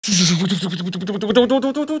And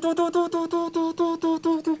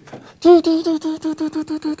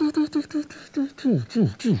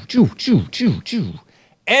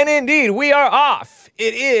indeed, we are off.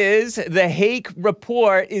 It is the HAKE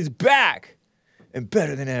report is back and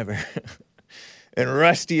better than ever and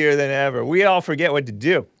rustier than ever. We all forget what to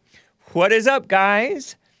do. What is up,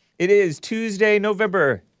 guys? It is Tuesday,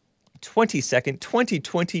 November 22nd,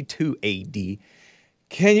 2022 AD.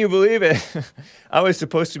 Can you believe it? I was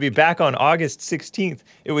supposed to be back on August 16th.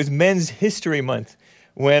 It was Men's History Month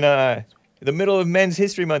when the middle of Men's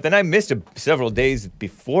History Month, and I missed several days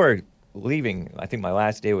before leaving. I think my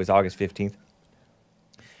last day was August 15th.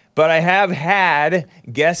 But I have had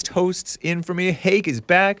guest hosts in for me. HAKE is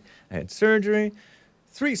back. I had surgery.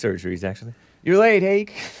 3 surgeries, actually. You're late,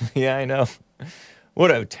 HAKE. Yeah, I know.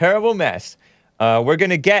 What a terrible mess. We're going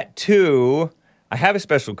to get to... I have a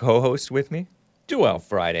special co-host with me, Joel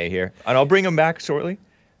Friday here. And I'll bring him back shortly.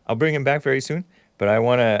 I'll bring him back very soon. But I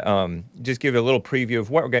want to just give a little preview of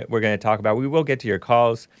what we're going to talk about. We will get to your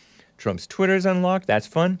calls. Trump's Twitter's unlocked. That's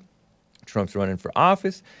fun. Trump's running for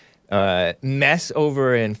office. Mess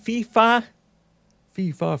over in FIFA.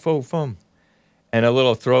 FIFA, fo fum. And a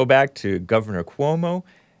little throwback to Governor Cuomo.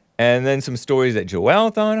 And then some stories that Joel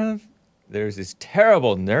thought of. There's this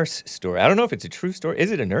terrible nurse story. I don't know if it's a true story.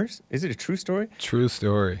 Is it a nurse? Is it a true story? True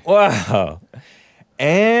story. Wow.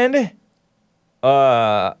 And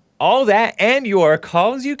all that and your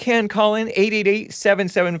calls, you can call in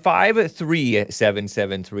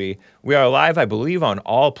 888-775-3773. We are live, I believe, on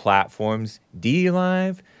all platforms.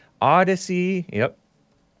 D-Live, Odyssey,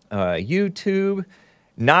 YouTube.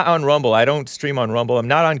 Not on Rumble. I don't stream on Rumble. I'm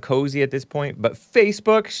not on Cozy at this point, but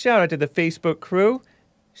Facebook. Shout out to the Facebook crew.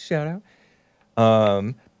 Shout out.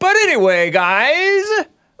 But anyway, guys,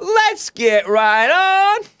 let's get right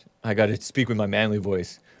on. I got to speak with my manly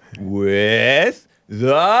voice. With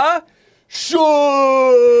the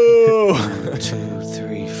show. 1, 2,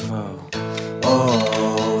 3, 4.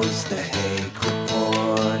 Oh, it's the HAKE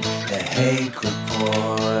report. The HAKE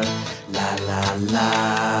report. La la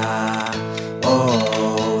la.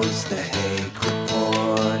 Oh, it's the HAKE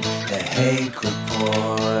report. The HAKE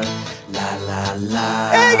report. La la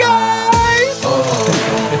la. Hey guys!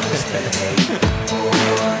 Oh, it's the HAKE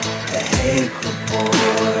report. The HAKE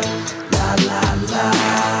report. La la la.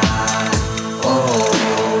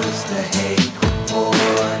 Oh, it's the HAKE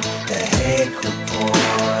report. The HAKE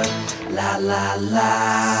report. La la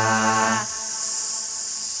la.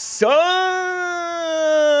 So,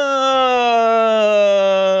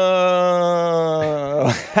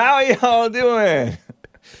 how y'all doing?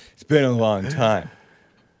 It's been a long time.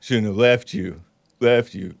 Shouldn't have left you.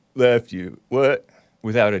 What?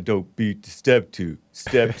 Without a dope beat to step to. It's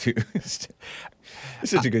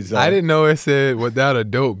such a good song. I didn't know it said without a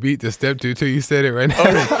dope beat to step to till you said it right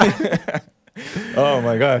now. Oh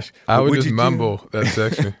my gosh. I What would just you mumble do that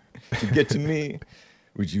section. to get to me?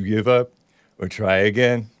 Would you give up or try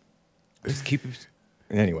again? Just keep it.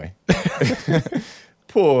 Anyway.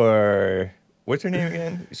 Poor, what's her name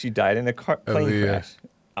again? She died in a plane crash.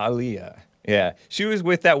 Aaliyah. Yeah. She was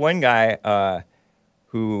with that one guy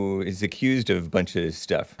who is accused of a bunch of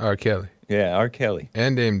stuff. R. Kelly. Yeah, R. Kelly.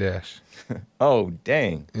 And Dame Dash. Oh,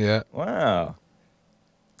 dang. Yeah. Wow.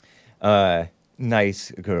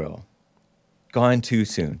 Nice girl. Gone too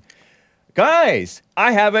soon. Guys,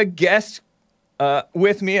 I have a guest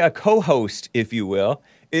with me, a co-host, if you will.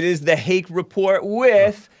 It is the HAKE report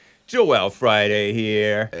with Joel Friday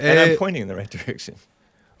here. And I'm pointing in the right direction.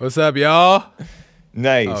 What's up, y'all?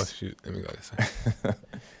 Nice. Oh, shoot. Let me go this way.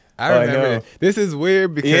 I remember this. This is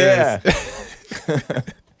weird because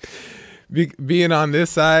being on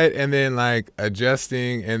this side and then like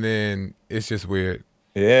adjusting and then it's just weird.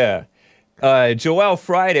 Yeah. Joel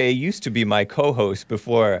Friday used to be my co-host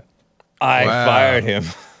before I fired him.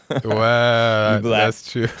 Wow, that's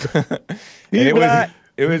true.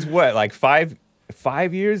 It was what, like five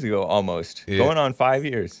years ago almost. Yeah. Going on 5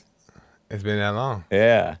 years. It's been that long.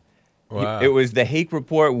 Yeah. Wow. It was the HAKE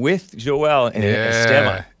report with Joel and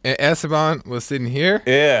Esteban. And Esteban was sitting here.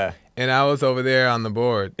 Yeah. And I was over there on the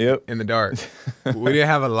board in the dark. We didn't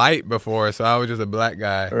have a light before, so I was just a black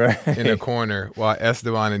guy in the corner while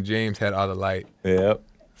Esteban and James had all the light. Yep.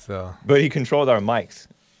 So, but he controlled our mics,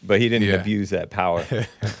 but he didn't abuse that power.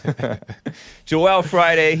 Joel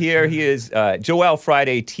Friday here. He is Joel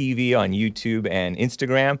Friday TV on YouTube and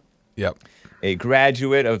Instagram. Yep. A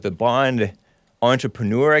graduate of the Bond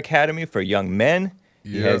Entrepreneur Academy for Young Men.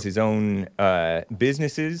 He has his own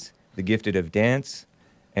businesses, The Gifted of Dance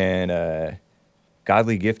and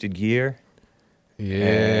Godly Gifted Gear. Yeah.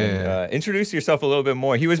 And introduce yourself a little bit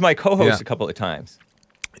more. He was my co-host a couple of times.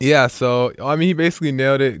 Yeah, so I mean, he basically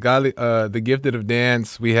nailed it. Godly, the Gifted of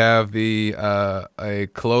Dance. We have a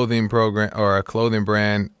clothing program or a clothing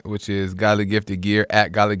brand, which is Godly Gifted Gear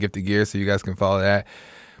at Godly Gifted Gear, so you guys can follow that.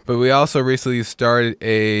 But we also recently started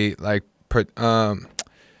a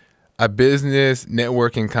business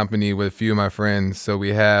networking company with a few of my friends. So we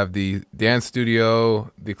have the dance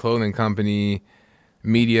studio, the clothing company,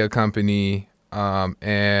 media company,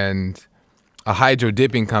 and a hydro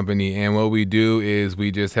dipping company. And what we do is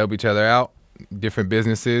we just help each other out, different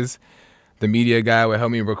businesses. The media guy will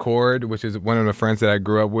help me record, which is one of the friends that I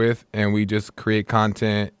grew up with, and we just create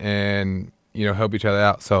content and, help each other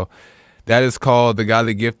out. So that is called the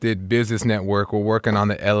Godly Gifted Business Network. We're working on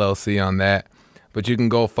the LLC on that. But you can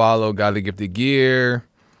go follow Godly Gifted Gear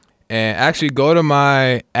and actually go to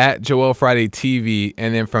my @JoelFridayTV,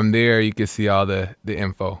 and then from there you can see all the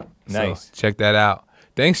info. Nice. So check that out.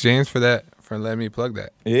 Thanks, James, for letting me plug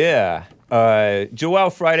that. Yeah. Joel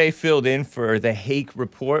Friday filled in for the HAKE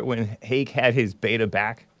report when HAKE had his beta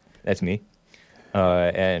back. That's me.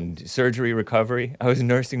 And surgery recovery. I was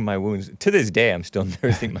nursing my wounds. To this day, I'm still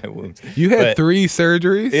nursing my wounds. You had 3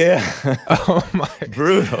 surgeries? Yeah. Oh, my.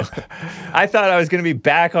 Brutal. I thought I was going to be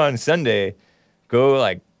back on Sunday,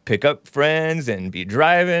 go pick up friends and be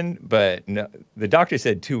driving. But no, the doctor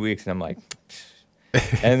said 2 weeks, and I'm like,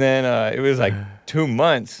 and then it was 2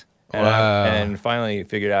 months. And, wow. And finally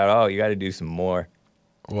figured out, you got to do some more.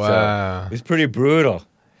 Wow. So it's pretty brutal.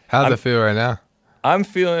 How's it feel right now? I'm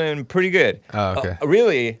feeling pretty good. Oh, okay.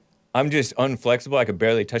 Really, I'm just unflexible. I could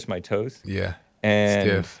barely touch my toes. Yeah. And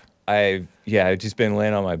stiff. I've just been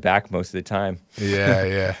laying on my back most of the time. Yeah,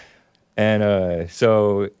 yeah. And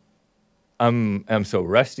so I'm so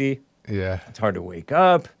rusty. Yeah. It's hard to wake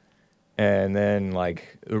up. And then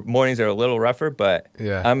mornings are a little rougher, but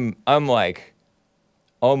yeah. I'm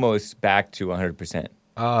almost back to 100%.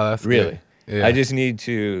 Oh, that's really. Good. Yeah. I just need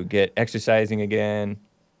to get exercising again.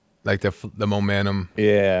 Like the momentum.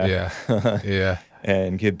 Yeah. Yeah. Yeah.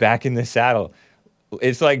 And get back in the saddle.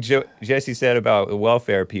 It's like Jesse said about the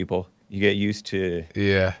welfare people. You get used to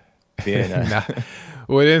being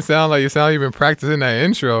Well, it didn't sound like you've been practicing that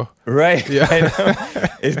intro. Right. Yeah. I know.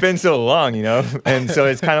 It's been so long, and so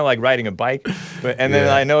it's kind of like riding a bike. And then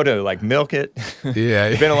I know to milk it. Yeah.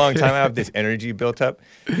 It's been a long time. I have this energy built up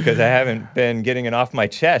because I haven't been getting it off my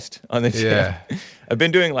chest on the gym. Yeah. I've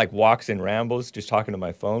been doing walks and rambles, just talking to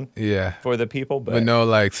my phone. Yeah. For the people, but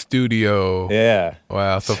no studio. Yeah.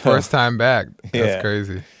 Wow. So first time back. That's yeah.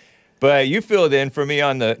 crazy. But you filled in for me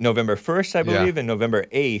on the November 1st, I believe, and November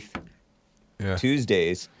 8th. Yeah.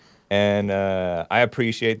 Tuesdays, and I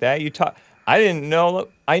appreciate that. I didn't know.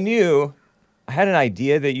 I knew. I had an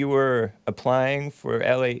idea that you were applying for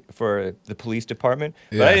for the police department,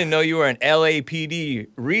 but I didn't know you were an LAPD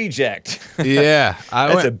reject. Yeah,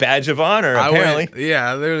 that's a badge of honor. Apparently,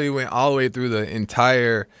 I literally went all the way through the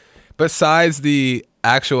entire. Besides the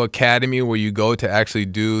actual academy where you go to actually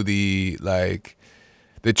do the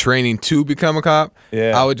training to become a cop,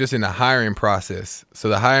 I was just in the hiring process. So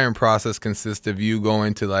the hiring process consists of you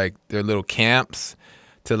going to their little camps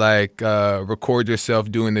to record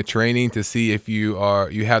yourself doing the training to see if you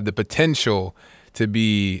have the potential to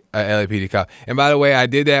be a LAPD cop. And by the way, I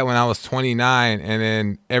did that when I was 29, and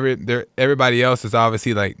then everybody else is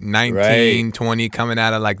obviously 19, 20 coming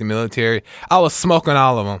out of the military. I was smoking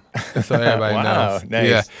all of them, so everybody knows.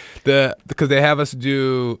 Nice. Yeah, because they have us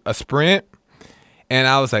do a sprint. And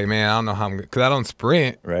I was like, man, I don't know how I'm going to, because I don't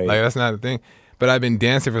sprint. Right. That's not the thing. But I've been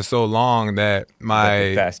dancing for so long that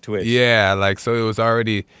my fast twitch. Yeah, so it was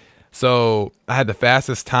already, so I had the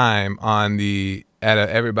fastest time out of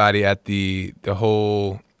everybody at the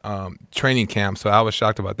whole training camp. So I was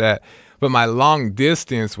shocked about that. But my long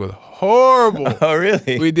distance was horrible. Oh,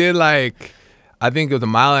 really? We did I think it was 1.5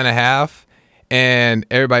 miles, and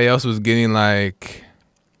everybody else was getting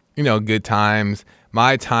good times.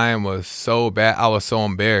 My time was so bad. I was so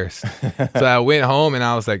embarrassed. So I went home and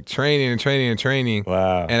I was training.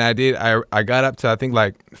 Wow. And I got up to, I think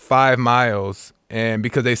 5 miles. And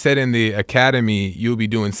because they said in the academy, you'll be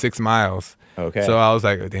doing 6 miles. Okay. So I was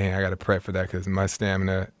like, dang, I got to prep for that because my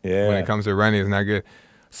stamina when it comes to running is not good.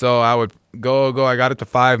 So I would go. I got up to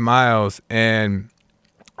 5 miles, and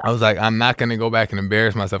I was like, I'm not going to go back and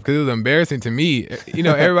embarrass myself, because it was embarrassing to me.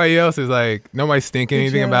 Everybody else is nobody's thinking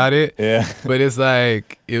anything about it. Yeah. But it's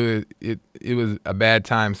it was a bad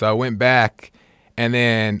time. So I went back, and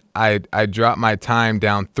then I dropped my time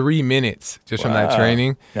down 3 minutes just from that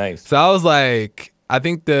training. Nice. So I was I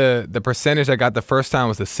think the percentage I got the first time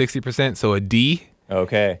was the 60%, so a D.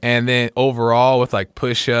 Okay. And then overall with like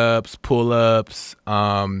push-ups, pull-ups,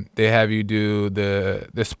 they have you do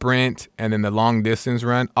the sprint and then the long distance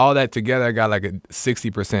run. All that together, I got like a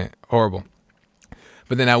 60%. Horrible.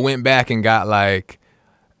 But then I went back and got like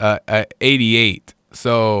a 88.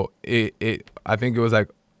 So I think it was like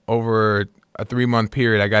over a 3-month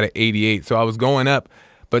period, I got an 88. So I was going up.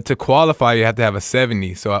 But to qualify, you have to have a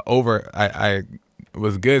 70. So I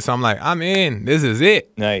was good. So I'm like, I'm in. This is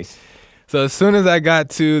it. Nice. So as soon as I got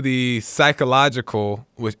to the psychological,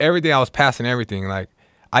 which everything, I was passing everything. Like,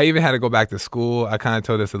 I even had to go back to school. I kind of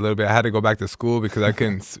told this a little bit. I had to go back to school because I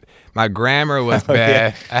couldn't. My grammar was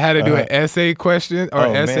bad. Yeah. I had to do an essay question or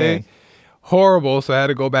essay. Man. Horrible. So I had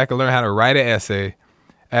to go back and learn how to write an essay.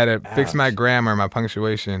 I had to fix my Ouch. grammar, my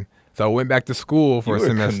punctuation. So I went back to school for You a were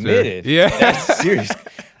semester. committed. Yeah. That's serious.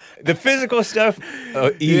 The physical stuff,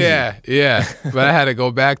 easy. Yeah. But I had to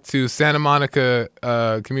go back to Santa Monica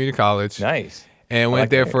Community College. Nice. And went like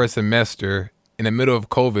there that. for a semester in the middle of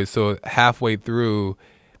COVID. So halfway through,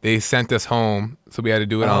 they sent us home. So we had to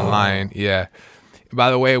do it online. Yeah.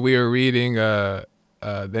 By the way, we were reading,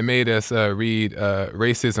 they made us read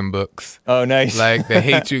racism books. Oh, nice. Like The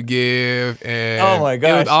Hate You Give. And oh, my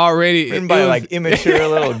gosh. It was already. Written it by was- like immature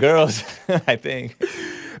little girls, I think.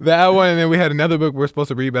 That one, and then we had another book we were supposed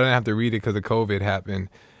to read, but I didn't have to read it because of COVID happened.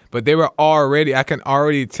 But they were already, I can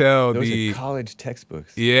already tell Those the, are college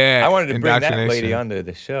textbooks. yeah, I wanted to bring that lady indoctrination. onto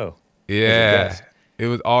the show. Yeah, guest. it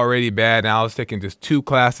was already bad, and I was taking just 2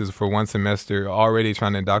 classes for one semester, already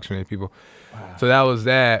trying to indoctrinate people. Wow. So that was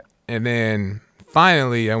that, and then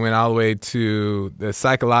finally I went all the way to the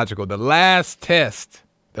psychological, the last test,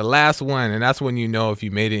 the last one, and that's when you know if you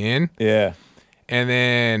made it in. Yeah. And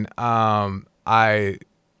then I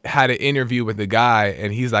had an interview with the guy,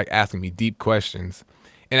 and he's like asking me deep questions.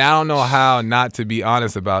 And I don't know how not to be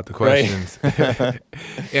honest about the questions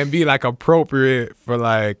and be like appropriate for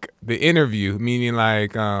like the interview, meaning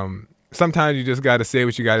like sometimes you just got to say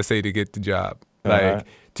what you got to say to get the job. Like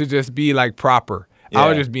to just be like proper. I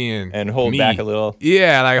was Yeah. just being And hold me. back a little.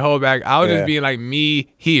 Yeah, like hold back. I was Yeah. just being like me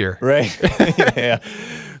here. Right. Yeah.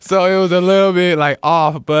 So it was a little bit like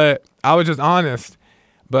off, but I was just honest.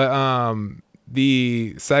 But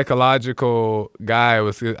the psychological guy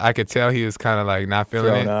I could tell he was kind of like not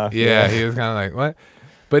feeling Thrown it. off, Yeah, yeah. he was kind of like, what?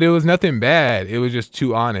 But it was nothing bad. It was just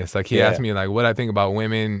too honest. Like he Yeah. asked me like what I think about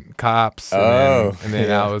women, cops. And Oh, then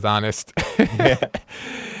yeah. I was honest.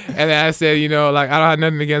 And then I said, you know, like I don't have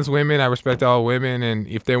nothing against women. I respect all women. And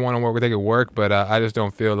if they want to work, they can work. But I just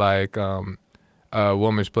don't feel like a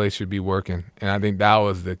woman's place should be working. And I think that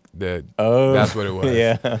was the that's what it was.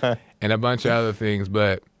 Yeah. And a bunch of other things,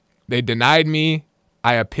 but they denied me.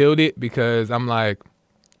 I appealed it because I'm like,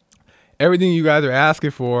 everything you guys are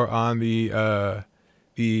asking for on the on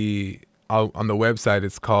the website,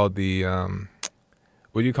 it's called the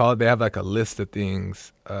what do you call it? They have like a list of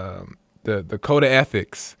things. The code of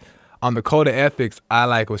ethics. On the code of ethics, I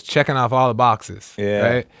like was checking off all the boxes. Yeah.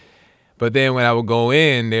 Right. But then when I would go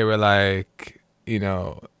in, they were like, you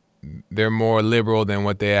know, they're more liberal than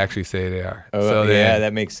what they actually say they are. Oh, So yeah, then-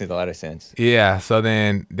 that makes a lot of sense. yeah, so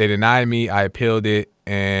then they denied me. I appealed it,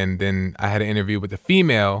 and then I had an interview with a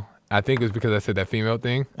female. I think it was because I said that female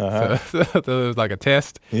thing. So it was like a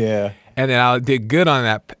test. Yeah. And then I did good on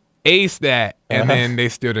that, aced that, and then they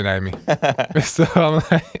still denied me. So I'm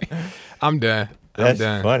like, I'm done. That's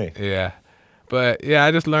I'm done. funny. Yeah. But yeah,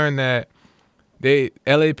 I just learned that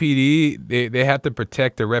LAPD, they have to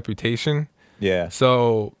protect their reputation. Yeah.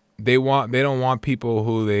 So they don't want people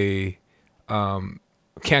who they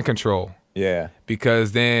can't control, Yeah.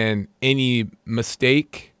 because then any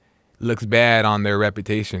mistake looks bad on their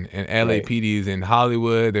reputation. And LAPDs in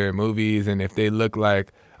Hollywood, their movies, and if they look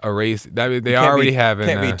like a race, they already have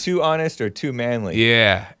Can't be too honest or too manly.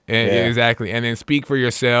 yeah, Yeah. exactly. And then speak for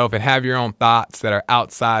yourself and have your own thoughts that are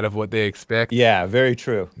outside of what they expect. Yeah, very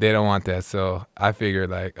true. They don't want that. So I figured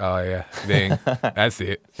like, oh yeah, dang, that's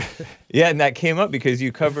it. Yeah, and that came up because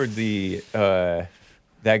you covered the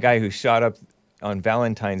that guy who shot up on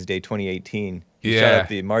Valentine's Day 2018. He shot Yeah. up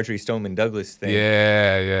the Marjorie Stoneman Douglas thing.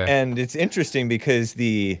 Yeah. And it's interesting because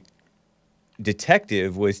the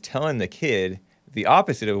detective was telling the kid the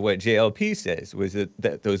opposite of what JLP says, was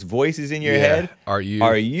that those voices in your Yeah. head Are you?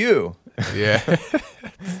 are you. Yeah.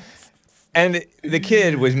 And the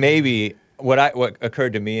kid was maybe what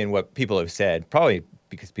occurred to me and what people have said, probably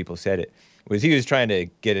because people said it, was he was trying to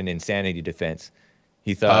get an insanity defense.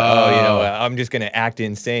 He thought, I'm just going to act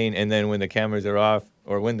insane, and then when the cameras are off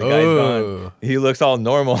or when the guy's gone, he looks all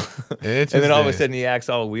normal. And then all of a Interesting. sudden he acts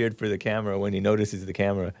all weird for the camera when he notices the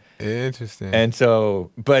camera. Interesting. And so,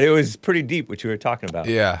 but it was pretty deep what you were talking about.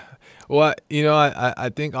 Yeah. Well, you know, I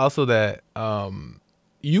think also that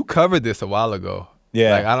you covered this a while ago.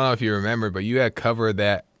 Yeah. Like, I don't know if you remember, but you had covered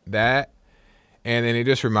that, and then it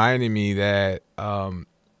just reminded me that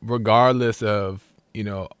regardless of, you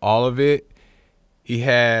know, all of it, he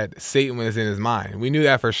had Satan was in his mind. We knew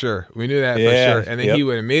that for sure. We knew that for sure. And then he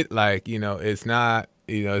would admit, like, you know, it's not,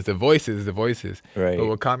 you know, it's the voices. Right. But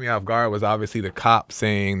what caught me off guard was obviously the cop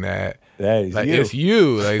saying that is like, you. it's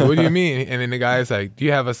you. Like, what do you mean? And then the guy's like, do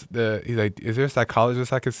you have he's like, is there a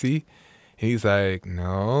psychologist I could see? He's like,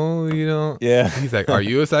 no, you don't. Yeah. He's like, are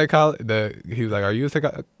you a psychologist? He was like, are you a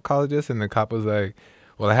psychologist? And the cop was like,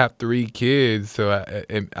 well, I have 3 kids, so I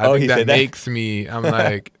think that makes me. I'm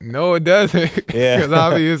like, no, it doesn't. Yeah. Because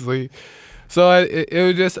obviously. So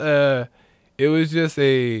it was just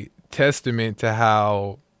a testament to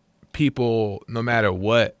how people, no matter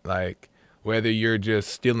what, like whether you're just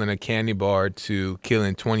stealing a candy bar to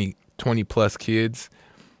killing 20 plus kids,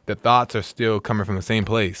 the thoughts are still coming from the same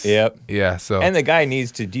place. Yep. Yeah. So. And the guy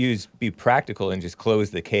needs to be practical and just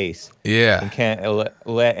close the case. Yeah. And can't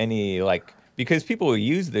let any, like, because people will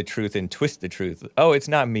use the truth and twist the truth. Oh, it's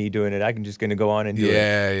not me doing it. I'm just going to go on and do it.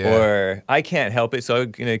 Yeah. Or I can't help it, so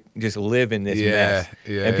I'm going to just live in this mess.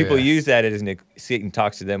 Yeah. And people use that as Satan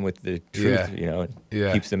talks to them with the truth, Yeah. you know,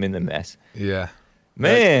 and keeps them in the mess. Yeah.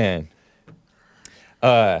 Man.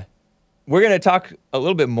 We're going to talk a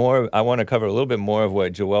little bit more. I want to cover a little bit more of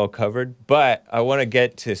what Joel covered, but I want to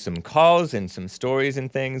get to some calls and some stories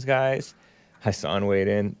and things, guys. Hassan weighed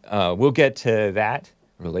in. We'll get to that.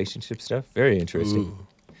 Relationship stuff. Very interesting.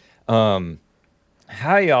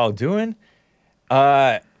 How y'all doing?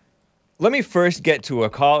 Let me first get to a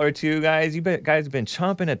call or two, guys. You guys have been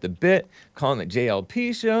chomping at the bit, calling the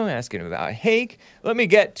JLP show, asking about HAKE. Let me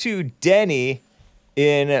get to Denny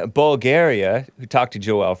in Bulgaria, who talked to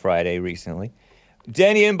Joel Friday recently.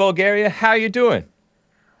 Denny in Bulgaria, how you doing?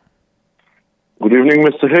 Good evening,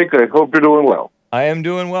 Mr. HAKE. I hope you're doing well. I am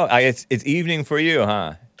doing well. It's evening for you,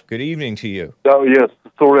 huh? Good evening to you. Oh, yes.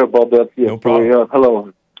 Sorry about that. Yes. No problem.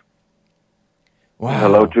 Hello. Wow.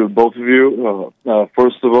 Hello to both of you.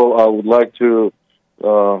 First of all, I would like to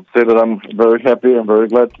say that I'm very happy and very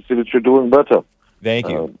glad to see that you're doing better. Thank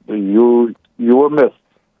you. You were missed.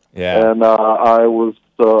 Yeah. And I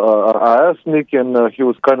asked Nick, and he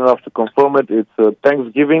was kind enough to confirm it. It's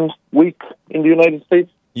Thanksgiving week in the United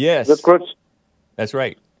States. Yes. Is that correct? That's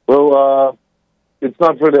right. Well, it's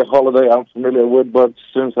not really a holiday I'm familiar with, but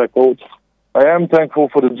since I called, I am thankful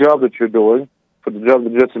for the job that you're doing, for the job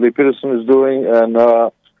that Jesse Lee Peterson is doing, and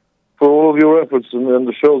for all of your efforts and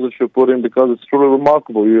the shows that you're putting, because it's truly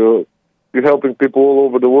remarkable. You're helping people all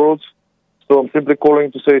over the world, so I'm simply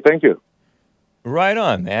calling to say thank you. Right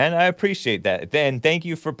on, man. I appreciate that. And thank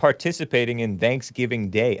you for participating in Thanksgiving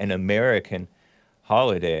Day, an American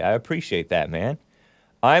holiday. I appreciate that, man.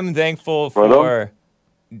 I'm thankful for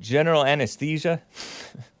general anesthesia.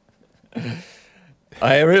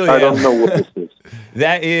 I really am. I don't know what this is.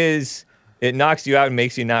 That is, it knocks you out and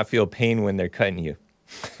makes you not feel pain when they're cutting you.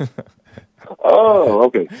 Oh,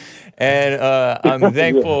 okay. And I'm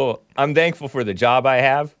thankful. I'm thankful for the job I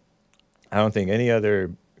have. I don't think any other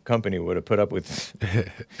company would have put up with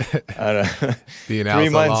I don't know, being out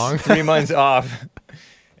so long. 3 months off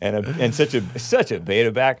and such a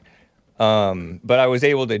beta back. But I was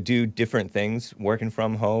able to do different things working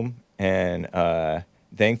from home, and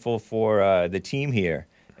thankful for the team here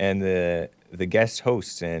and the guest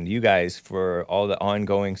hosts and you guys for all the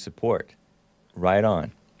ongoing support. Right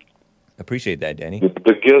on. Appreciate that, Denny.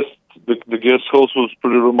 The guest host was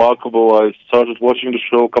pretty remarkable. I started watching the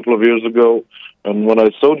show a couple of years ago, and when I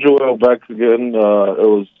saw Joel back again,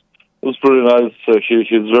 it was pretty nice.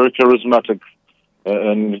 He's very charismatic,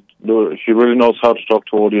 and he really knows how to talk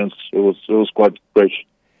to audience. It was quite great.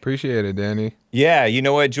 Appreciate it, Danny. Yeah, you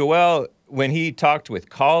know what, Joel, when he talked with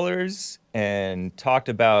callers and talked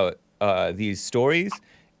about these stories,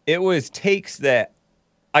 it was takes that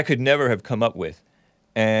I could never have come up with.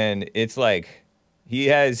 And it's like he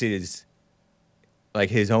has his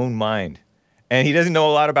own mind. And he doesn't know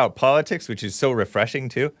a lot about politics, which is so refreshing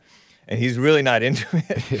too. And he's really not into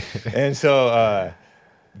it. And so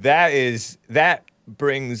that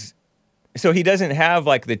brings, so he doesn't have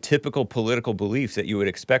like the typical political beliefs that you would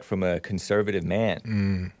expect from a conservative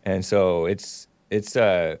man. And so it's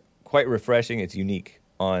quite refreshing. It's unique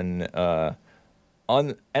and I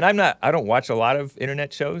don't watch a lot of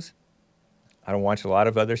internet shows. I don't watch a lot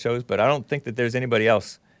of other shows, but I don't think that there's anybody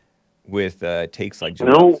else with takes like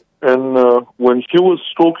Joel's. No, and when he was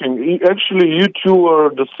talking, actually you two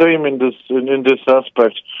are the same in this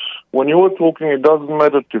aspect. When you were talking, it doesn't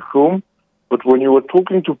matter to whom, but when you were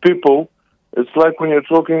talking to people, it's like when you're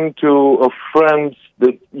talking to a friend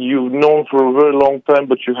that you've known for a very long time,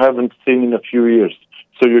 but you haven't seen in a few years.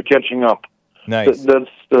 So you're catching up. Nice. This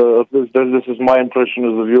is my impression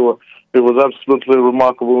as a viewer. It was absolutely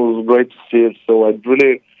remarkable. It was great to see it. So I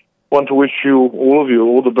really want to wish you,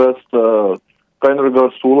 all the best. Kind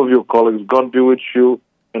regards to all of your colleagues. God be with you.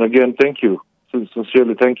 And again, thank you.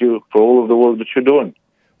 Sincerely, thank you for all of the work that you're doing.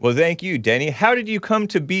 Well, thank you, Denny. How did you come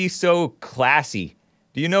to be so classy?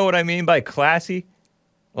 Do you know what I mean by classy?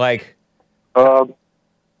 Like, I'm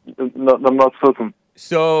not certain.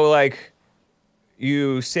 so like,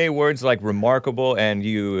 you say words like remarkable, and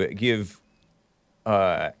you give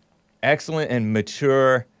excellent and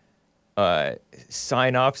mature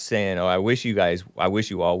sign-offs saying, "Oh, I wish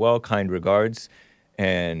you all well, kind regards,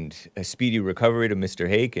 and a speedy recovery to Mr.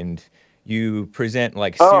 Hake." And you present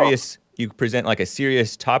like serious. You present like a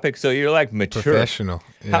serious topic, so you're like mature. Professional,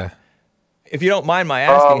 yeah. If you don't mind my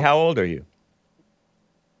asking, how old are you?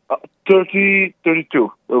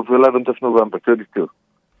 32 of 11th of November, 32.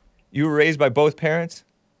 You were raised by both parents?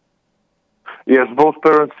 Yes, both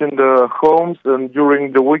parents in the homes and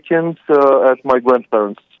during the weekends at my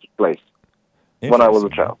grandparents' place when I was a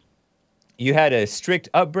child. You had a strict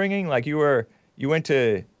upbringing? Like you went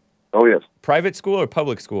to Oh, yes. private school or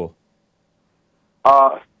public school?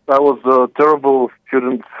 I was a terrible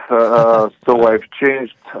student, so I've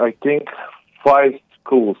changed, I think, 5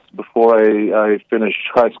 schools before I finished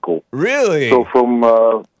high school. Really? So from,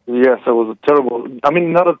 yes, I was a terrible,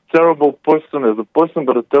 not a terrible person as a person,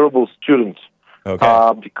 but a terrible student.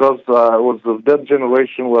 Okay. Because I was of that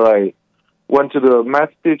generation where I went to the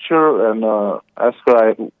math teacher and asked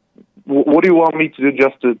her, what do you want me to do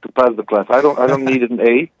just to pass the class? I don't need an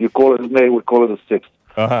A. You call it an A, we call it a 6.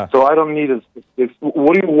 Uh-huh. So I don't need a 6.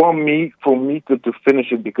 What do you want for me to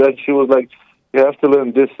finish it? Because she was like, you have to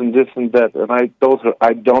learn this and this and that. And I told her,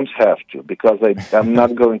 I don't have to, because I'm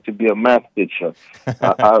not going to be a math teacher.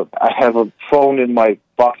 I have a phone in my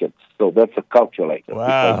pocket, so that's a calculator.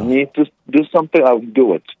 Wow. If I need to do something, I'll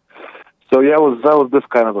do it. So yeah, I was this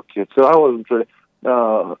kind of a kid. So I wasn't really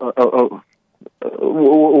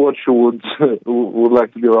what you would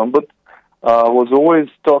like to be around, but was always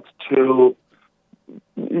taught to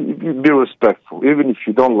be respectful, even if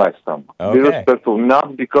you don't like someone. Okay. Be respectful,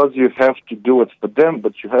 not because you have to do it for them,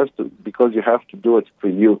 but because you have to do it for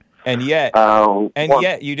you. And yet,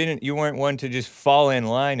 you weren't one to just fall in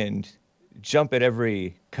line and jump at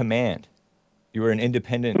every command. You were an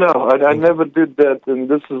independent. No, I never did that, and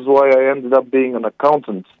this is why I ended up being an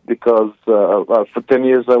accountant, because for 10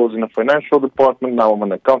 years I was in a financial department. Now I'm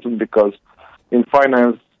an accountant, because in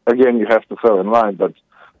finance, again, you have to fall in line, but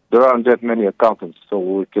there aren't that many accountants, so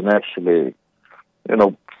we can actually,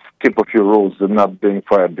 keep a few rules and not being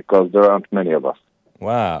fired, because there aren't many of us.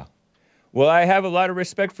 Wow. Well, I have a lot of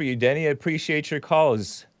respect for you, Denny. I appreciate your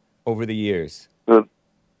calls over the years.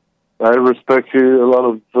 I respect you, a lot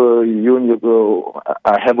of you and your.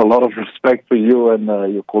 I have a lot of respect for you and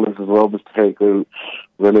your colleagues as well, Mr. Hake.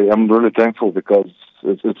 I'm really thankful, because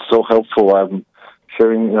it's so helpful. I'm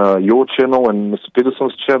sharing your channel and Mr.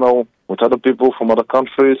 Peterson's channel with other people from other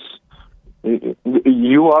countries.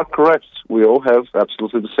 You are correct. We all have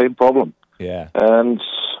absolutely the same problem. Yeah. And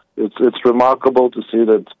it's remarkable to see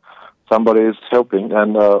that somebody is helping.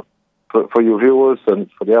 And for your viewers and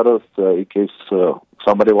for the others, in case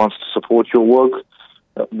somebody wants to support your work,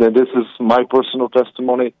 then this is my personal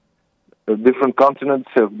testimony. Different continents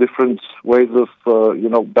have different ways of,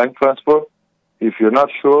 bank transfer. If you're not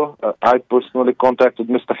sure, I personally contacted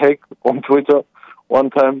Mr. Hake on Twitter one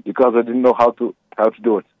time because I didn't know how to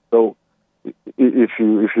do it. So if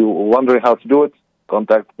you're wondering how to do it,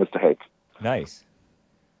 contact Mr. Hake. Nice.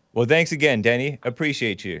 Well, thanks again, Denny.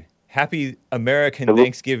 Appreciate you. Happy American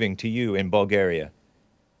Thanksgiving to you in Bulgaria.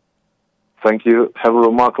 Thank you. Have a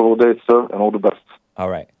remarkable day, sir, and all the best. All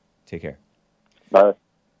right. Take care. Bye.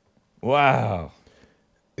 Wow.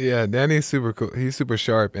 Yeah, Danny's super cool. He's super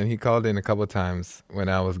sharp, and he called in a couple of times when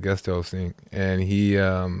I was guest hosting, and he,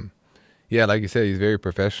 like you said, he's very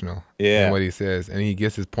professional in what he says, and he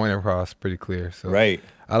gets his point across pretty clear. So right.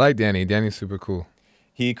 I like Danny. Danny's super cool.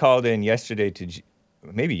 He called in yesterday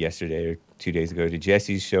maybe yesterday or 2 days ago to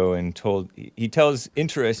Jesse's show and he tells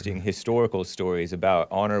interesting historical stories about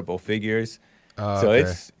honorable figures. So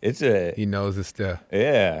okay. He knows his stuff.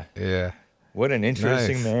 Yeah. Yeah. What an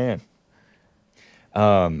interesting man.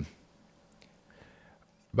 By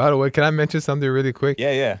the way, can I mention something really quick?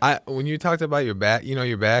 Yeah. When you talked about your back,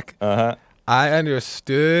 your back. Uh-huh. I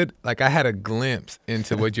understood, I had a glimpse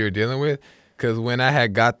into what you're dealing with, because when I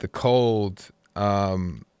had got the cold,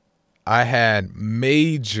 I had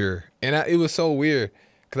major, and it was so weird,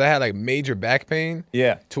 because I had major back pain.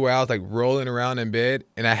 Yeah. To where I was rolling around in bed,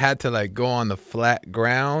 and I had to go on the flat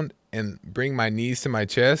ground and bring my knees to my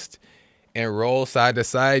chest. and roll side to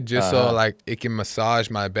side just so like it can massage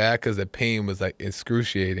my back because the pain was like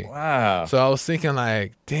excruciating. Wow. So I was thinking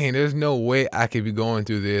like, dang, there's no way I could be going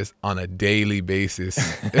through this on a daily basis.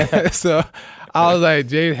 So I was like,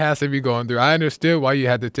 Jade has to be going through. I understood why you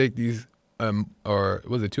had to take these, or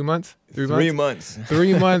was it 2 months? 3 months? 3 months.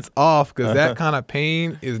 3 months off because that kind of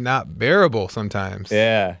pain is not bearable sometimes.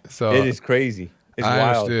 Yeah. So it is crazy. It's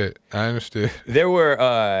wild. I understood. There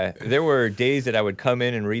were days that I would come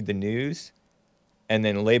in and read the news and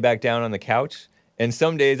then lay back down on the couch. And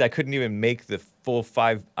some days I couldn't even make the full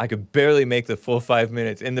 5. I could barely make the full 5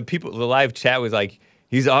 minutes. And the live chat was like,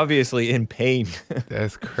 he's obviously in pain.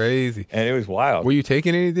 That's crazy. And it was wild. Were you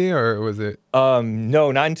taking anything or was it?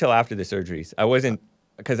 No, not until after the surgeries. I wasn't,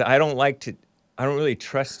 because I don't really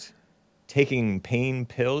trust taking pain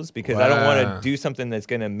pills because I don't want to do something that's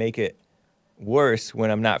going to make it worse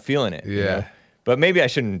when I'm not feeling it. Yeah. You know? But maybe I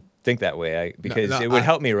shouldn't think that way because it would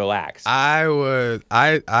help me relax. I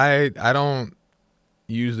don't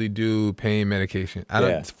usually do pain medication. I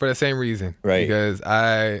don't for the same reason. Right. Because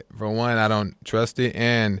for one, I don't trust it,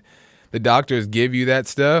 and the doctors give you that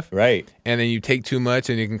stuff. Right. And then you take too much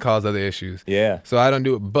and it can cause other issues. Yeah. So I don't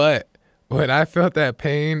do it. But when I felt that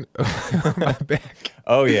pain on my back,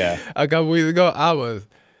 oh yeah, a couple weeks ago, I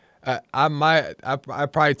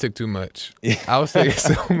probably took too much. I was taking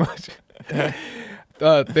so much.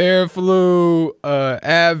 Theraflu,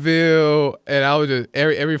 Advil, and I was just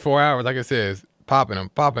every 4 hours, like I said, popping them.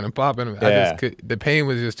 Yeah. The pain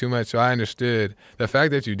was just too much, so I understood. The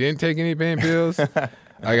fact that you didn't take any pain pills, I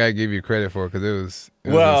gotta give you credit for it because it was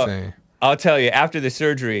insane. I'll tell you, after the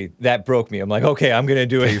surgery, that broke me. I'm like, okay, I'm gonna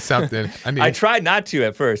do it. Take something. I tried not to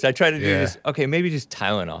at first. I tried to do this. Okay, maybe just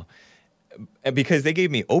Tylenol, because they gave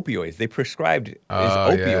me opioids. They prescribed this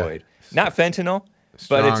opioid, not fentanyl.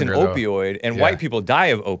 But it's an opioid, and white people die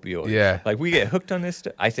of opioids. Yeah. Like, we get hooked on this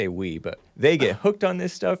stuff. I say we, but they get hooked on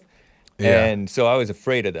this stuff. Yeah. And so I was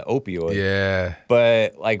afraid of the opioid. Yeah.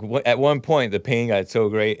 But, like, at one point, the pain got so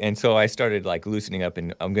great, and so I started, like, loosening up,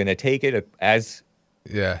 and I'm going to take it as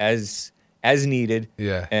needed.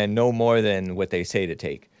 Yeah. And no more than what they say to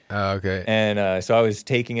take. Oh, okay. And so I was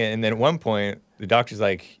taking it, and then at one point, the doctor's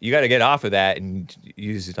like, you got to get off of that and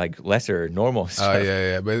use, like, lesser normal stuff. Oh,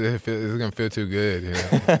 yeah. But it's going to feel too good. You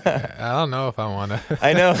know? I don't know if I want to.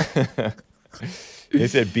 I know. They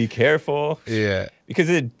said, be careful. Yeah. Because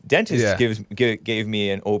the dentist gave me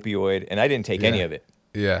an opioid, and I didn't take any of it.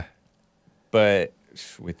 Yeah. But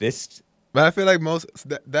with this... But I feel like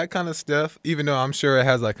that kind of stuff, even though I'm sure it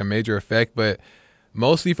has, like, a major effect, but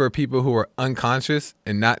mostly for people who are unconscious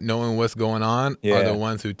and not knowing what's going on are the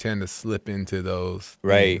ones who tend to slip into those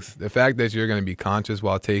things. The fact that you're going to be conscious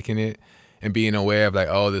while taking it and being aware of, like,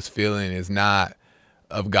 oh, this feeling is not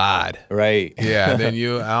of God. Right. Yeah, then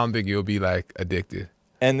I don't think you'll be, like, addicted.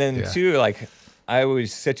 And then, too, like, I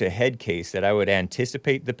was such a head case that I would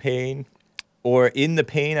anticipate the pain, or in the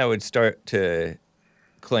pain I would start to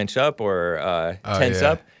clench up or tense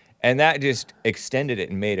up. And that just extended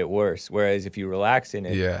it and made it worse. Whereas if you relax in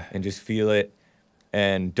it and just feel it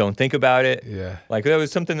and don't think about it. Yeah. Like, that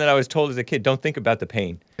was something that I was told as a kid, don't think about the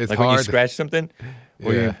pain. It's like hard. When you scratch something,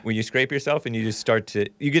 or when you scrape yourself and you just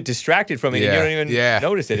you get distracted from it and you don't even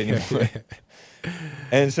notice it anymore.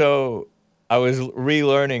 And so I was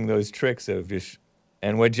relearning those tricks of just,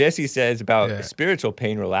 and what Jesse says about spiritual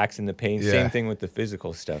pain, relaxing the pain, same thing with the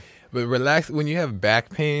physical stuff. But when you have back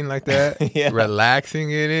pain like that, relaxing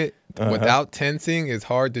in it without tensing is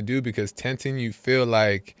hard to do because tensing, you feel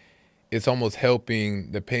like it's almost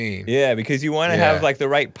helping the pain. Yeah, because you want to have, like, the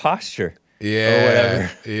right posture. Yeah. Or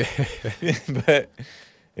whatever. Yeah. But,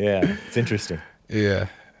 yeah, it's interesting. Yeah.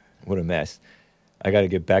 What a mess. I got to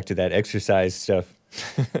get back to that exercise stuff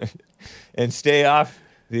and stay off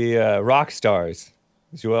the rock stars.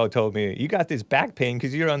 Joel told me, you got this back pain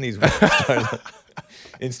because you're on these rock stars.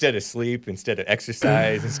 Instead of sleep, instead of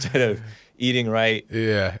exercise, instead of eating right.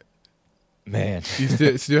 Yeah. Man. You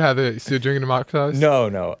still drinking the rock stars?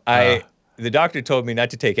 No. The doctor told me not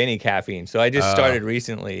to take any caffeine, so I just started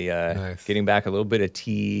recently getting back a little bit of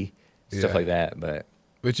tea, stuff like that. But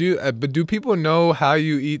do people know how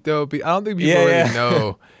you eat though? I don't think people really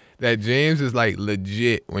know that James is, like,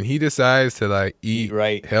 legit. When he decides to, like,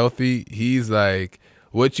 eat healthy, he's like,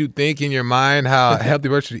 what you think in your mind, how a healthy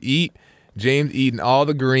person should eat. James eating all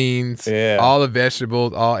the greens, all the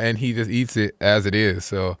vegetables, and he just eats it as it is.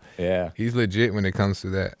 So he's legit when it comes to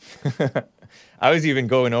that. I was even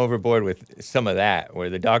going overboard with some of that, where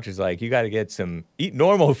the doctor's like, you got to eat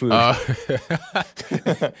normal food.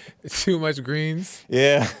 Too much greens.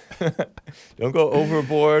 Yeah. Don't go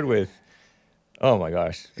overboard with, oh my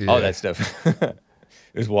gosh, all that stuff. It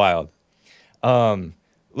was wild.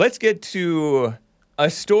 let's get to a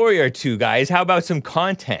story or two, guys. How about some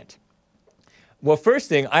content? Well, first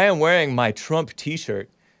thing, I am wearing my Trump t-shirt.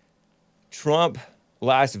 Trump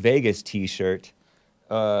Las Vegas t-shirt.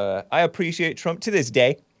 I appreciate Trump to this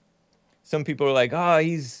day. Some people are like, oh,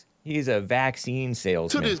 he's a vaccine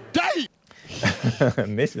salesman. To this day!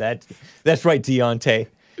 Miss that. That's right, Deontay.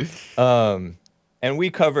 And we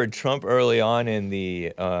covered Trump early on on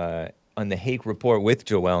the HAKE report with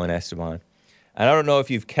Joel and Esteban. And I don't know if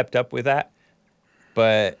you've kept up with that,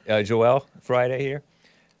 but Joel, Friday here.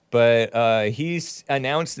 But he's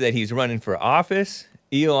announced that he's running for office.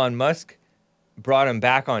 Elon Musk brought him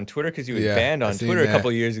back on Twitter because he was banned on Twitter a couple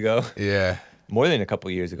of years ago. Yeah. More than a couple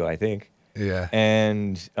of years ago, I think. Yeah.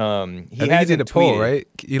 And he did a poll, right?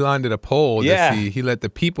 Elon did a poll to see. He let the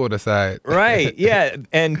people decide. Right, yeah.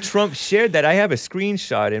 And Trump shared that. I have a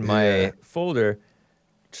screenshot in my folder.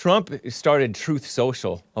 Trump started Truth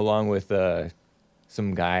Social along with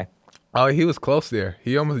some guy. Oh, he was close there.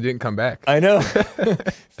 He almost didn't come back. I know.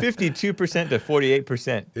 52% to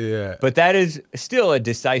 48%. Yeah. But that is still a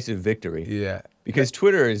decisive victory. Yeah. Because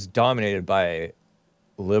Twitter is dominated by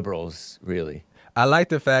liberals, really. I like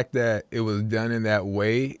the fact that it was done in that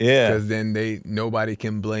way. Yeah. Because then nobody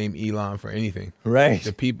can blame Elon for anything. Right.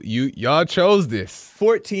 The people y'all chose this.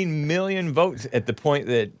 14 million votes at the point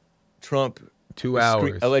that Trump 2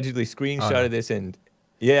 hours allegedly screenshotted this, and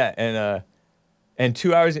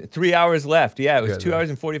 2 hours, 3 hours left. Yeah, it was 2 hours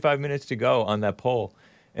and 45 minutes to go on that poll,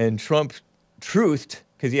 and Trump truthed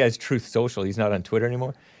because he has Truth Social. He's not on Twitter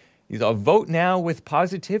anymore. He's all vote now with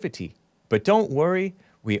positivity, but don't worry.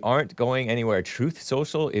 We aren't going anywhere. Truth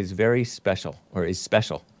Social is very special, or is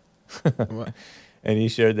special. And he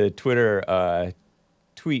shared the Twitter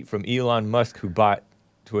tweet from Elon Musk, who bought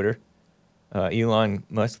Twitter. Elon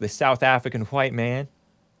Musk, the South African white man.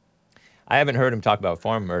 I haven't heard him talk about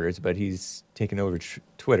farm murders, but he's taken over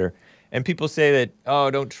Twitter. And people say that,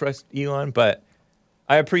 oh, don't trust Elon, but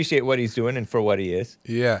I appreciate what he's doing and for what he is.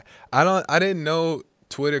 Yeah. I didn't know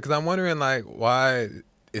Twitter, because I'm wondering, like, why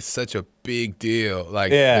it's such a big deal,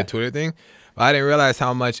 like the Twitter thing. But I didn't realize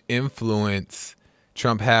how much influence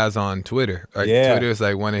Trump has on Twitter. Like, Twitter is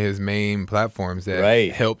like one of his main platforms that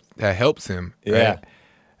helps him. Yeah. Right?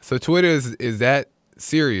 So Twitter is that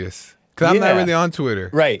serious? Because I'm not really on Twitter.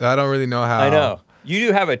 Right. So I don't really know how. I know. You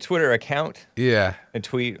do have a Twitter account. Yeah. A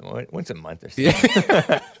tweet once a month or something.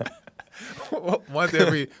 Yeah. Once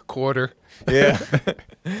every quarter. Yeah.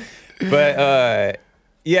 But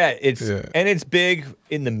it's big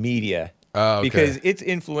in the media. Oh, okay. Because it's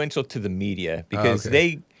influential to the media, because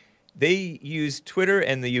they use Twitter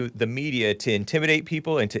and the media to intimidate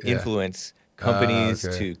people and to influence companies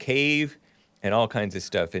to cave and all kinds of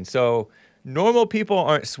stuff. And so normal people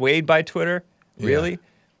aren't swayed by Twitter, really,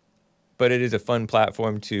 but it is a fun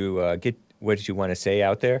platform to get what you want to say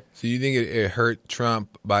out there. So you think it hurt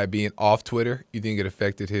Trump by being off Twitter? You think it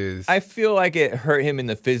affected his... I feel like it hurt him in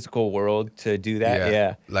the physical world to do that,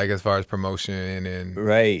 yeah. Like as far as promotion and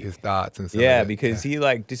his thoughts and stuff. Yeah, because he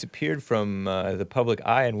like disappeared from the public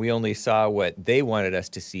eye, and we only saw what they wanted us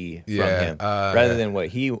to see from him, rather than what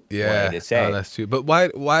he wanted to say. Oh, that's true. But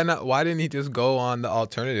why not? Why didn't he just go on the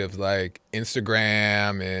alternatives like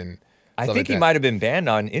Instagram and I stuff think like he might have been banned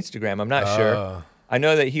on Instagram. I'm not sure. I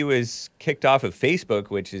know that he was kicked off of Facebook,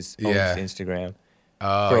 which is owns Instagram,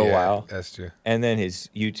 for a while. That's true. And then his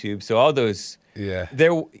YouTube. So all those. Yeah.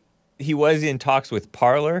 He was in talks with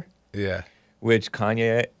Parler. Yeah. Which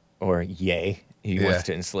Kanye, or Ye, he wants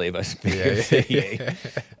to enslave us.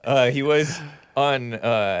 He was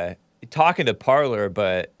on talking to Parler,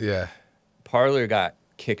 but Parler got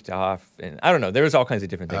kicked off, and I don't know. There was all kinds of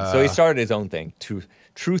different things. So he started his own thing,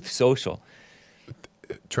 Truth Social.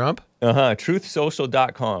 Trump?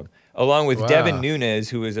 Truthsocial.com, along with Devin Nunes,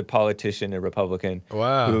 who is a politician, a Republican,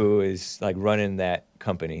 who is like running that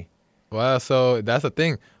company. Wow, so that's the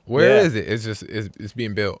thing. Where is it? It's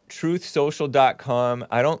being built. Truthsocial.com.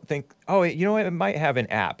 I don't think. Oh, you know what? It might have an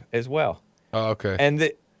app as well. Oh, okay.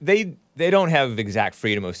 And they don't have exact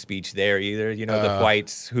freedom of speech there either. You know, the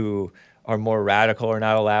whites who are more radical are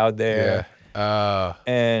not allowed there. Yeah.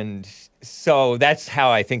 And so that's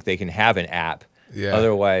how I think they can have an app. Yeah.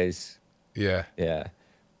 Otherwise. Yeah. Yeah.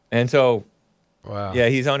 And so. Wow. Yeah,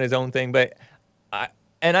 he's on his own thing, but I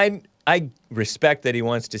respect that he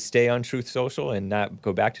wants to stay on Truth Social and not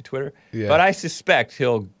go back to Twitter. Yeah. But I suspect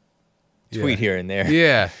he'll tweet here and there.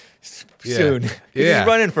 Yeah. Soon. He's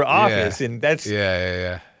running for office, and that's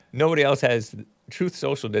nobody else has. Truth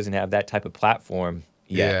Social doesn't have that type of platform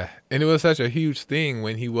yet. Yeah. And it was such a huge thing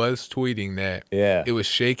when he was tweeting that. Yeah. It was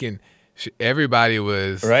shaking. Everybody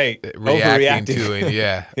was reacting to it.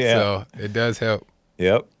 Yeah. So it does help.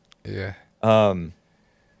 Yep. Yeah.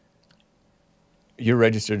 You're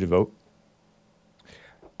registered to vote?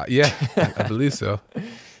 Yeah, I believe so.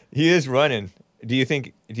 He is running. Do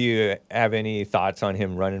you have any thoughts on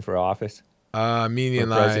him running for office? Meaning For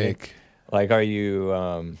president? like, Are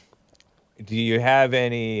you, do you have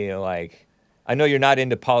any, like, I know you're not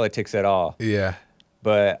into politics at all, yeah.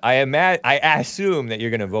 but I assume that you're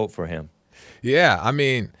going to vote for him. Yeah, I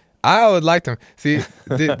mean, I would like to see.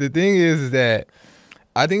 The thing is that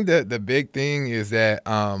I think that the big thing is that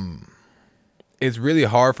it's really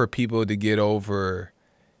hard for people to get over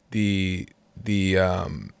the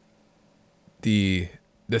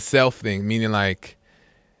self thing, meaning like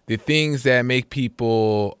the things that make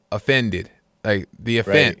people offended, like the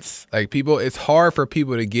offense. Right. Like people, it's hard for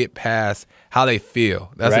people to get past how they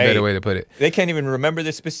feel. That's a better way to put it. They can't even remember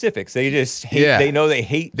the specifics. They just hate. Yeah. They know they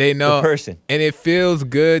hate the person. And it feels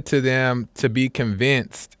good to them to be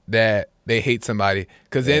convinced that they hate somebody,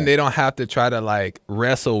 because then they don't have to try to like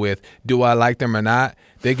wrestle with, do I like them or not?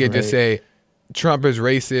 They could just say, Trump is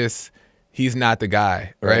racist. He's not the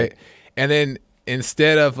guy, right? And then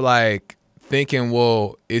instead of like thinking,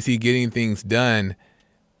 well, is he getting things done?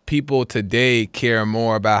 People today care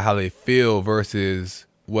more about how they feel versus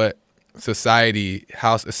how society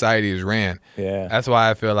is ran. Yeah. That's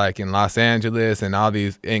why I feel like in Los Angeles and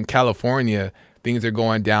in California, things are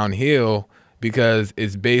going downhill, because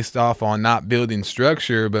it's based off on not building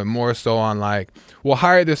structure, but more so on like, well,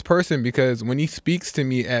 hire this person because when he speaks to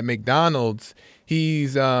me at McDonald's, he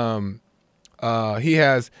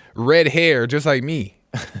has red hair just like me.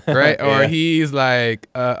 Right? Or he's like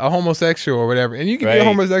a homosexual or whatever. And you can be a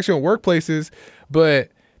homosexual in workplaces, but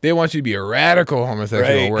they want you to be a radical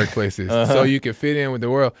homosexual in workplaces so you can fit in with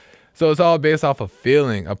the world. So it's all based off of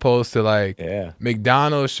feeling, opposed to like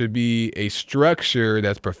McDonald's should be a structure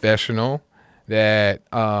that's professional, that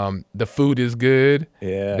the food is good,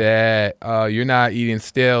 that you're not eating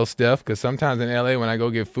stale stuff. Because sometimes in LA when I go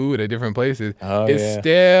get food at different places, it's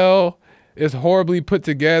stale. It's horribly put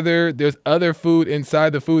together. There's other food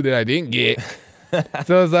inside the food that I didn't get.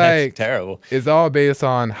 So it's like terrible. It's all based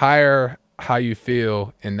on hire how you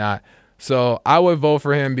feel and not. So I would vote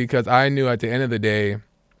for him because I knew at the end of the day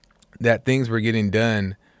that things were getting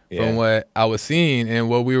done from what I was seeing and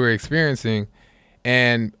what we were experiencing.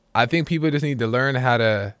 And I think people just need to learn how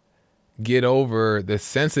to get over the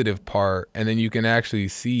sensitive part, and then you can actually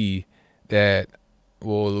see that,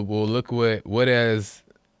 well look what has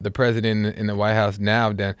the president in the White House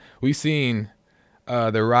now done. We've seen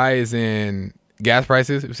the rise in gas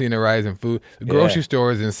prices. We've seen the rise in food. The grocery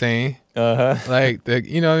store is insane. Like,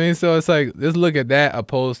 you know what I mean? So it's like, let's look at that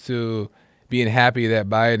opposed to being happy that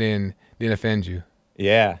Biden didn't offend you.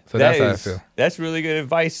 Yeah. So that's how I feel. That's really good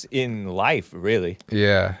advice in life, really.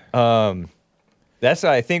 Yeah. That's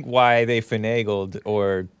I think why they finagled,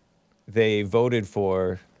 or they voted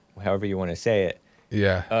for, however you want to say it,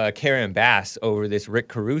 Karen Bass over this Rick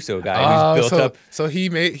Caruso guy who's built up. So she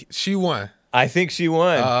won. I think she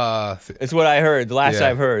won. That's what I heard. The last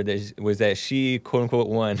I've heard was that she, quote unquote,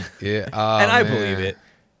 won. Yeah. And I believe it.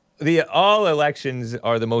 All elections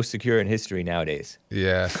are the most secure in history nowadays.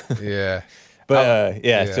 Yeah. Yeah. But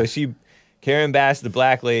so Karen Bass, the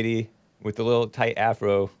black lady with the little tight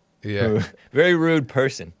afro, very rude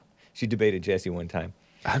person. She debated Jesse one time.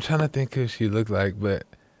 I'm trying to think who she looked like, but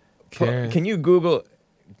Karen. Can you Google,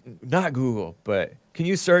 not Google, but can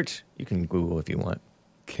you search? You can Google if you want.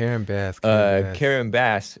 Karen Bass. Karen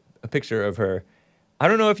Bass, a picture of her. I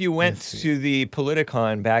don't know if you went to the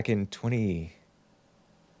Politicon back in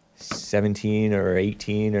 2017 or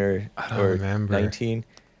 18 or 19.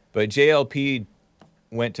 But JLP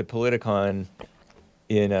went to Politicon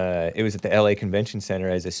it was at the LA Convention Center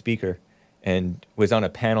as a speaker, and was on a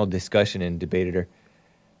panel discussion and debated her.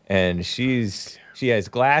 And she has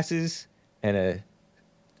glasses and a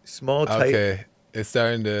small tight. Okay, it's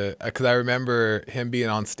starting to, because I remember him being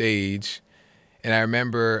on stage, and I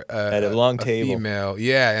remember at a long table. Female,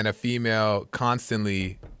 and a female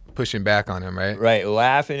constantly pushing back on him, right? Right,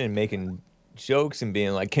 laughing and making jokes and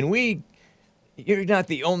being like, you're not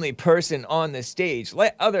the only person on the stage.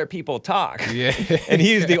 Let other people talk. Yeah. And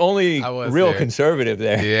he's the only real conservative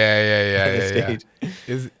there. Yeah. On the stage.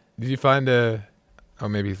 Did you find oh,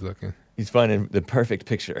 maybe he's looking. He's finding the perfect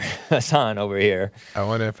picture. Hassan over here. I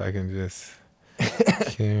wonder if I can just...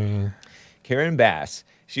 Karen Bass.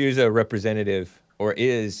 She was a representative, or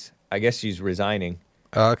is, I guess she's resigning.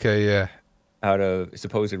 Okay, yeah. Out of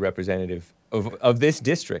supposed representative of this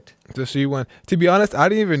district. So she won. To be honest, I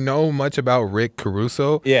didn't even know much about Rick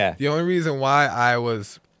Caruso. Yeah. The only reason why I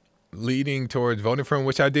was leaning towards voting for him,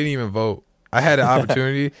 which I didn't even vote, I had an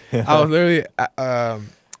opportunity. I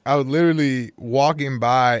was literally walking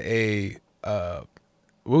by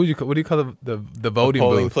what do you call the voting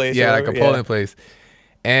polling booth? place or Yeah, like a whatever? polling Yeah. place.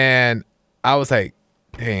 And I was like,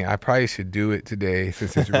 dang, I probably should do it today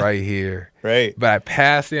since it's right here. Right. But I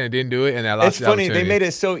passed it and didn't do it, and I lost It's the funny, they opportunity. made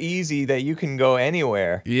it so easy that you can go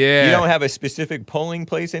anywhere. Yeah. You don't have a specific polling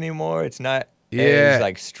place anymore. It's not Yeah. as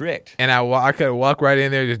like strict. And I could walk right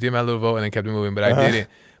in there, just did my little vote, and then kept it moving, but I didn't.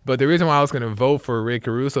 But the reason why I was going to vote for Rick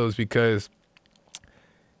Caruso is because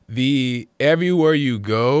everywhere you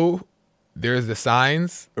go, there's the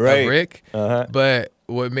signs Right. of Rick. Uh-huh. But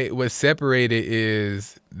what separated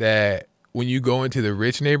is that when you go into the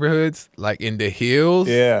rich neighborhoods, like in the hills,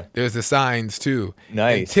 Yeah. there's the signs too.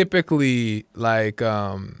 Nice. And typically, like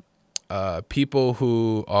people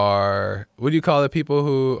who are, what do you call it? People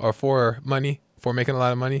who are for money, for making a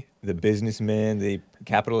lot of money. The businessmen, the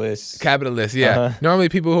capitalists. Capitalists, yeah. Uh-huh. Normally,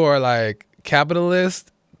 people who are like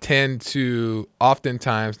capitalists tend to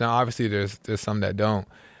oftentimes. Now, obviously, there's some that don't,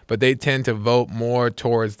 but they tend to vote more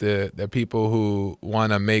towards the people who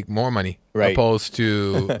want to make more money, Right. opposed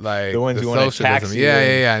to like The ones who wanna socialism. tax you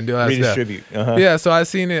Yeah, and do all that stuff. redistribute. Uh-huh. Yeah, so I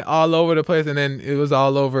seen it all over the place, and then it was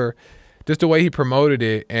all over, just the way he promoted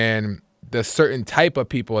it and the certain type of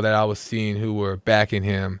people that I was seeing who were backing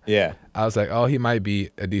him. Yeah. I was like, oh, he might be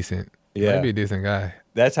a decent guy.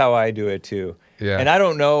 That's how I do it too. Yeah. And I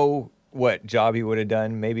don't know what job he would have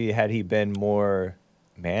done. Maybe had he been more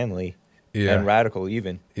manly Yeah. and radical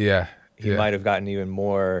even, Yeah. he yeah. might have gotten even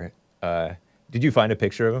more. Did you find a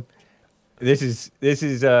picture of him? This is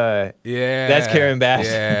Yeah. That's Karen Bass.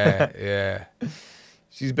 Yeah, yeah.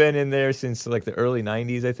 she's been in there since like the early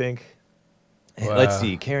 90s, I think. And let's Wow.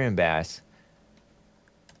 see, Karen Bass.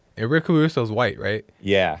 And Rick Caruso's white, right?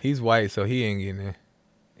 Yeah. He's white, so he ain't getting there.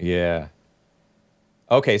 Yeah.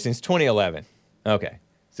 Okay, since 2011. Okay.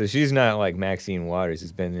 So she's not like Maxine Waters,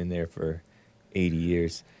 who's been in there for 80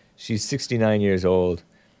 years. She's 69 years old,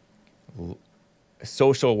 a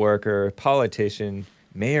social worker, politician,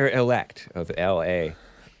 mayor-elect of L.A.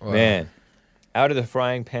 Wow. Man, out of the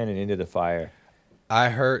frying pan and into the fire.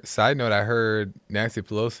 Side note, I heard Nancy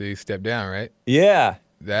Pelosi step down, right? Yeah.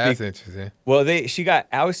 That's interesting. Well, she got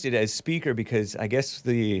ousted as speaker because I guess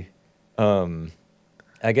the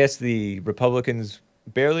Republicans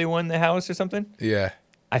barely won the House or something. Yeah.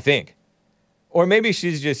 I think. Or maybe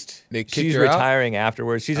she's kicked her out? retiring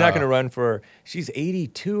afterwards. She's not Oh. going to run she's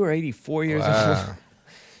 82 or 84 years old. Wow.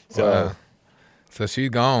 So, Wow. So she's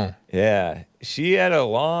gone. yeah, she had a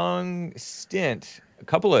long stint, a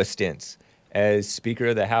couple of stints as Speaker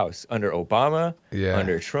of the House under Obama, Yeah.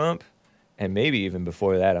 under Trump, and maybe even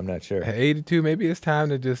before that. I'm not sure. At 82, maybe it's time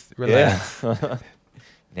to just relax. Yeah.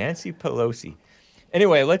 Nancy Pelosi.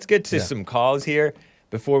 Anyway, let's get to Yeah. some calls here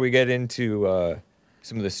before we get into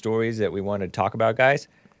some of the stories that we want to talk about, guys.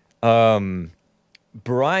 Brian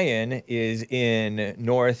is in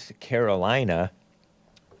North Carolina.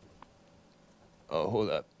 Oh, hold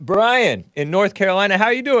up. Brian in North Carolina, how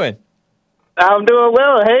you doing? I'm doing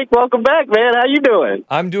well, Hank. Welcome back, man. How you doing?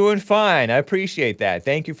 I'm doing fine. I appreciate that.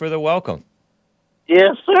 Thank you for the welcome.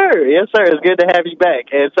 Yes, sir. Yes, sir. It's good to have you back.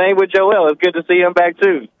 And same with Joel. It's good to see him back,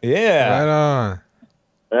 too. Yeah. Right on.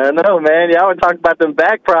 I know, man. Y'all were talking about them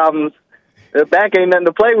back problems. The back ain't nothing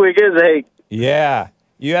to play with, is it, Hank? Yeah.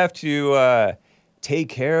 You have to take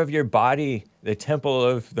care of your body, the temple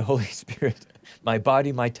of the Holy Spirit. My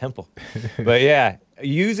body, my temple. But yeah,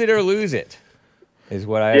 use it or lose it is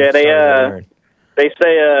what I Yeah, learn. they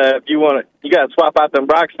say if you got to swap out them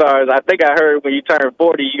rock stars. I think I heard when you turn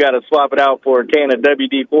 40, you got to swap it out for a can of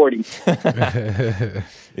WD-40.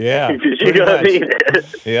 Yeah. You're pretty going to much. need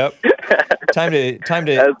it. Yep. Time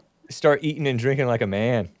to start eating and drinking like a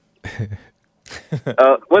man.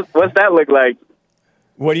 What's that look like?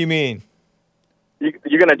 What do you mean?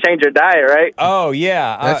 You're going to change your diet, right? Oh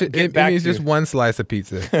yeah, It means just one slice of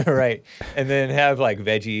pizza. right, and then have like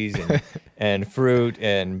veggies and fruit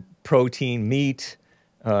and protein, meat,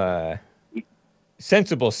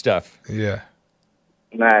 sensible stuff. Yeah.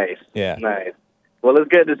 Nice. Yeah. Nice. Well, it's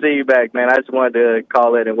good to see you back, man. I just wanted to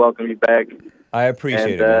call in and welcome you back. I appreciate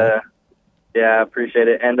And, it. Man. yeah, I appreciate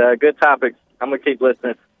it. And good topics. I'm going to keep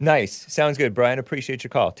listening. Nice, sounds good, Brian. Appreciate your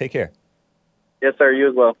call. Take care. Yes, sir. You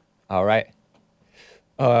as well. All right.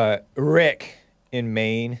 Rick in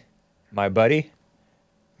Maine, my buddy.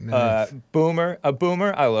 Nice. Boomer,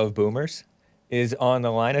 I love boomers, is on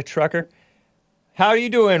the line, a trucker. How you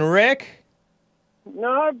doing, Rick?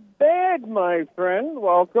 Not bad, my friend.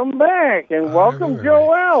 Welcome back, and welcome, right.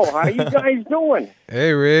 Joel. How you guys doing?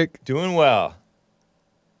 Hey, Rick. Doing well.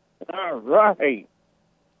 All right.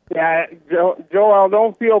 Yeah, Joel,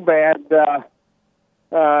 don't feel bad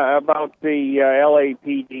about the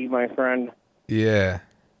LAPD, my friend. Yeah.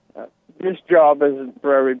 this job isn't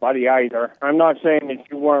for everybody either. I'm not saying that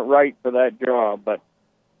you weren't right for that job, but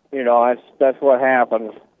you know that's what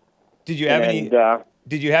happens. Did you have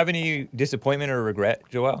Did you have any disappointment or regret,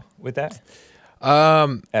 Joel, with that?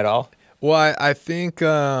 At all? Well, I think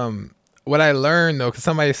what I learned though, because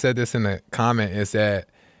somebody said this in the comment, is that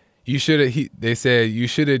you should have. They said you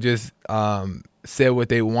should have just said what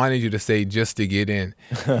they wanted you to say just to get in.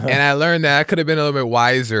 And I learned that I could have been a little bit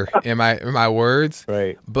wiser in my words.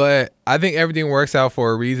 Right. But I think everything works out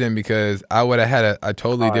for a reason, because I would have had a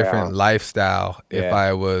totally different lifestyle if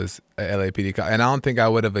I was a LAPD cop, and I don't think I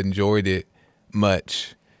would have enjoyed it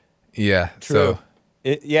much. Yeah. True. So.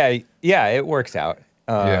 It works out.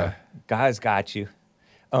 God's got you.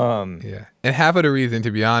 Yeah. And half of the reason, to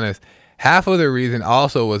be honest,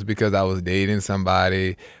 also was because I was dating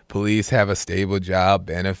somebody. Police have a stable job,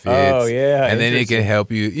 benefits. Oh, yeah. And then it can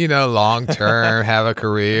help you, long term, have a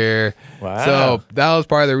career. Wow. So that was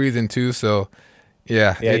part of the reason too. So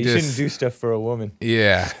yeah. Yeah, you shouldn't do stuff for a woman.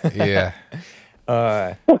 Yeah. Yeah.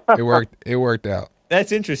 It worked out.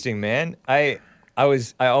 That's interesting, man. I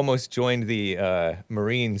almost joined the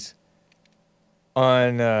Marines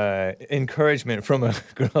on encouragement from a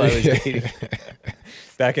girl I was dating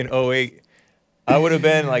back in 2008. I would have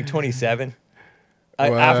been like 27.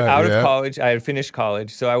 Out of college. I had finished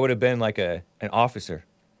college, so I would have been like an officer.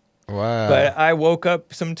 Wow. But I woke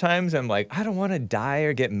up sometimes, I'm like, I don't want to die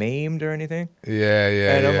or get maimed or anything.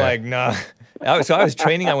 Yeah. And I'm like, nah. So I was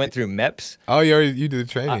training. I went through MEPS. Oh, you did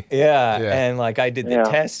the training. And like I did the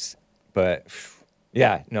tests, but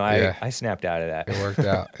I snapped out of that. It worked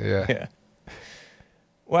out. Yeah. Yeah.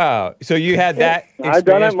 Wow. So you had that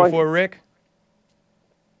experience before, Rick?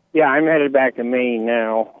 Yeah, I'm headed back to Maine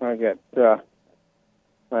now.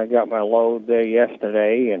 I got my load there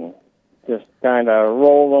yesterday and just kind of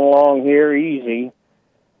rolling along here easy.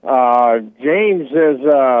 James, there's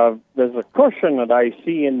a cushion that I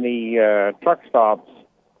see in the truck stops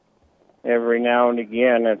every now and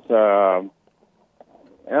again. It's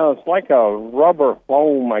like a rubber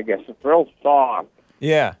foam, I guess. It's real soft.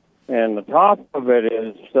 Yeah. And the top of it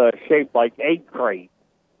is shaped like egg crate.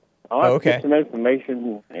 I'll have to get some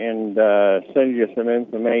information and send you some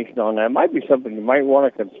information on that. Might be something you might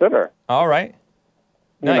want to consider. All right.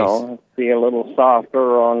 Nice. Be a little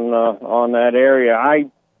softer on that area.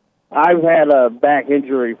 I've had a back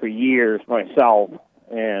injury for years myself,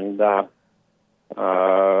 and that's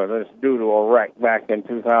due to a wreck back in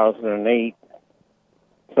 2008.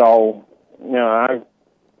 So,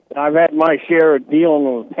 I've had my share of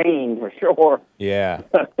dealing with pain for sure. Yeah.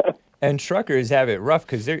 And truckers have it rough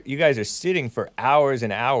because you guys are sitting for hours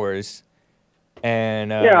and hours,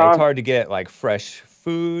 and it's hard to get like fresh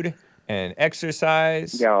food and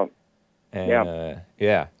exercise. Yeah. And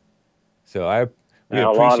so we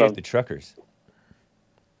appreciate the truckers.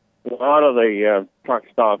 A lot of the truck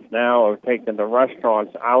stops now have taken the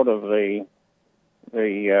restaurants out of the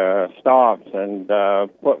stops and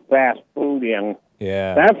put fast food in.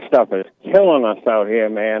 Yeah. That stuff is killing us out here,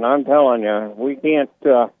 man. I'm telling you, we can't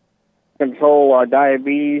control our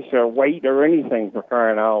diabetes or weight or anything, for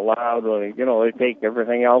crying out loud. They take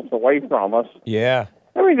everything else away from us. Yeah.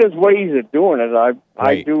 I mean, there's ways of doing it.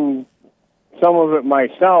 I do some of it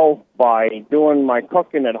myself by doing my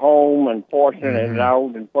cooking at home and portioning it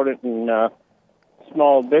out and put it in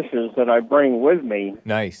small dishes that I bring with me.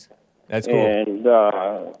 Nice. That's cool. And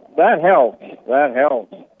that helps. That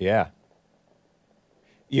helps. Yeah.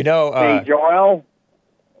 Hey, Joel?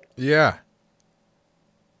 Yeah.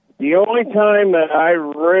 The only time that I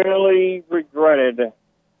really regretted,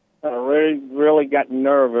 I really got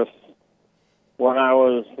nervous when I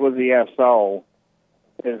was with the SO,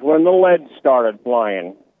 is when the lead started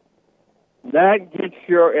flying. That gets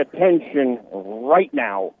your attention right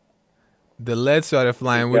now. The lead started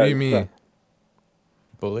flying. What do you mean?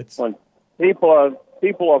 Bullets? When people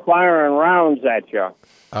are firing rounds at you.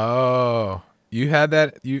 Oh, you had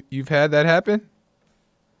that? You've had that happen?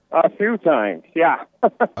 A few times, yeah.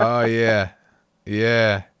 Oh yeah.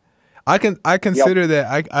 I consider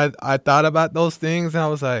that. I thought about those things and I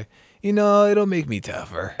was like, it'll make me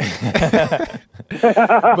tougher.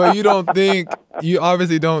 But you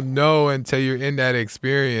obviously don't know until you're in that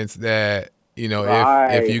experience that,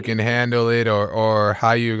 if you can handle it or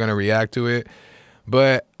how you're going to react to it.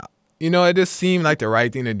 But, it just seemed like the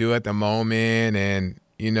right thing to do at the moment. And,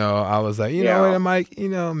 I was like, what, it might,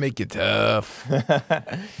 make you tough.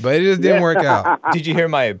 But it just didn't work out. Did you hear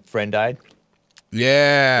my friend died?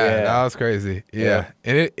 Yeah, that was crazy. Yeah.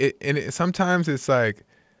 And it sometimes it's like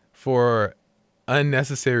for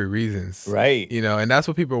unnecessary reasons. Right. And that's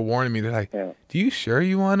what people are warning me. They're like, do you sure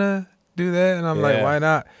you want to do that? And I'm like, why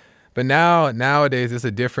not? But nowadays it's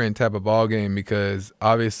a different type of ball game because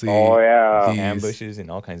obviously yeah, ambushes and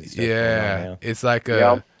all kinds of stuff. Yeah, it's like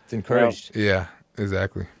it's encouraged. Yeah,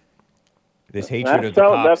 exactly. This hatred of the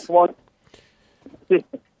cops.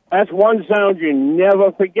 That's one sound you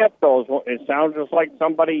never forget. Those. It sounds just like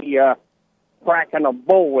somebody cracking a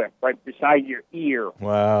bullwhip right beside your ear.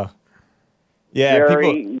 Wow. Yeah,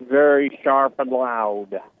 very sharp and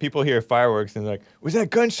loud. People hear fireworks and they're like, "Was that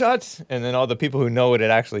gunshots?" And then all the people who know what it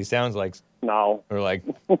actually sounds like, no, are like,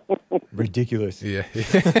 ridiculous. Yeah.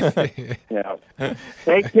 Yeah.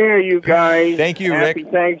 Take care, you guys. Thank you, Happy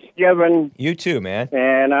Rick. Thanksgiving. You too, man.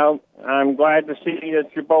 And I'm glad to see that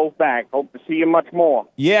you're both back. Hope to see you much more.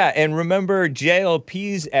 Yeah, and remember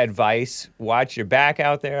JLP's advice: watch your back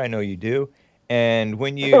out there. I know you do. And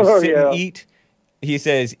when you sit and eat, he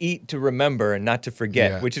says, eat to remember and not to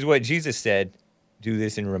forget, which is what Jesus said. Do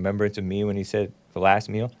this in remembrance of me when he said the last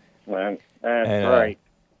meal. Well, that's right.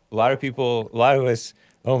 A lot of us,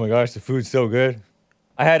 oh my gosh, the food's so good.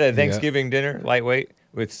 I had a Thanksgiving dinner, lightweight,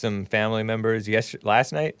 with some family members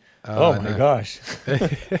last night. Oh my gosh.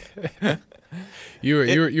 You're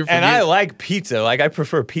and I like pizza. Like I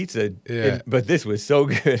prefer pizza. Yeah. But this was so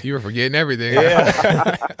good. You were forgetting everything.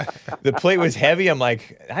 Yeah. The plate was heavy. I'm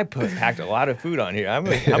like, I packed a lot of food on here. How am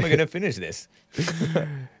I going to finish this?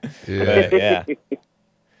 Yeah.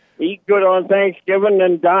 Eat good on Thanksgiving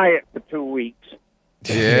and diet for 2 weeks.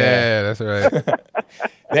 Yeah, that's right.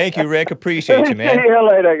 Thank you, Rick. Appreciate you, man. See you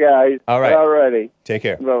later, guys. All right. Alrighty. Take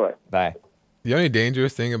care. Bye-bye. Bye. The only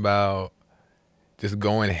dangerous thing about just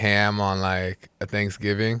going ham on like a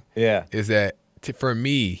Thanksgiving is that for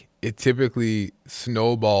me, it typically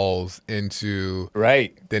snowballs into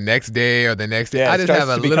the next day or the next day. Yeah, I just have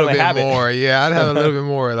a little bit more. Yeah, I'd have a little bit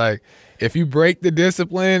more. Like if you break the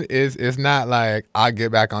discipline, it's not like I'll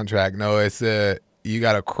get back on track. No, it's you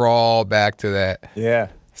got to crawl back to that. Yeah.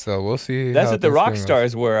 So we'll see. That's what the rock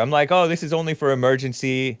stars were. I'm like, oh, this is only for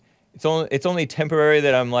emergency. It's only temporary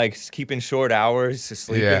that I'm like keeping short hours to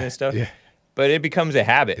sleeping and stuff. Yeah. But it becomes a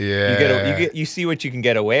habit. Yeah. You see what you can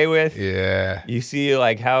get away with. Yeah. You see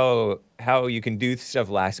like how you can do stuff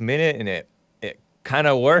last minute and it kind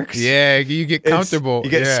of works. Yeah, you get comfortable.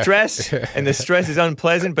 You get stressed and the stress is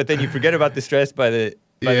unpleasant, but then you forget about the stress by the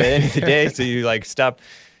end of the day, so you like stop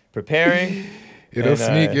preparing. It'll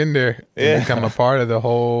sneak in there and become a part of the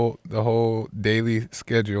whole daily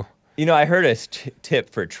schedule. You know, I heard a tip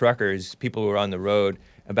for truckers, people who are on the road,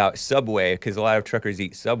 about Subway, because a lot of truckers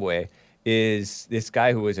eat Subway, is this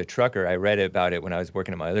guy who was a trucker. I read about it when I was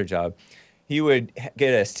working at my other job. He would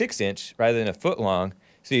get a 6-inch rather than a foot long,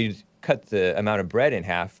 so you'd cut the amount of bread in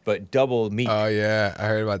half, but double meat. Oh, yeah, I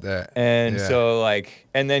heard about that. And so,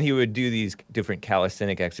 and then he would do these different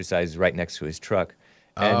calisthenic exercises right next to his truck.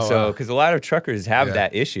 And because a lot of truckers have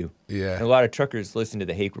that issue. Yeah. And a lot of truckers listen to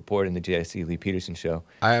the HAKE Report and the Jesse Lee Peterson show.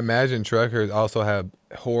 I imagine truckers also have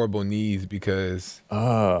horrible knees because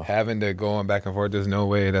having to go on back and forth, there's no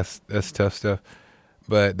way. That's tough stuff.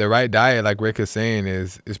 But the right diet, like Rick is saying,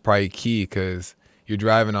 is probably key because you're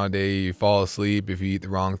driving all day, you fall asleep if you eat the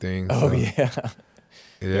wrong things. Oh,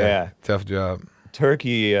 yeah. Tough job.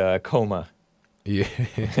 Turkey coma. Yeah.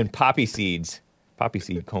 And poppy seeds. Poppy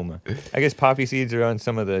seed coma. I guess poppy seeds are on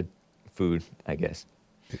some of the food, I guess.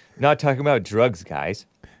 Not talking about drugs, guys.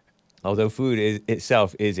 Although food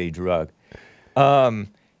itself is a drug. Let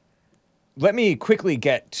me quickly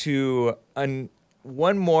get to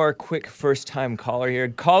one more quick first-time caller here.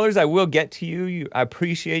 Callers, I will get to you. I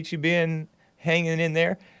appreciate you hanging in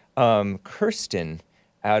there. Kirsten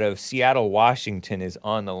out of Seattle, Washington is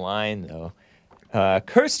on the line, though.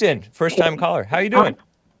 Kirsten, first-time caller. How you doing?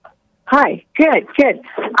 Hi, good.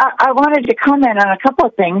 I wanted to comment on a couple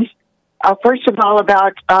of things. First of all,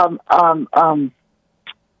 about I'm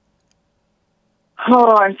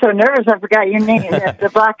so nervous. I forgot your name.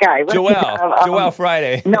 The black guy. Joel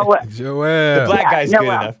Friday. No, Joel. The black guy's good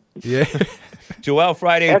enough. Yeah. Joel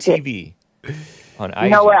Friday TV on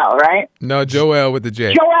IG. Noel, right? No, Joel with the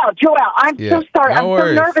J. Joel. I'm so sorry. I'm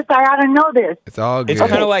so nervous. I ought to know this. It's all good. It's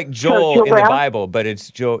kind of like Joel in the Bible, but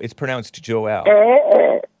it's pronounced Joel.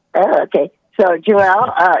 Okay. So,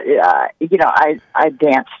 Joel, I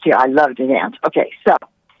danced too. I love to dance. Okay, so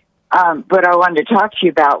what I wanted to talk to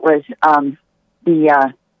you about was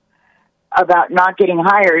about not getting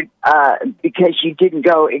hired because you didn't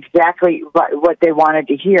go exactly what they wanted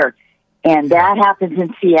to hear. And that happens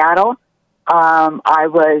in Seattle. I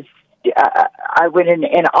went in,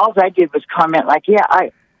 and all I did was comment like,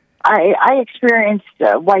 I experienced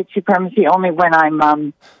white supremacy only when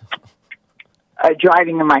I'm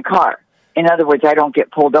driving in my car. In other words, I don't get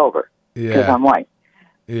pulled over because I'm white.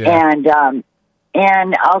 Yeah.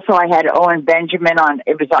 And also I had Owen Benjamin on,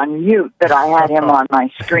 it was on mute, but I had him on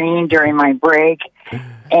my screen during my break.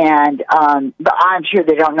 And but I'm sure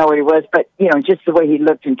they don't know what he was, but, you know, just the way he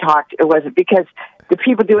looked and talked, it wasn't, because the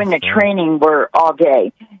people doing the training were all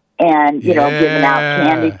gay. And, you know, giving out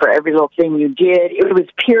candy for every little thing you did. It was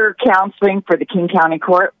peer counseling for the King County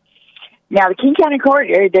Court. Now, the King County Court,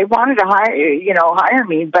 they wanted to hire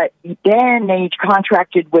me, but then they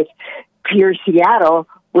contracted with Peer Seattle,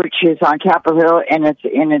 which is on Capitol Hill, and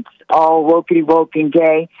it's all wokey woke and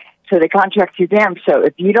gay. So they contracted them. So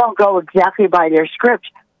if you don't go exactly by their script,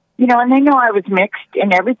 you know, and they know I was mixed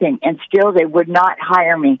and everything, and still they would not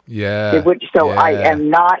hire me. Yeah. They would. So yeah. I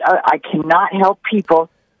am not. I cannot help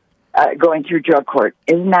people going through drug court.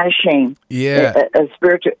 Isn't that a shame? Yeah. A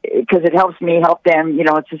spiritual, because it helps me help them. You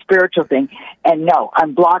know, it's a spiritual thing. And no,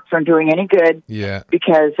 I'm blocked from doing any good. Yeah.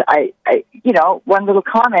 Because I you know, one little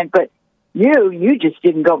comment, but you just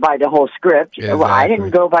didn't go by the whole script. Exactly. Well, I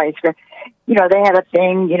didn't go by a script. You know, they had a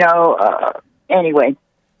thing. You know, anyway.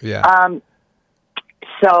 Yeah.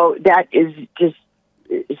 So that is just.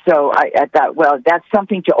 So I thought, well, that's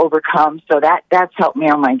something to overcome. So that's helped me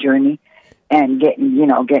on my journey. And getting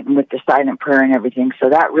with the silent prayer and everything. So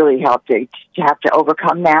that really helped to have to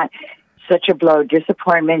overcome that. Such a blow,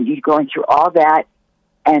 disappointment, you going through all that,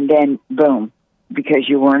 and then boom, because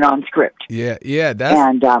you weren't on script. Yeah,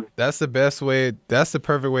 that's the best way. That's the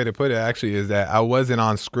perfect way to put it. Actually, is that I wasn't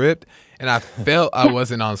on script, and I felt I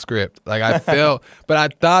wasn't on script. Like I felt, but I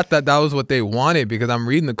thought that was what they wanted, because I'm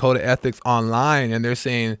reading the code of ethics online, and they're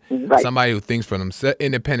saying somebody who thinks for themselves,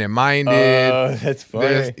 independent minded. Oh, that's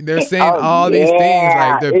funny. They're saying all these things,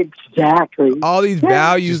 like exactly all these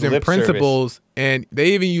values Just and principles, and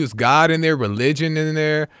they even use God in their religion in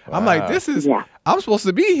there. Wow. I'm like, this is. Yeah. I'm supposed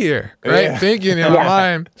to be here, right? Yeah. Thinking in my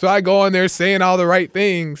mind. So I go in there saying all the right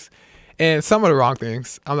things and some of the wrong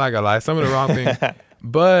things. I'm not going to lie. Some of the wrong things.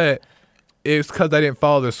 But it's because I didn't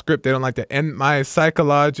follow the script. They don't like that. And my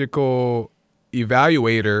psychological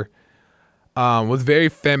evaluator was very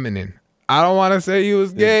feminine. I don't want to say he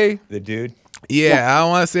was gay. The dude? Yeah, I don't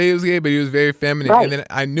want to say he was gay, but he was very feminine. Right. And then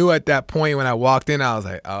I knew at that point when I walked in, I was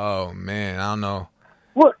like, oh, man, I don't know.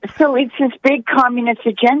 Well, so it's this big communist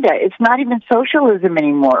agenda. It's not even socialism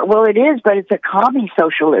anymore. Well, it is, but it's a commie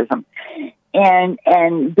socialism.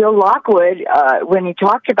 And Bill Lockwood, when he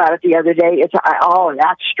talked about it the other day,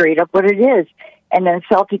 that's straight up what it is. And then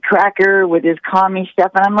Salty Cracker with his commie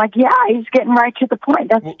stuff, and I'm like, yeah, he's getting right to the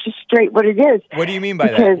point. That's just straight what it is. What do you mean by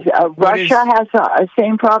that? Because Russia has the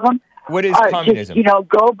same problem. What is communism? Just,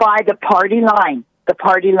 go by the party line. The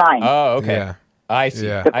party line. Oh, okay. Yeah. I see.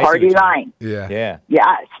 Yeah. The party line. Yeah. Yeah.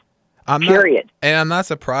 Yes. Period. And I'm not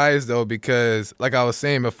surprised, though, because like I was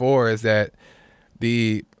saying before, is that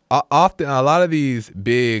often a lot of these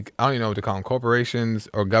big, I don't even know what to call them, corporations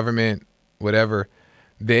or government, whatever,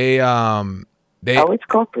 they it's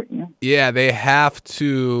corporate, yeah. Yeah, they have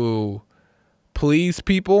to please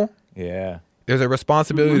people. Yeah. There's a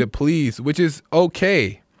responsibility to please, which is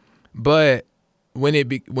okay. But when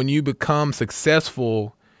you become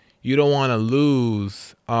successful, you don't want to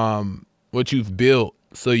lose what you've built.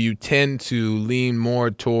 So you tend to lean more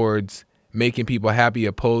towards making people happy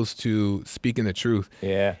opposed to speaking the truth.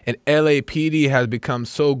 Yeah. And LAPD has become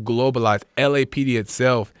so globalized. LAPD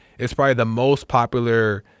itself is probably the most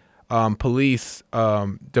popular police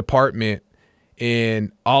department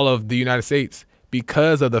in all of the United States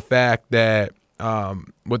because of the fact that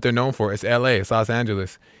what they're known for is LA, it's Los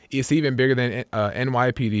Angeles. It's even bigger than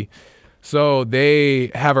NYPD. So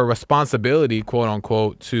they have a responsibility, quote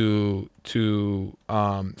unquote, to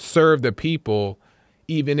serve the people,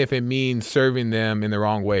 even if it means serving them in the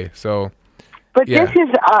wrong way. So, but this is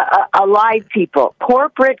alive people.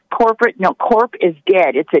 Corp is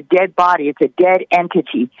dead. It's a dead body. It's a dead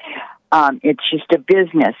entity. It's just a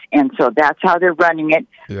business, and so that's how they're running it.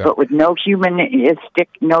 Yeah. But with no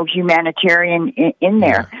humanitarian in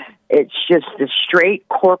there. Yeah. It's just the straight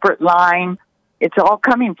corporate line. It's all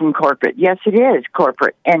coming from corporate. Yes, it is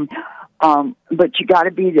corporate, and but you got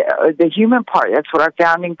to be the human part. That's what our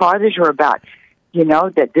founding fathers were about.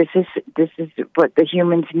 That this is what the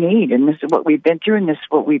humans need, and this is what we've been through, and this is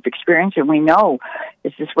what we've experienced, and we know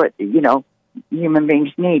this is what human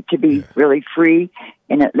beings need to be really free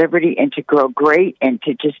and at liberty, and to grow great, and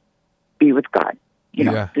to just be with God.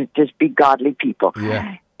 To just be godly people.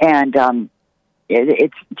 Yeah. And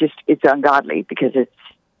it's ungodly because it's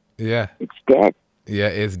dead. Yeah,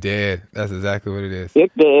 it's dead. That's exactly what it is.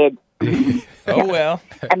 It did. Oh, well.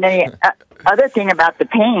 And then the other thing about the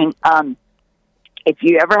pain, if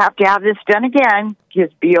you ever have to have this done again,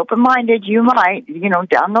 just be open-minded. You might,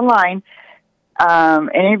 down the line,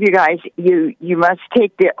 any of you guys, you must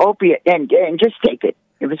take the opiate and just take it.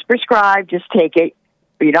 If it's prescribed, just take it.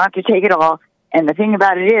 But you don't have to take it all. And the thing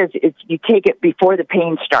about it is, it's you take it before the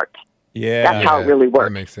pain starts. Yeah. That's how it really works.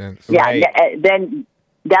 That makes sense. Yeah, Right. then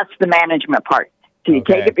that's the management part. So you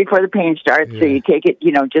take it before the pain starts. Yeah. So you take it,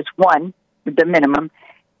 just one, the minimum,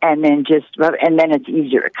 and then it's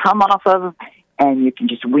easier to come off of, and you can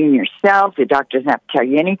just wean yourself. The doctor doesn't have to tell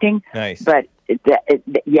you anything. Nice. But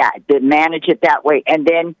to manage it that way, and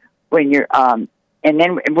then when you're on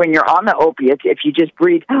the opiates, if you just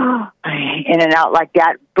breathe in and out like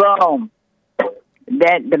that, boom,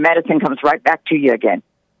 then the medicine comes right back to you again.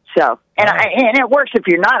 So, and it works if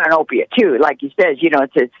you're not on opiate too. Like he says,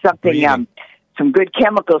 it's something. Breathing. Some good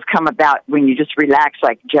chemicals come about when you just relax,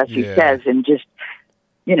 like Jesse says, and just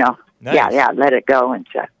Nice. let it go and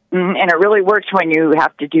stuff. And it really works when you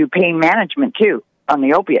have to do pain management too on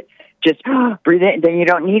the opiate. Just breathe in, then you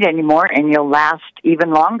don't need any more, and you'll last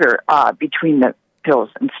even longer between the pills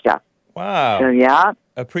and stuff. Wow. So yeah,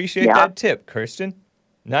 Appreciate that tip, Kirsten.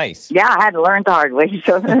 Nice. yeah, I had to learn the hard way.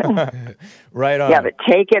 So Right on. yeah, but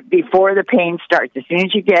take it before the pain starts. As soon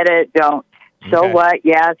as you get it, don't. So Okay. what?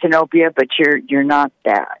 Yeah, it's an opiate, but you're not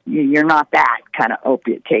that. You're not that kind of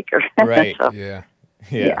opiate taker. Right. So, Yeah.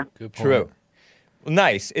 yeah. Good point. True. Well,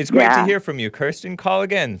 nice. It's great to Yeah. hear from you, Kirsten. Call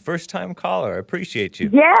again. First-time caller. Appreciate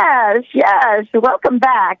you. Yes. Welcome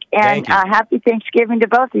back, and Thank you. happy Thanksgiving to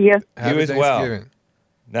both of you. Happy as well. Thanksgiving.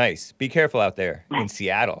 Nice. Be careful out there in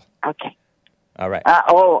Seattle. Okay. All right.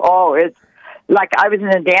 It's like I was in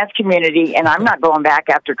the dance community, and I'm not going back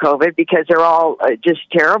after COVID because they're all just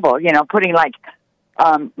terrible. Putting like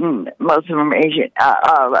most of them are Asian,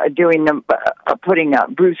 doing them, putting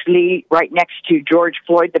Bruce Lee right next to George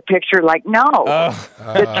Floyd. The picture, like no,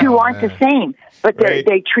 the two aren't the same, but Right.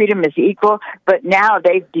 they treat them as equal. But now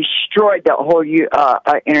they've destroyed the whole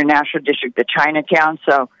international district, the Chinatown.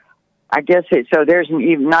 So. I guess so. There's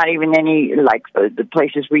not even any like the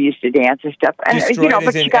places we used to dance and stuff. And Destroyed as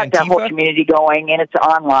but in you got the whole Antifa? community going, and it's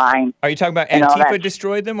online. Are you talking about and all Antifa that.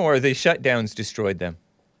 destroyed them or the shutdowns destroyed them?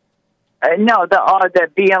 No, the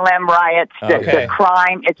BLM riots, Okay. the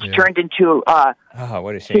crime. It's turned into Oh,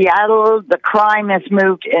 what a shame. Seattle. The crime has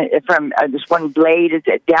moved from this one Blade is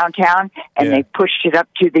at downtown, and Yeah. they pushed it up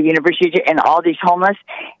to the university, and all these homeless.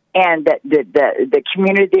 And the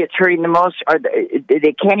community that's hurting the most are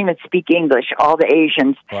they can't even speak English. All the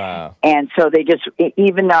Asians. Wow. And so they just,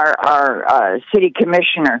 even our city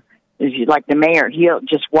commissioner, is like the mayor, he'll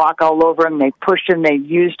just walk all over them. They push them, they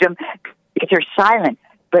used them. They're silent.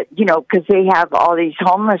 But, because they have all these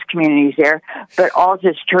homeless communities there, but all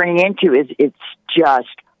it's turning into is it's just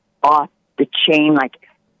off the chain, like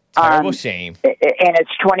Terrible shame. and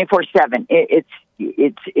it's 24/7.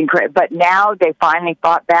 It's incredible. But now they finally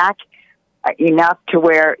fought back enough to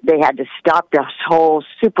where they had to stop this whole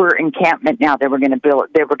super encampment. Now they were going to build.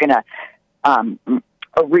 They were going to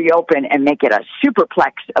reopen and make it a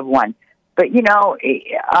superplex of one. But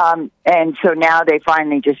and so now they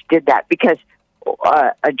finally just did that because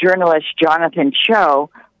a journalist, Jonathan Cho,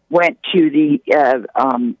 went to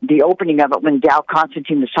the opening of it when Dow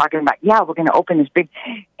Constantine was talking about, we're going to open this big,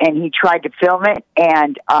 and he tried to film it,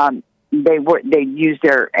 and they used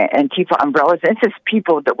their Antifa umbrellas. And it's just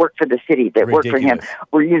people that work for the city that work for him. Ridiculous.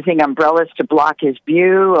 Were using umbrellas to block his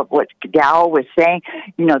view of what Dow was saying.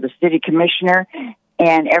 The city commissioner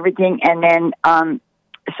and everything. And then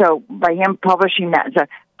so by him publishing that, so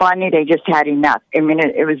finally they just had enough. I mean,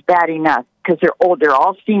 it was bad enough because they're old. They're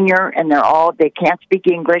all senior, and they can't speak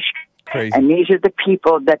English. Crazy. And these are the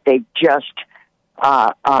people that they just,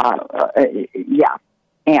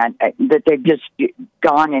 and that they've just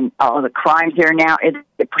gone and all the crimes there now.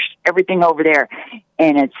 They push everything over there,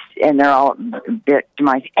 and they're all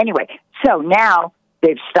victimized. Anyway, so now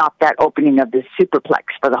they've stopped that opening of the superplex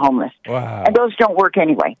for the homeless. Wow. And those don't work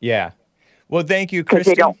anyway. Yeah. Well, thank you, 'Cause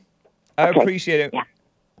Kristen. they don't. I Okay. appreciate it. Yeah.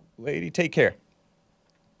 Lady, take care.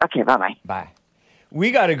 Okay, bye-bye. Bye.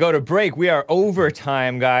 We got to go to break. We are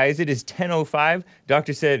overtime, guys. It is 10:05.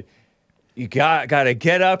 Doctor said you got to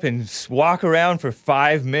get up and walk around for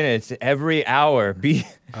 5 minutes every hour. Be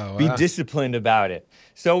disciplined about it.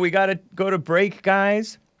 So we got to go to break,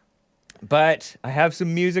 guys. But I have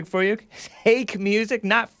some music for you. HAKE music,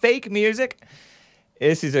 not fake music.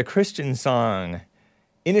 This is a Christian song,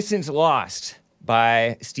 Innocence Lost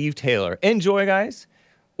by Steve Taylor. Enjoy, guys.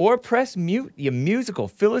 Or press mute, you musical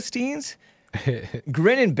Philistines.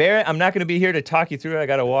 Grin and bear it. I'm not going to be here to talk you through it. I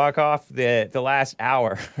got to walk off the last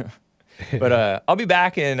hour. But I'll be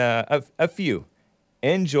back in a few.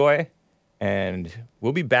 Enjoy, and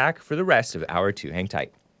we'll be back for the rest of hour 2. Hang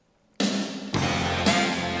tight.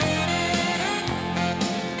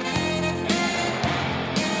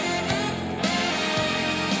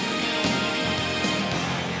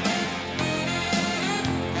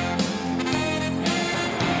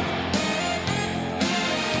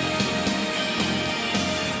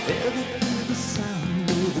 Ever hear the sound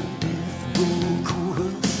of a death roll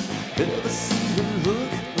chorus? Ever see the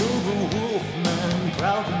look of a wolfman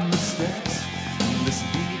crowding the steps? In this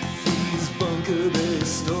beat-freeze bunker they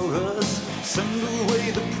store us. Send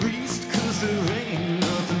away the priest, 'cause there ain't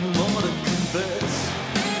nothing more to confess.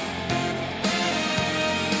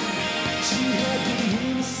 She had the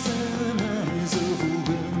innocent eyes of a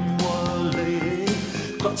grimoire lady,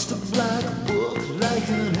 clutched a black book like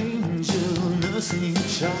an angel nursing a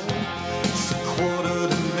child. It's a quarter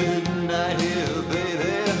to midnight here,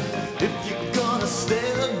 baby. If you're gonna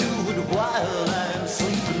stay, do it while I'm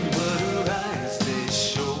sleeping. But her eyes, they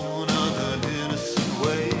shone of an innocent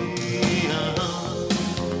way.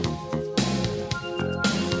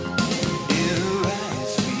 In her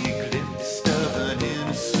eyes we glimpsed of an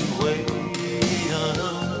innocent way.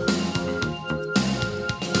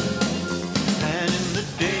 And in the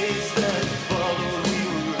days that followed, we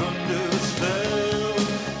were under a spell.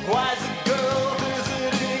 Why is a girl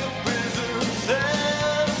visiting a prison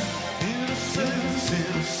cell? Innocence,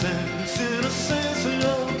 innocence, innocence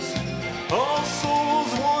lost. All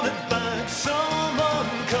souls wanted back, some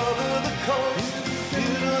uncover the coast.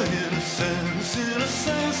 Innocence,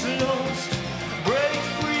 innocence lost. Break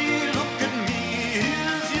free, look at me,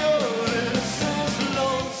 here's your innocence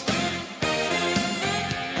lost.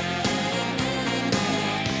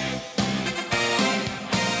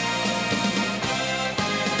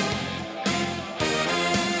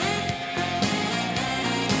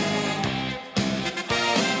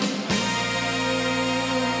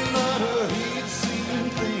 Not a he'd seen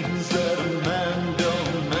things that a man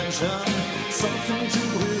don't mention. Something to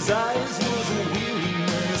his eyes was a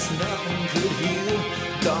weariness nothing could heal.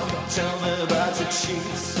 Don't tell me about your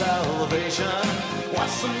cheap salvation.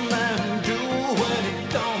 What's a man do when he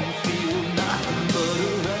don't feel nothing but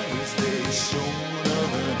her eyes? They shone of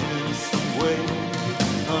an innocent way.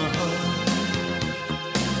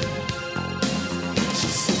 She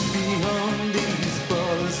said, beyond these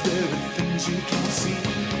bars there are things you can see.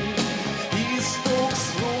 He spoke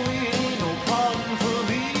slowly, ain't no pardon for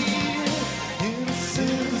me.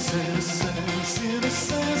 Innocence, innocence,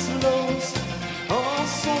 innocence lost. All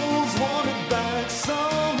souls wanted back,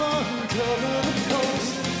 some uncover the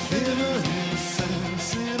coast. Innocence,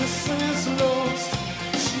 innocence lost.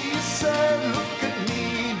 She said, look at me,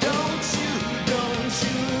 don't you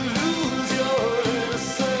lose your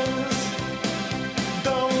innocence.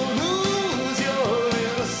 Don't lose your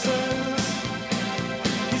innocence.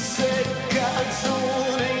 He said God's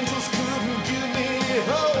own angels couldn't give me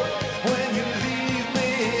hope. When you leave me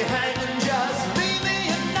hanging, just leave me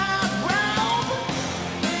and not round.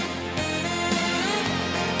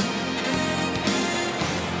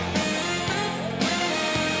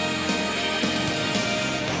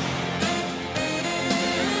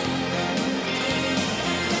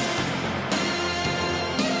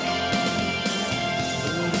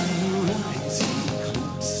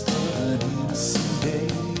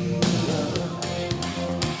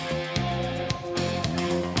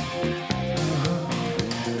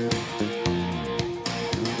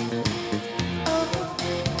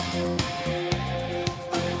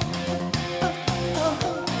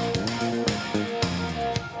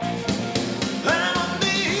 And on the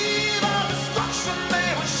eve of destruction, they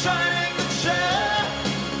were shining the chair.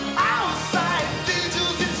 Outside,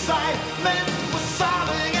 angels inside, men were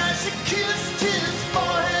sobbing as she kissed his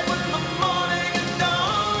forehead when the morning had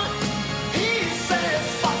dawned. He said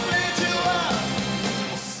softly to her,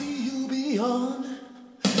 I'll see you beyond.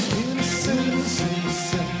 Innocence,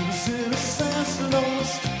 innocence, innocence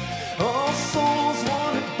lost. All souls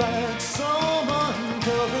wanted back, some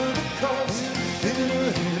uncovered the cost.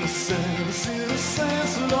 Innocence,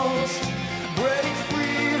 innocence lost. Break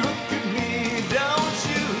free, look at me, don't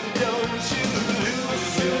you lose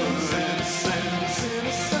your innocence,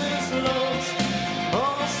 innocence lost.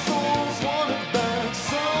 All souls wanted back,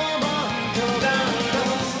 some uncovered the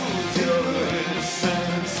cost. Your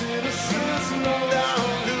innocence, innocence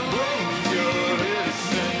lost. Break your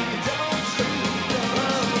innocence, don't you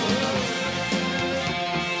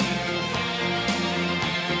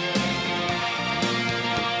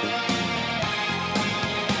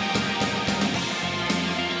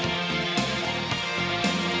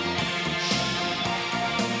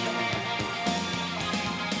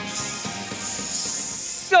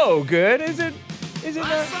So good, is it? Is it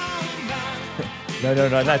not? No,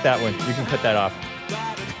 not that one. You can cut that off.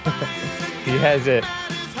 He has it.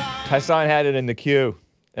 Hassan had it in the queue.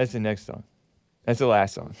 That's the next song. That's the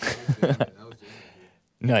last song.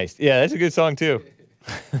 Nice. Yeah, that's a good song too.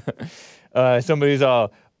 Somebody's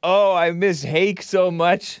all, oh, I miss HAKE so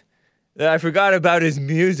much that I forgot about his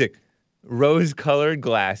music. Rose-colored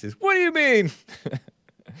glasses. What do you mean?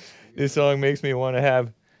 This song makes me want to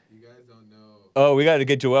have... You guys don't know. Oh, we got to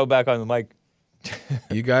get Joel back on the mic.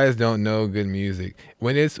 You guys don't know good music.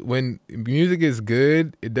 When music is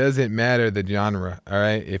good, it doesn't matter the genre. All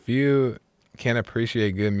right. If you can't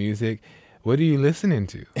appreciate good music, what are you listening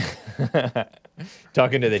to?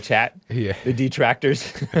 Talking to the chat? Yeah. The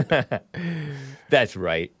detractors? That's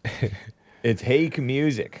right. It's HAKE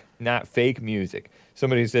music, not fake music.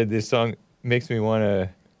 Somebody said this song makes me want to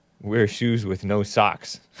wear shoes with no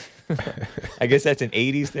socks. I guess that's an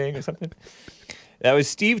 80s thing or something. That was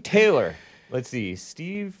Steve Taylor. Let's see.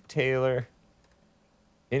 Steve Taylor,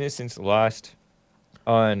 Innocence Lost,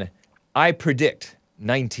 on I Predict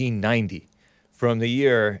 1990 from the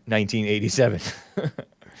year 1987.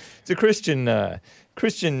 It's a Christian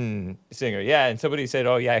singer. Yeah, and somebody said,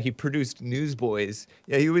 oh, yeah, he produced Newsboys.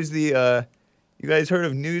 Yeah, he was the, you guys heard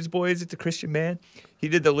of Newsboys? It's a Christian band. He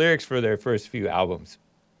did the lyrics for their first few albums.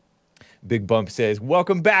 Big Bump says,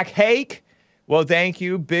 welcome back, HAKE. Well, thank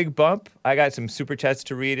you, Big Bump. I got some super chats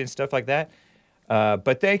to read and stuff like that.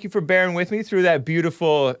 But thank you for bearing with me through that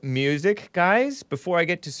beautiful music, guys. Before I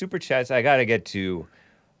get to super chats, I got to get to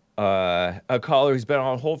a caller who's been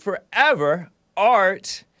on hold forever.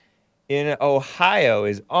 Art in Ohio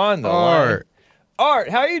is on the line. Art,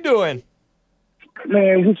 how you doing?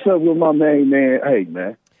 Man, what's up with my main man? Hey,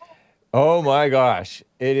 man. Oh, my gosh.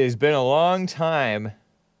 It has been a long time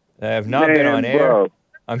that I have not been on air. Bro.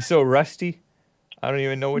 I'm so rusty. I don't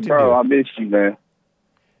even know what to bro, do. I miss you, man.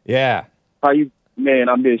 Yeah. How you? Man,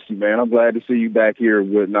 I miss you, man. I'm glad to see you back here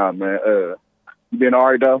and whatnot, man. You been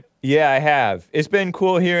all right, though? Yeah, I have. It's been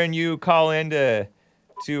cool hearing you call in to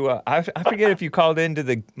I forget if you called in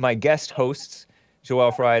to my guest hosts,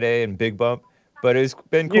 Joel Friday and Big Bump, but it's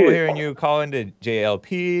been cool hearing you call in to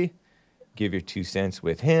JLP, give your 2 cents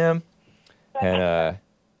with him. And,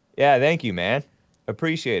 yeah, thank you, man.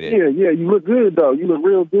 Appreciate it. Yeah, you look good, though. You look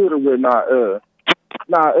real good or whatnot.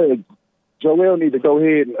 Joel need to go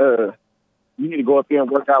ahead and, you need to go up there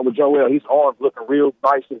and work out with Joel. His arms looking real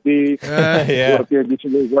nice and big. Yeah. Go up there and get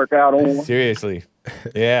your little workout on. Seriously.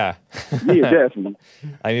 Yeah. Yeah, definitely.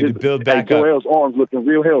 I need to build back Joel's arms looking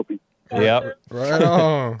real healthy. Yep. Right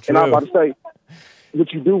on. And I'm about to say,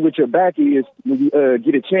 what you do with your back is, when you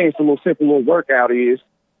get a chance, a little simple little workout is,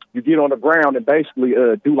 you get on the ground and basically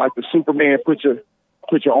do like the Superman, put your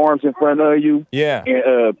arms in front of you. Yeah.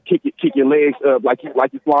 And kick your legs up like you're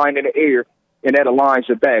flying in the air. And that aligns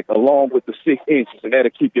your back along with the 6 inches, and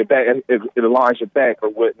that'll keep your back. It aligns your back or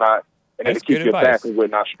whatnot, and that'll keep your back or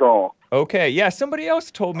whatnot strong. Okay, yeah. Somebody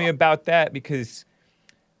else told me about that because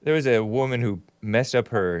there was a woman who messed up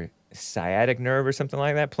her sciatic nerve or something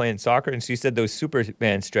like that playing soccer, and she said those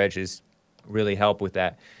Superman stretches really help with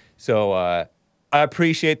that. So I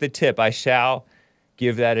appreciate the tip. I shall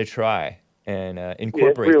give that a try and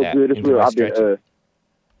incorporate that into my stretching.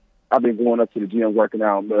 I've been going up to the gym, working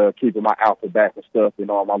out, keeping my alpha back and stuff, and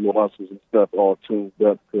all my little muscles and stuff all tuned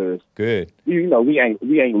up. Cause good, you know, we ain't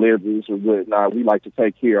liberals or whatnot. We like to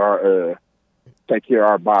take care of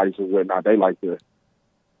our bodies and whatnot. They like to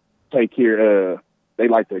take care. They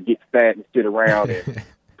like to get fat and sit around and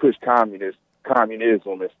push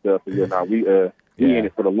communism and stuff and whatnot. We in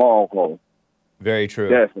it for the long haul. Very true.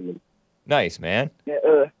 Definitely. Nice, man.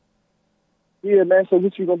 Yeah, man. So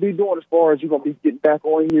what you gonna be doing as far as you gonna be getting back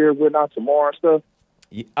on here and whatnot tomorrow and stuff?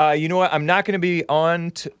 You know what? I'm not gonna be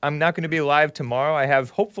I'm not gonna be live tomorrow. I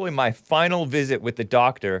have hopefully my final visit with the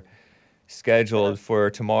doctor scheduled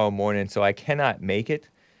for tomorrow morning, so I cannot make it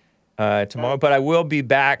tomorrow. But I will be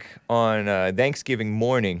back on Thanksgiving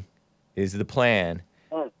morning, is the plan.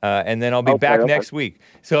 And then I'll be back next week.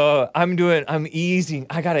 So I'm easing.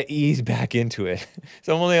 I gotta ease back into it.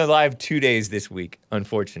 So I'm only alive 2 days this week,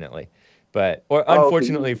 unfortunately.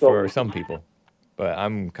 Unfortunately for some people, but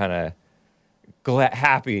I'm kind of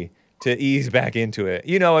happy to ease back into it.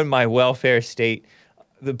 You know, in my welfare state,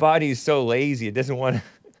 the body is so lazy; it doesn't want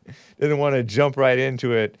to jump right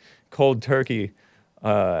into it, cold turkey.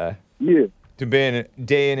 To be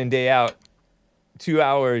day in and day out, 2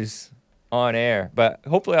 hours on air. But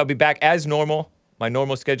hopefully, I'll be back as normal, my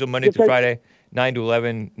normal schedule, Monday through Friday, 9 to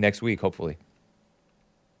 11 next week, hopefully.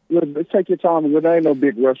 Look, take your time. There ain't no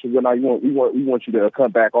big rush. We want you to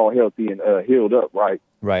come back all healthy and healed up, right?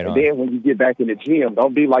 Right on. And then when you get back in the gym,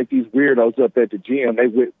 don't be like these weirdos up at the gym.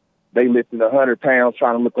 They lifting 100 pounds,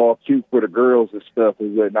 trying to look all cute for the girls and stuff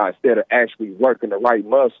and whatnot. Instead of actually working the right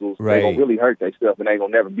muscles, they gonna really hurt themselves, and they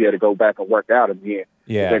gonna never be able to go back and work out again.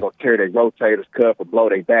 Yeah. They gonna tear their rotators cuff or blow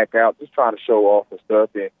their back out, just trying to show off and stuff.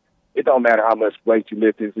 And it don't matter how much weight you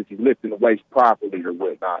lift, if you're lifting the weights properly or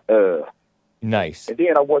whatnot. Nice. And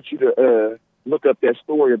then I want you to look up that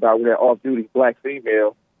story about where that off-duty black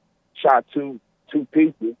female shot two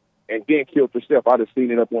people and then killed herself. I just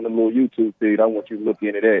seen it up on the little YouTube feed. I want you to look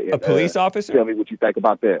into that. And, A police officer? Tell me what you think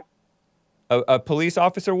about that. A police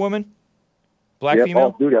officer woman? Black Yep, female?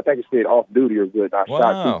 off-duty. I think it said off-duty or good. I shot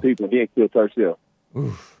Wow. 2 people and then killed herself.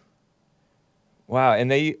 Oof. Wow.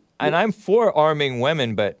 And I'm for arming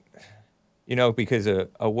women, but, you know, because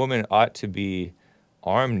a woman ought to be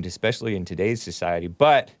armed, especially in today's society,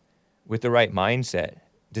 but with the right mindset.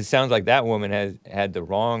 It sounds like that woman had the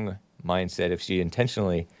wrong mindset if she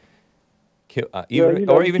intentionally killed,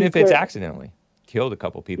 even if it's accidentally, killed a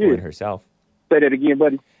couple people and herself. Say that again,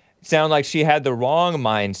 buddy. Sound like she had the wrong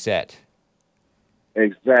mindset.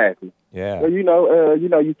 Exactly. Yeah. Well,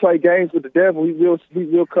 you play games with the devil, he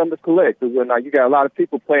will come to collect. Because now you got a lot of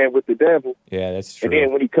people playing with the devil. Yeah, that's true. And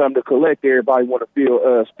then when he come to collect, everybody want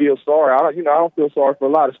to feel sorry. I don't feel sorry for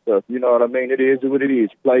a lot of stuff. You know what I mean? It is what it is.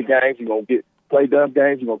 You play games, you're gonna play dumb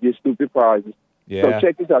games, you're gonna get stupid prizes. Yeah. So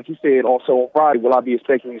check this out. You said also on Friday, will I be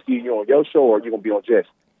expecting to see you on your show, or are you gonna be on Jesse?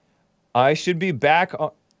 I should be back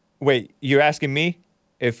on. Wait, you're asking me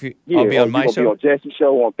if Yeah, I'll be on my you show? gonna be on Jesse's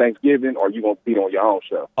show on Thanksgiving, or you gonna be on your own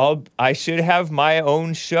show? I should have my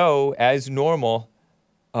own show as normal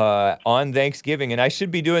on Thanksgiving, and I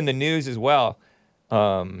should be doing the news as well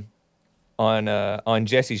on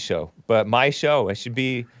Jesse's show. But my show,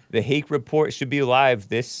 the HAKE Report should be live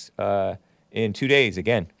in 2 days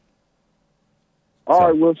again. All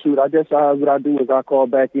right, well, shoot. I guess what I do is I call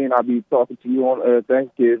back in. I'll be talking to you on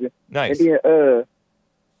Thanksgiving. Nice. And then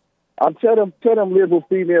I'll tell them liberal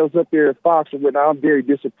females up there at Fox and whatnot, I'm very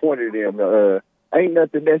disappointed in them. Ain't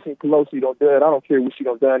nothing Nancy Pelosi done. I don't care what she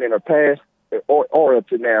done in her past or up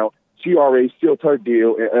to now. She already sealed her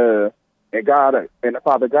deal, and God and the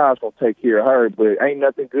Father God's gonna take care of her. But ain't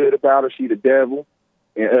nothing good about her. She the devil.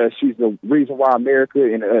 And she's the reason why America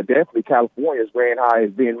and definitely California is ran high,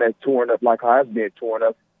 is being torn up like how it's being torn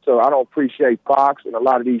up. So I don't appreciate Fox and a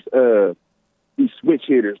lot of these switch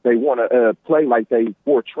hitters. They want to play like they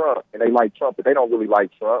for Trump, and they like Trump, but they don't really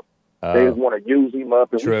like Trump. They just want to use him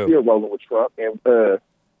up, and we're still rolling with Trump. And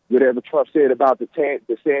whatever Trump said about DeSantis,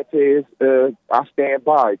 I stand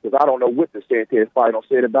by, because I don't know what DeSantis fight on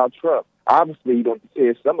said about Trump. Obviously, he don't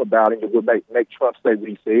say something about him that would make Trump say what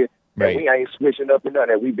he said. Right. And we ain't switching up and none of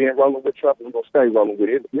that. We've been rolling with Trump, and we're going to stay rolling with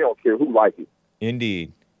it. We don't care who like it.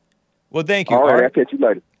 Indeed. Well, thank you. All right, I'll catch you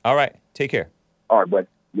later. All right, take care. All right, buddy.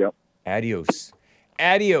 Yep. Adios.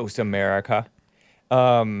 Adios, America.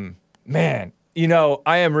 Man,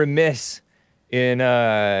 I am remiss in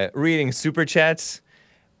reading Super Chats.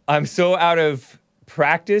 I'm so out of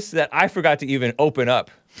practice that I forgot to even open up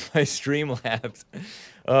my Streamlabs.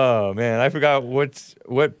 Oh, man, I forgot what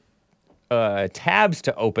tabs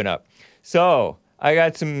to open up. So I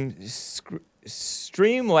got some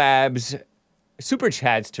Streamlabs Super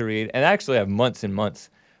Chats to read, and actually I have months and months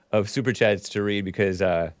of Super Chats to read because,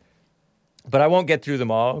 but I won't get through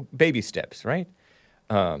them all. Baby steps, right?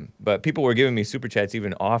 But people were giving me Super Chats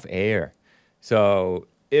even off air. So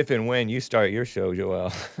if and when you start your show,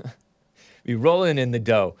 Joel, be rolling in the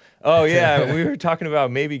dough. Oh yeah, we were talking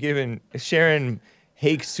about maybe sharing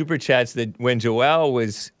HAKE Super Chats that when Joel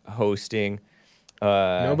was hosting.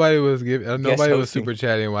 Nobody was super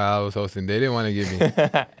chatting while I was hosting. They didn't want to give me.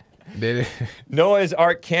 They didn't. Noah's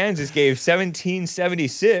Ark, Kansas gave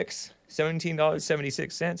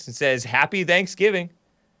 $17.76 and says, "Happy Thanksgiving.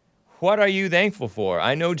 What are you thankful for?"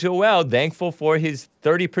 I know Joel thankful for his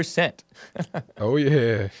 30%. Oh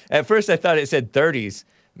yeah. At first I thought it said 30s,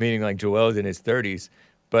 meaning like Joel's in his 30s.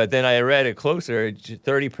 But then I read it closer,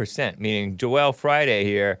 30%, meaning Joel Friday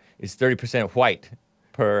here is 30% white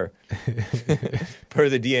per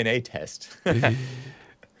the DNA test.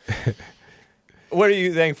 What are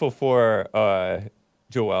you thankful for,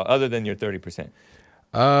 Joel, other than your 30%?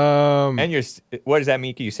 And what does that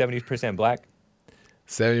make you, 70% black?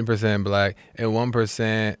 70% black and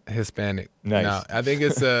 1% Hispanic. Nice. No, I think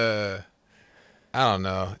it's I don't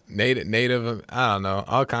know, native. I don't know,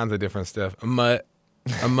 all kinds of different stuff. A mutt.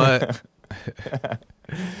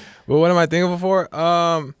 Well, what am I thankful for?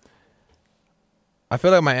 I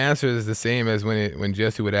feel like my answer is the same as when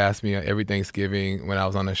Jesse would ask me every Thanksgiving when I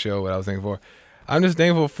was on the show what I was thankful for. I'm just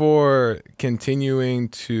thankful for continuing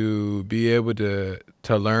to be able to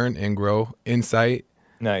learn and grow insight.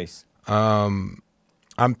 Nice. I'm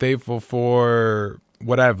thankful for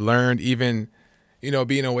what I've learned, even,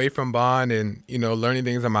 being away from Bond and, learning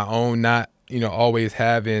things on my own, not, always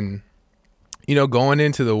having, going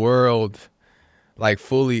into the world like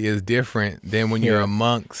fully is different than when you're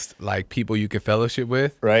amongst like people you can fellowship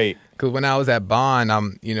with. Right. Because when I was at Bond,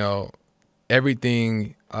 I'm,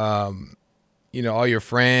 everything all your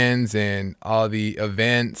friends and all the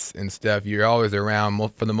events and stuff, you're always around,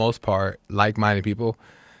 for the most part, like-minded people.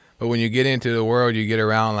 But when you get into the world, you get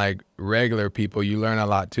around like regular people, you learn a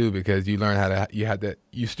lot too, because you learn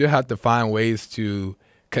you still have to find ways to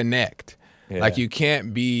connect. Yeah. Like you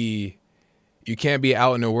can't be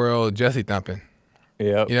out in the world Jesse thumping.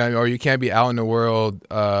 Yep. Or you can't be out in the world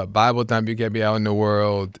Bible thumping. You can't be out in the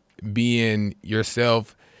world being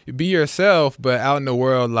yourself. Be yourself, but out in the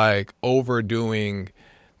world like overdoing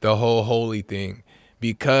the whole holy thing,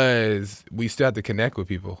 because we still have to connect with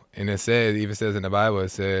people. And it even says in the Bible, it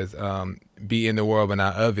says, be in the world but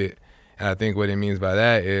not of it. And I think what it means by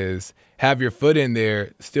that is have your foot in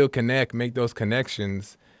there, still connect, make those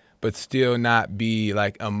connections, but still not be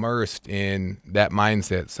like immersed in that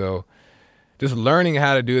mindset. So just learning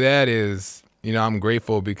how to do that is, I'm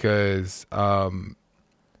grateful, because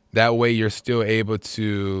that way you're still able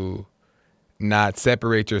to not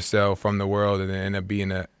separate yourself from the world and then end up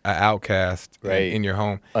being an outcast in your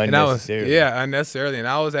home. Unnecessarily. Unnecessarily. And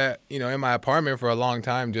I was in my apartment for a long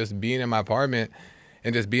time, just being in my apartment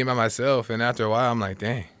and just being by myself. And after a while, I'm like,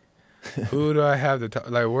 dang, who do I have to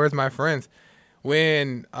talk? Like, where's my friends?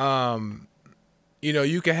 When,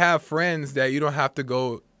 you can have friends that you don't have to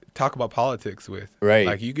go talk about politics with. Right.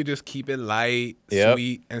 Like, you could just keep it light, Yep.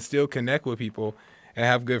 sweet, and still connect with people and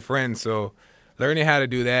have good friends. So learning how to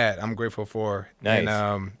do that, I'm grateful for. Nice.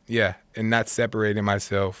 And, and not separating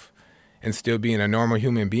myself and still being a normal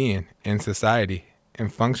human being in society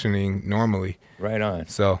and functioning normally. Right on.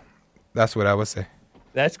 So that's what I would say.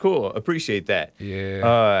 That's cool. Appreciate that.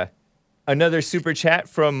 Yeah. Another super chat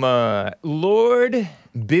from Lord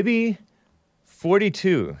Bibby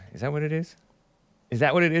 42. Is that what it is? Is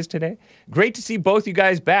that what it is today? Great to see both you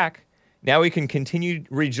guys back. Now we can continue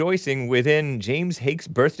rejoicing within James Hake's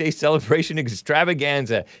birthday celebration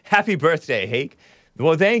extravaganza. Happy birthday, Hake.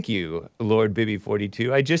 Well, thank you, Lord Bibby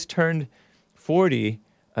 42. I just turned 40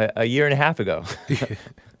 a year and a half ago.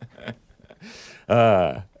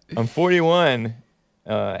 I'm 41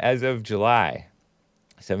 as of July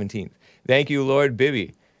 17th. Thank you, Lord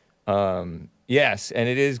Bibby. Yes, and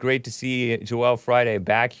it is great to see Joel Friday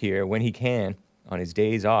back here when he can on his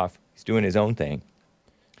days off. He's doing his own thing.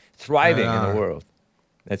 Thriving in the world.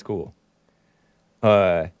 That's cool.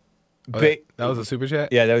 That was a super chat?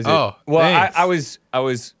 Yeah, that was it. Well, thanks. I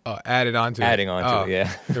was added on to adding on to it,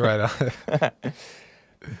 yeah. You're right on.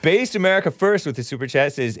 Based America First with the super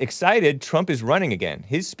chat says, excited Trump is running again.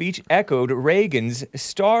 His speech echoed Reagan's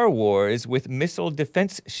Star Wars with missile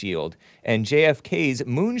defense shield and JFK's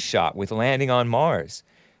moonshot with landing on Mars.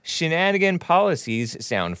 Shenanigan policies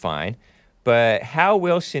sound fine, but how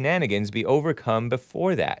will shenanigans be overcome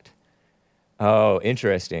before that? Oh,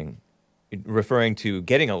 interesting. Referring to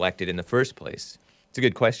getting elected in the first place. It's a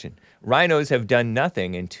good question. Rhinos have done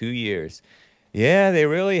nothing in 2 years. Yeah, they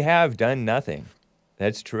really have done nothing.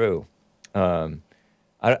 That's true. I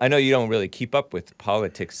know you don't really keep up with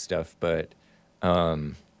politics stuff, but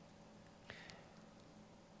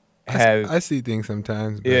I see things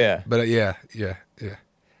sometimes. But, yeah. But yeah.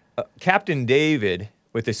 Captain David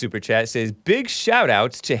with the super chat says, big shout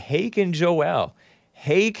outs to Hake and Joel.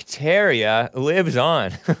 Hake Terria lives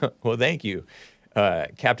on. Well, thank you,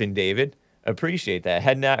 Captain David. Appreciate that.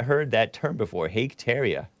 Had not heard that term before. Hake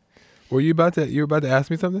Terria. You were about to ask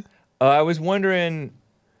me something? I was wondering,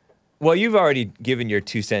 well, you've already given your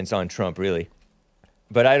 2 cents on Trump, really.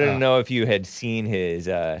 But I don't know if you had seen his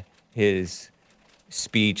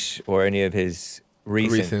speech or any of his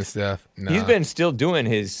recent stuff. No. He's been still doing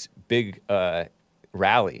his big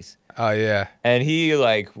rallies. Oh, yeah. And he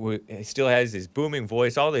still has his booming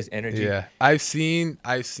voice, all this energy. Yeah. I've seen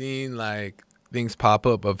like things pop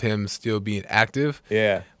up of him still being active.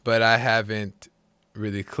 Yeah. But I haven't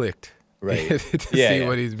really clicked. Right. to see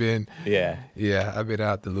what he's been. Yeah. Yeah, I've been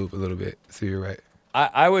out the loop a little bit. So you're right.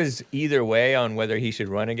 I was either way on whether he should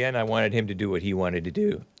run again. I wanted him to do what he wanted to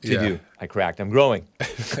do. I cracked. I'm growing.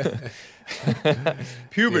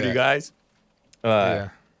 Puberty, guys. Yeah.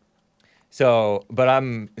 So, but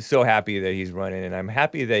I'm so happy that he's running, and I'm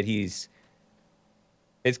happy that it's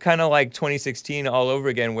kind of like 2016 all over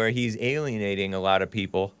again, where he's alienating a lot of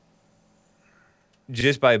people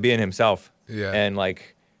just by being himself. Yeah. And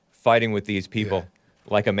like fighting with these people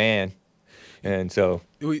like a man. And so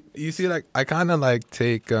you see, like, I kind of like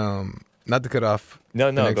take not to cut off no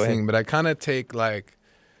the next go ahead. thing, but I kind of take like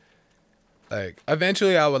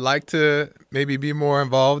eventually I would like to maybe be more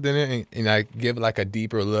involved in it and I give like a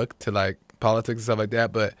deeper look to like politics and stuff like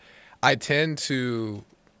that, but I tend to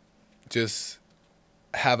just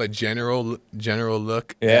have a general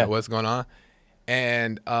look at what's going on,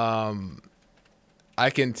 and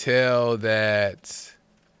I can tell that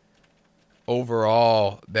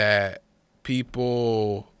overall that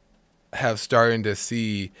people have started to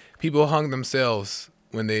see. People hung themselves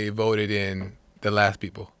when they voted in the last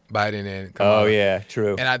people, Biden and Kamala. Oh, yeah,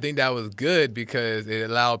 true. And I think that was good because it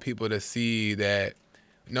allowed people to see that,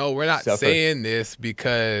 no, we're not Suffer. saying this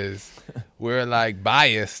because we're like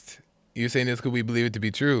biased. You're saying this because we believe it to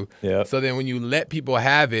be true. Yep. So then when you let people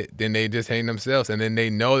have it, then they just hang themselves. And then they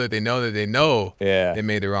know that they know that they know Yeah. they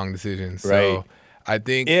made the wrong decision. So Right. I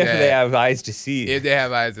think If that they have eyes to see. if they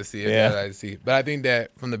have eyes to see, if they have eyes to see. But I think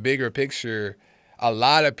that from the bigger picture, a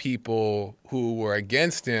lot of people who were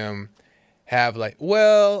against him have like,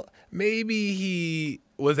 well, maybe he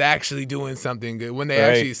was actually doing something good. When they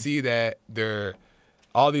actually see that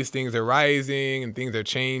all these things are rising and things are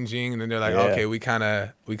changing, and then they're like, okay, we kind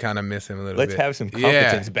of miss him a little bit. Let's have some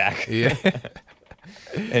competence back. Yeah.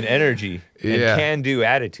 And energy. And can-do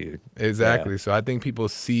attitude. Exactly. Yeah. So I think people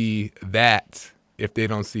see that if they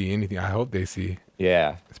don't see anything. I hope they see.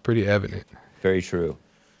 Yeah. It's pretty evident. Very true.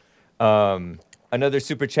 Another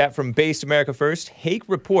super chat from Based America First. Hake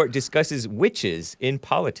report discusses witches in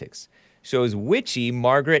politics. Shows witchy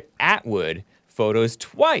Margaret Atwood photos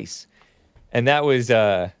twice. And that was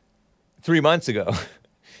 3 months ago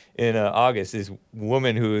in August. This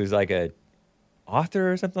woman who is like a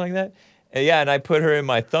author or something like that. And I put her in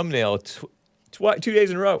my thumbnail 2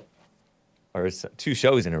 days in a row. Or 2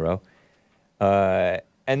 shows in a row.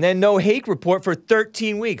 And then no Hake report for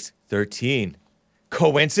 13 weeks. 13.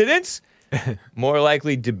 Coincidence? More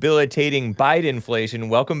likely debilitating Biden inflation.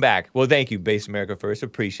 Welcome back. Well, thank you, Based America First.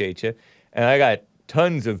 Appreciate you. And I got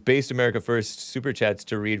tons of Based America First super chats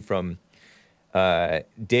to read from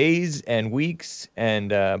days and weeks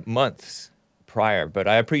and months prior. But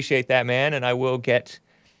I appreciate that, man, and I will get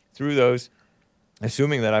through those,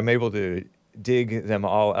 assuming that I'm able to dig them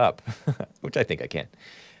all up, which I think I can.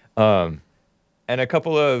 And a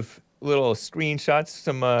couple of little screenshots,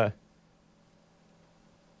 some...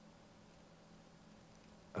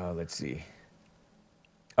 let's see.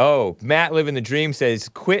 Oh, Matt Living the Dream says,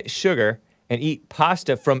 quit sugar and eat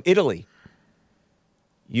pasta from Italy.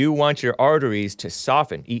 You want your arteries to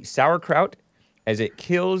soften. Eat sauerkraut as it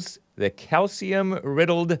kills the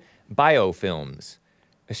calcium-riddled biofilms.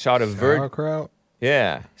 A shot of Sauerkraut?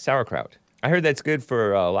 Yeah, sauerkraut. I heard that's good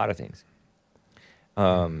for a lot of things.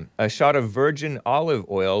 A shot of virgin olive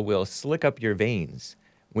oil will slick up your veins.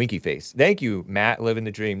 Winky face. Thank you, Matt Living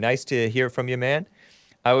the Dream. Nice to hear from you, man.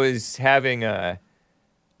 I was having I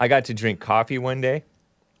got to drink coffee one day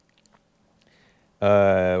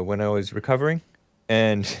when I was recovering,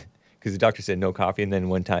 and because the doctor said no coffee, and then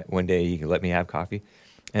one day he let me have coffee,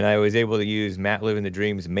 and I was able to use Matt Living the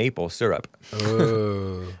Dream's maple syrup.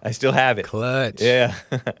 Oh, I still have it. Clutch. Yeah.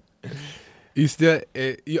 You still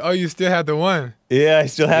have the one. Yeah, I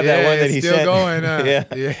still have that one that he still sent. Going. Yeah,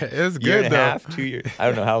 it's good year and though. A half, 2 years. I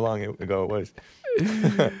don't know how long ago it was.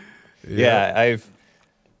 Yeah,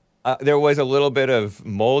 there was a little bit of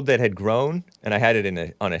mold that had grown, and I had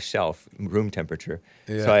it on a shelf, room temperature.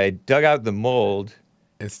 Yeah. So I dug out the mold.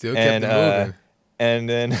 It still kept it moving. And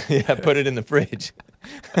then put it in the fridge.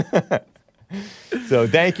 So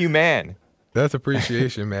thank you, man. That's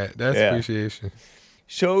appreciation, Matt. That's appreciation.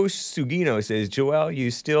 Sho Sugino says, Joel,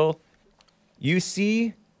 you still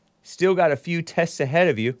got a few tests ahead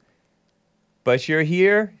of you, but you're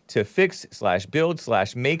here to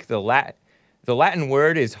fix/build/make the Latin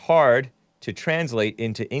word is hard to translate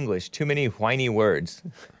into English. Too many whiny words.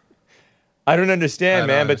 I don't understand,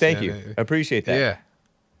 man, but thank you. I appreciate that.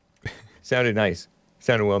 Yeah. Sounded nice.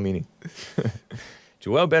 Sounded well-meaning.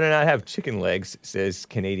 Joel better not have chicken legs, says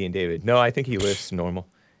Canadian David. No, I think he lifts normal.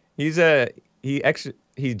 He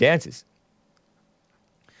dances.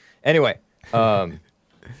 Anyway,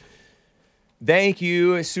 thank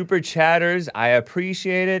you, super chatters. I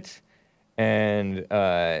appreciate it. And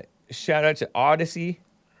shout out to Odyssey.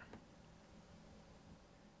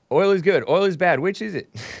 Oil is good. Oil is bad. Which is it?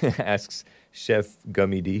 Asks Chef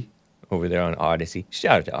Gummy D over there on Odyssey.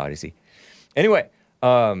 Shout out to Odyssey. Anyway,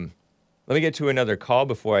 let me get to another call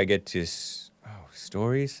before I get to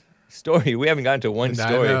stories. We haven't gotten to one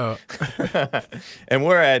story. I know. And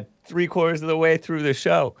we're at 3/4 of the way through the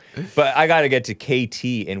show. But I got to get to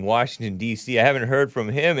KT in Washington, D.C. I haven't heard from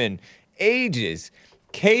him in ages.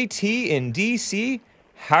 KT in D.C.,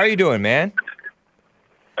 how are you doing, man?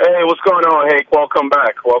 Hey, what's going on, Hake? Welcome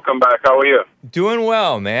back. How are you? Doing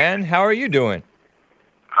well, man. How are you doing?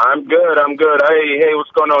 I'm good. Hey,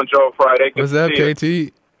 what's going on, Joe Friday? What's up,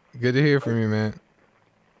 KT? Good to hear from you, man.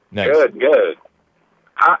 Nice. Good.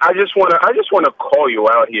 I just want to call you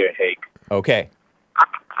out here, Hake. Okay.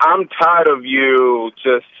 I'm tired of you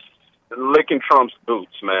just licking Trump's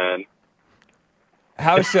boots, man.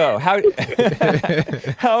 How so? How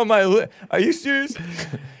how am I? Are you serious?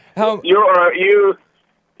 How You are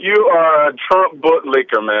a Trump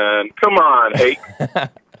bootlicker, man. Come on, Hake.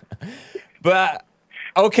 But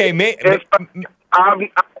okay,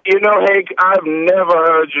 You know, Hake, I've never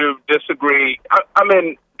heard you disagree. I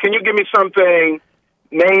mean, can you give me something?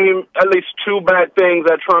 Name at least 2 bad things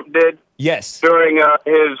that Trump did. Yes. During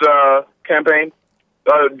his campaign.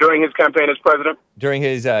 During his campaign as president. During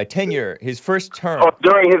his tenure, his first term. Oh,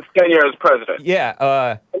 during his tenure as president.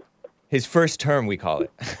 Yeah. His first term, we call it.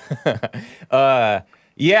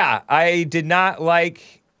 Yeah, I did not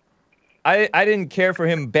like. I didn't care for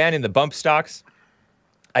him banning the bump stocks.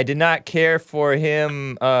 I did not care for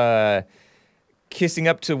him kissing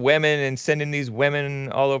up to women and sending these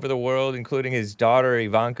women all over the world, including his daughter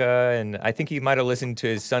Ivanka, and I think he might have listened to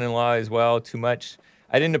his son-in-law as well too much.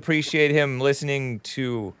 I didn't appreciate him listening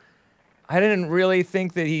to. I didn't really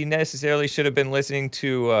think that he necessarily should have been listening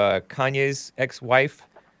to Kanye's ex-wife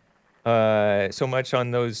so much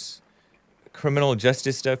on those criminal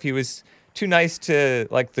justice stuff. He was too nice to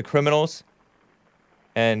like the criminals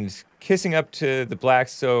and kissing up to the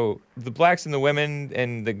blacks. So the blacks and the women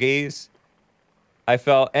and the gays, I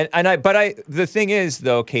felt, the thing is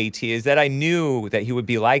though, KT, is that I knew that he would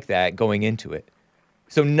be like that going into it.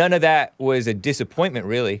 So none of that was a disappointment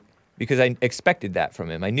really, because I expected that from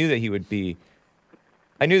him. I knew that he would be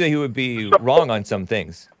wrong on some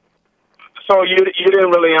things. So you didn't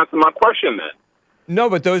really answer my question then. No,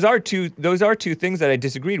 but those are two things that I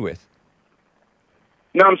disagreed with.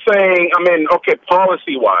 No, I'm saying, okay,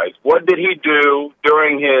 policy-wise, what did he do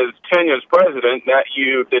during his tenure as president that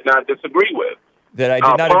you did not disagree with? That I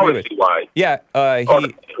did not agree with. Policy-wise. Yeah,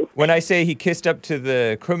 when I say he kissed up to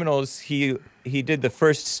the criminals, he did the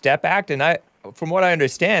First Step Act, and from what I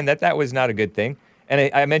understand, that was not a good thing.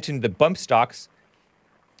 And I mentioned the bump stocks,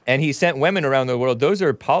 and he sent women around the world. Those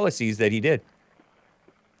are policies that he did.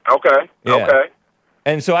 Okay. Yeah. Okay.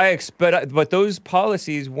 And so but those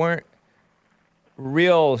policies weren't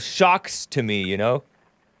real shocks to me, you know?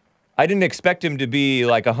 I didn't expect him to be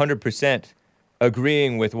like 100%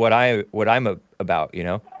 agreeing with what I'm about, you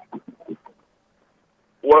know?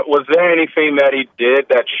 Was there anything that he did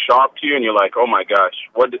that shocked you and you're like, oh my gosh,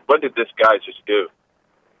 what did this guy just do?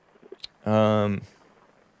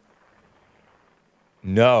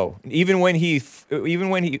 No. Even when he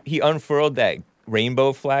unfurled that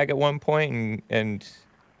rainbow flag at one point and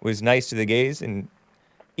was nice to the gays, and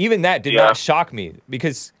even that did not shock me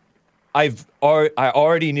because I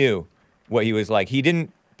already knew what he was like. He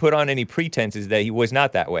didn't put on any pretenses that he was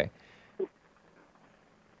not that way.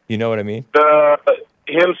 You know what I mean?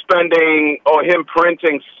 Him printing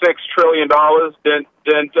 $6 trillion didn't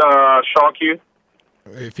shock you?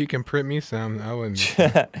 If he can print me some, I wouldn't.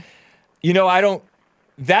 You know,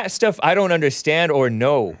 that stuff I don't understand or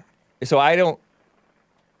know. So I don't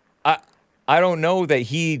know that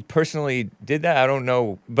he personally did that. I don't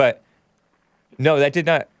know, but no, that did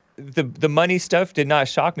not. The money stuff did not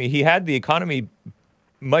shock me. He had the economy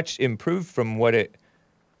much improved from what it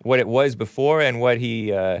was before and what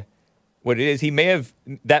it is.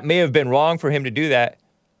 That may have been wrong for him to do that,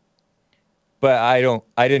 but I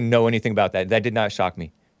didn't know anything about that. That did not shock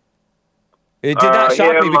me. It did not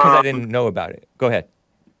shock me because I didn't know about it. Go ahead.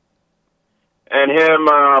 And him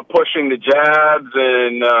pushing the jabs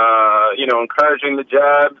and encouraging the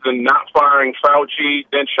jabs and not firing Fauci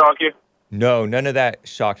didn't shock you? No, none of that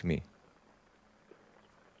shocked me.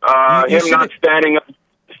 Him not standing up.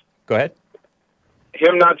 Go ahead.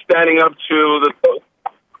 Him not standing up to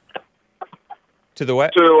the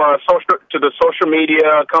what? To the social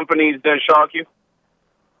media companies didn't shock you?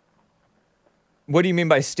 What do you mean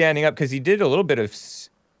by standing up? Because he did a little bit of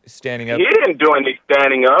standing up. He didn't do any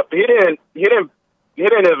standing up. He didn't even. He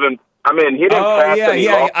didn't pass any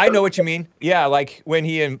laws. I know what you mean. Yeah, like when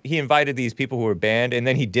he invited these people who were banned, and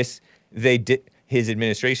then his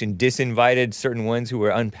administration disinvited certain ones who were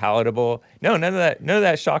unpalatable. No, none of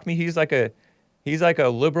that shocked me. He's like a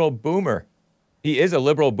liberal boomer. He is a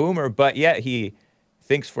liberal boomer, but yet he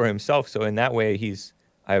thinks for himself. So in that way,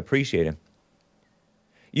 I appreciate him.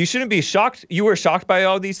 You shouldn't be shocked. You were shocked by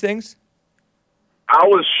all these things? I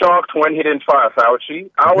was shocked when he didn't fire Fauci.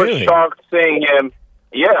 I was shocked seeing him.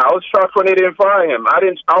 Yeah, I was shocked when he didn't fire him. I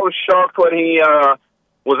was shocked when he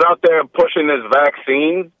was out there pushing this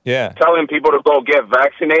vaccine. Yeah. Telling people to go get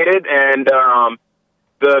vaccinated, and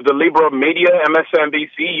the liberal media,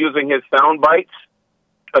 MSNBC, using his sound bites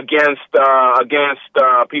against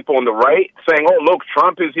people on the right, saying, "Oh, look,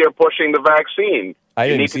 Trump is here pushing the vaccine.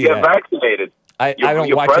 You need to get vaccinated." I don't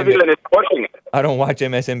your watch president is pushing it. I don't watch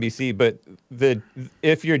MSNBC, but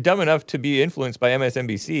if you're dumb enough to be influenced by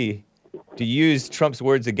MSNBC, to use Trump's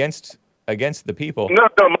words against the people. No,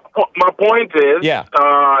 my point is, Yeah.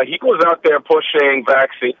 He was out there pushing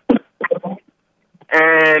vaccine,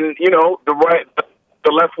 and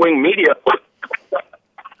the left wing media,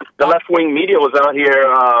 was out here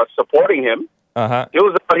supporting him. He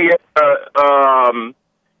was out here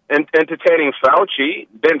entertaining Fauci,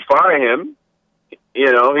 didn't fire him. He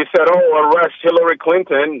said, "Oh, arrest Hillary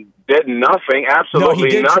Clinton." Did nothing,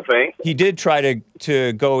 absolutely nothing. He did try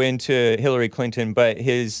to go into Hillary Clinton, but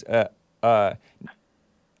his I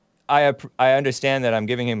understand that I'm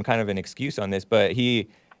giving him kind of an excuse on this, but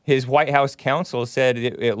his White House counsel said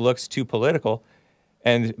it looks too political,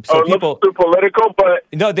 and so people looks too political. But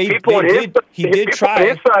no, he did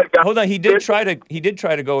try. Hold on, he did try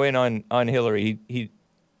to go in on Hillary.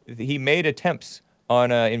 He made attempts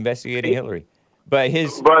on investigating Hillary. But he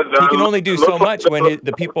can only do so much when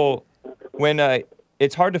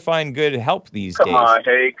it's hard to find good help these days. Come on,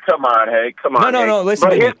 Hake. No, listen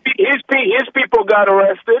but to me. His people got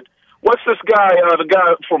arrested. What's this guy, the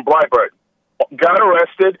guy from Breitbart, got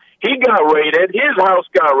arrested. He got raided. His house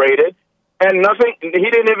got raided. And nothing, he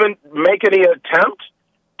didn't even make any attempt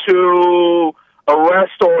to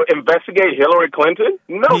arrest or investigate Hillary Clinton?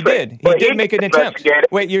 No, he did. He did make an attempt.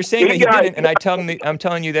 Wait, you're saying that he didn't, and I'm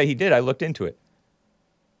telling you that he did. I looked into it.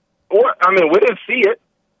 What? I mean, we didn't see it.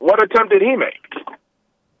 What attempt did he make?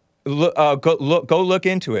 Go look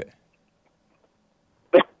into it.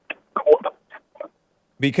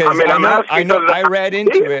 Because I read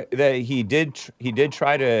into it that he did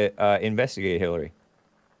try to investigate Hillary.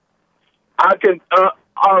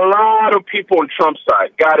 A lot of people on Trump's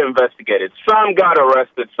side got investigated. Some got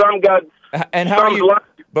arrested. Some got. And how are you?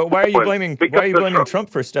 But why are you blaming Trump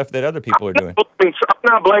for stuff that other people are doing? I'm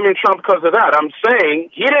not blaming Trump because of that. I'm saying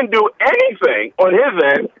he didn't do anything on his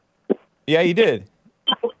end. Yeah, he did.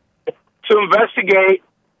 To investigate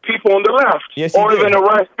people on the left. Yes, he or did. even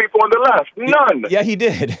arrest people on the left. None. Yeah, he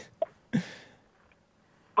did.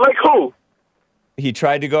 Like who? He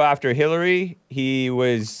tried to go after Hillary. He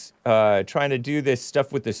was trying to do this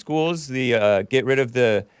stuff with the schools, get rid of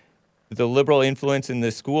the liberal influence in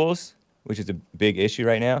the schools, which is a big issue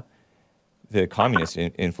right now. The communist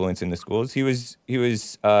influence in the schools. He was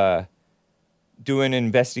doing an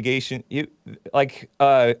investigation.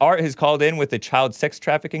 Art has called in with the child sex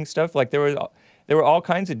trafficking stuff. Like there were all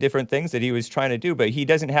kinds of different things that he was trying to do, but he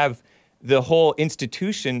doesn't have the whole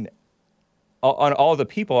institution on all the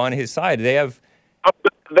people on his side. They have.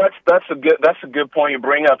 That's a good point you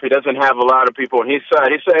bring up. He doesn't have a lot of people on his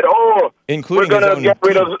side. He said, including we're gonna get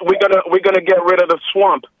rid of the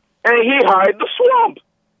swamp, and he hired the swamp.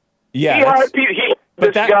 Yeah, he hired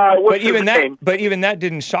but even that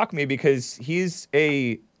didn't shock me because he's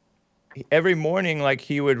every morning like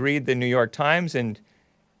he would read the New York Times, and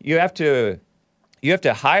you have to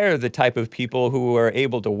hire the type of people who are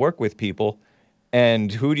able to work with people,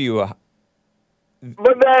 and who do you?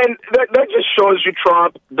 But then that just shows you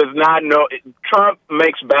Trump does not know. Trump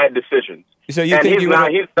makes bad decisions. So you think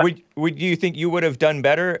you think you would have done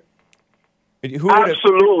better?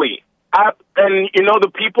 Absolutely. And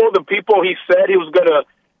the people he said he was gonna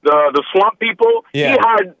the swamp people. Yeah. He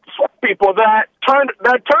hired swamp people that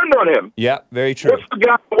turned on him. Yeah, very true. What's the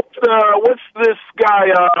guy? What's this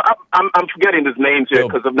guy? I'm forgetting his names here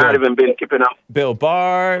because I've not even been keeping up. Bill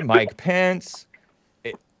Barr, Mike Pence.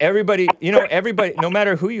 Everybody, no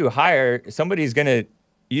matter who you hire, somebody's gonna.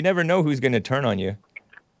 You never know who's gonna turn on you.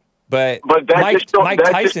 But Mike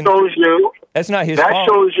Tyson. Just shows you that's not his fault. That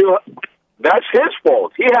shows you that's his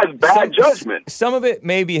fault. He has bad judgment. Some of it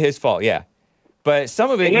may be his fault, yeah. But some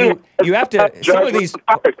of it, you have to. Some of these.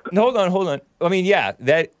 Hold on. I mean, yeah,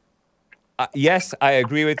 that. Yes, I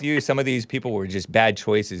agree with you. Some of these people were just bad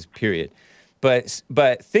choices. Period. But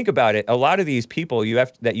think about it. A lot of these people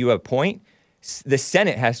that you appoint. The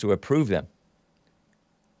Senate has to approve them.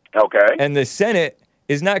 Okay. And the Senate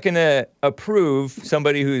is not going to approve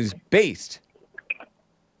somebody who's based.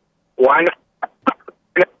 Why not?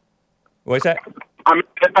 What's that? I mean,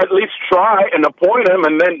 at least try and appoint him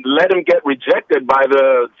and then let him get rejected by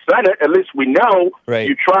the Senate. At least we know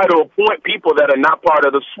you try to appoint people that are not part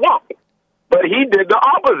of the swamp. But he did the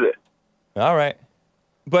opposite. All right.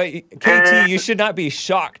 But, KT, you should not be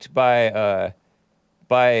shocked by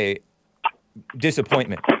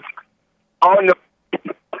disappointment. Oh, no.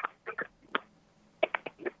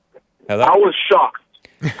 Hello? I was shocked.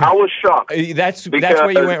 That's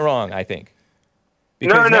where you went wrong, I think.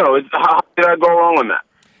 How did I go wrong on that?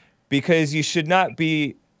 Because you should not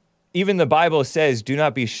be, even the Bible says, do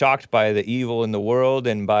not be shocked by the evil in the world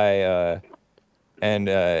and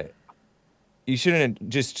you shouldn't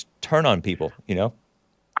just turn on people,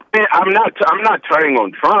 mean, I'm not turning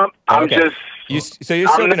on Trump. I'm Okay. just. So you're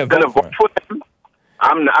still I'm going to not vote for him? him.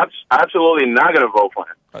 I'm not, absolutely not going to vote for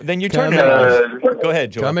him. Then you Can turn I it make- on. Go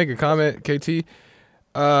ahead, Can I Joel. make a comment, KT? Yes,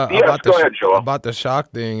 About go ahead, Joel. about the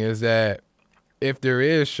shock thing is that if there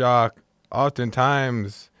is shock,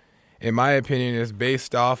 oftentimes, in my opinion, it's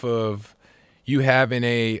based off of you having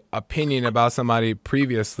a opinion about somebody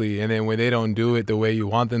previously, and then when they don't do it the way you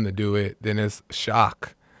want them to do it, then it's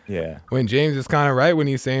shock. Yeah. When James is kind of right when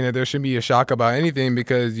he's saying that there shouldn't be a shock about anything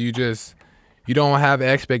because you don't have an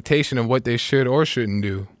expectation of what they should or shouldn't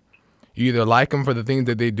do. You either like them for the things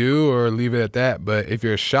that they do or leave it at that. But if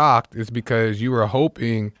you're shocked, it's because you were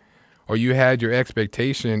hoping or you had your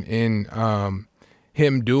expectation in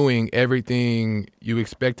him doing everything you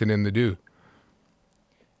expected him to do.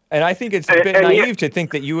 And I think it's been naive to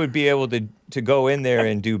think that you would be able to go in there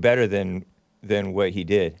and do better than what he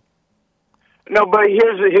did. No, but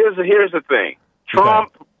here's the thing.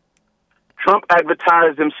 Trump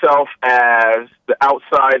advertised himself as the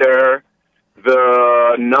outsider,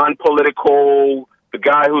 the non-political, the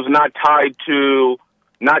guy who's not tied to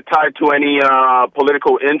any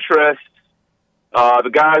political interests, the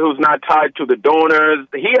guy who's not tied to the donors.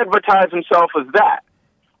 He advertised himself as that,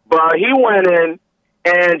 but he went in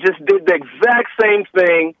and just did the exact same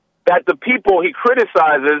thing that the people he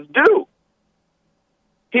criticizes do.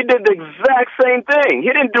 He did the exact same thing. He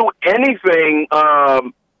didn't do anything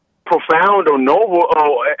profound or noble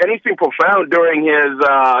or anything profound during his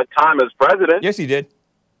time as president. Yes, he did.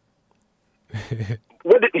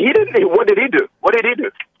 What did he do? What did he do?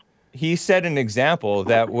 He set an example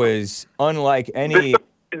that was unlike any.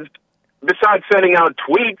 Besides sending out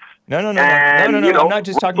tweets. No. And, you know, I'm not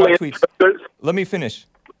just talking about tweets. Let me finish.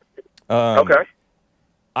 Okay.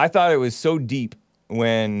 I thought it was so deep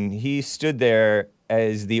when he stood there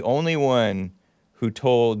as the only one who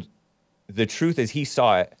told the truth as he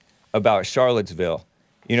saw it about Charlottesville.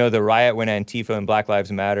 You know, the riot when Antifa and Black Lives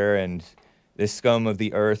Matter and the scum of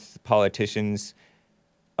the earth politicians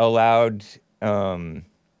allowed and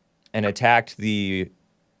attacked the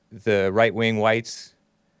right-wing whites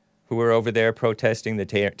who were over there protesting the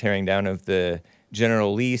tearing down of the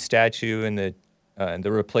General Lee statue and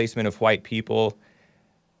the replacement of white people.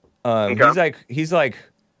 He's like,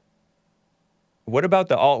 what about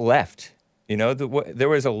the alt-left? You know, there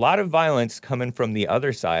was a lot of violence coming from the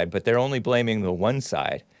other side, but they're only blaming the one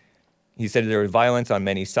side. He said there was violence on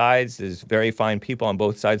many sides. There's very fine people on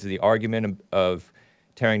both sides of the argument of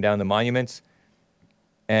tearing down the monuments.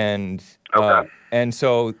 And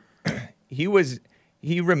so he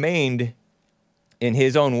remained in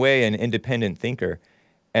his own way an independent thinker.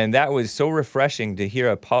 And that was so refreshing to hear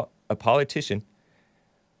a politician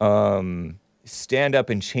stand up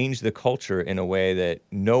and change the culture in a way that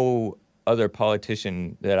no other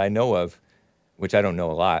politician that I know of, which I don't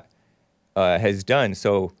know a lot, has done.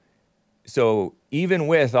 So even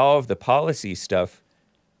with all of the policy stuff,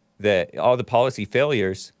 all the policy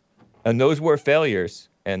failures, and those were failures,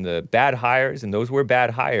 and the bad hires, and those were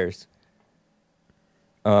bad hires,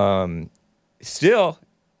 still,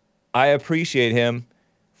 I appreciate him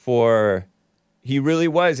for, he really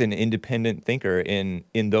was an independent thinker in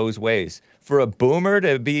those ways. For a boomer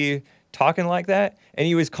to be talking like that, and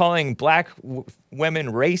he was calling black women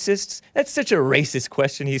racists, that's such a racist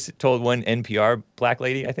question, he told one NPR black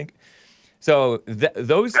lady, I think. So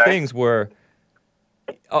those things were,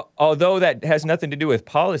 although that has nothing to do with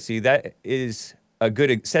policy, that is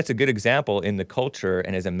sets a good example in the culture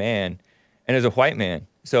and as a man and as a white man.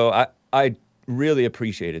 So I really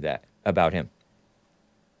appreciated that about him.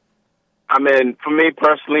 I mean, for me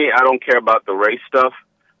personally, I don't care about the race stuff.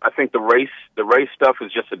 I think the race stuff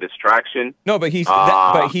is just a distraction. No, but he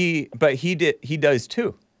does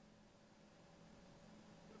too.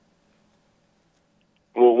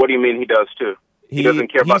 Well, what do you mean he does too? He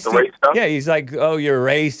doesn't care about the race stuff? Yeah, he's like, oh, you're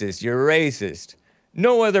racist. You're racist.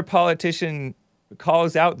 No other politician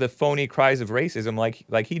calls out the phony cries of racism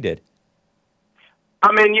like he did.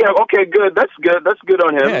 I mean, yeah, okay, good. That's good. That's good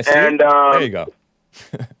on him. Yeah, see? And there you go.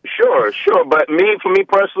 Sure. But for me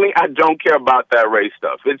personally, I don't care about that race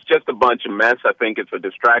stuff. It's just a bunch of mess. I think it's a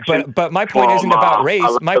distraction. But my point isn't about race.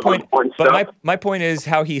 My point is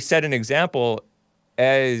how he set an example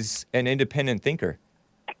as an independent thinker.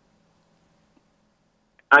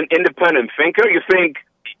 An independent thinker?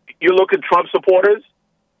 You look at Trump supporters?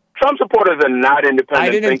 Trump supporters are not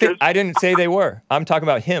independent thinkers. I didn't say they were. I'm talking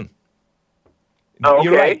about him. Oh,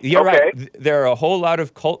 okay. You're right. There are a whole lot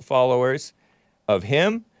of cult followers of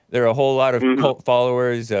him. There are a whole lot of cult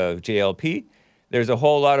followers of JLP. There's a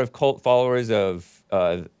whole lot of cult followers of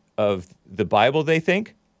the Bible, they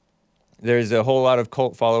think. There's a whole lot of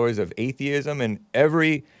cult followers of atheism, and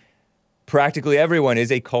every practically everyone is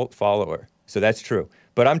a cult follower. So that's true.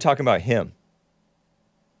 But I'm talking about him.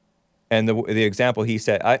 And the example he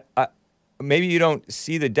said, maybe you don't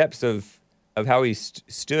see the depths of how he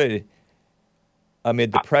stood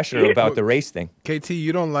amid the pressure about the race thing. KT,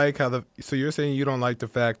 you don't like how so you're saying you don't like the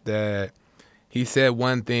fact that he said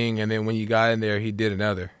one thing and then when you got in there, he did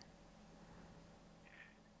another.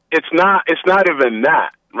 It's not even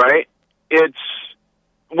that, right? It's,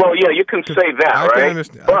 well, yeah, you can say that,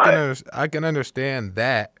 right? I can understand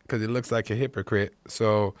that because it looks like a hypocrite.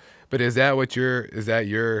 So, but is that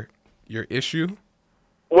your issue?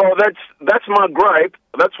 Well, that's my gripe.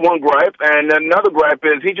 That's one gripe, and another gripe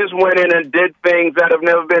is he just went in and did things that have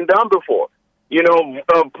never been done before. You know,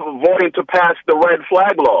 voting to pass the red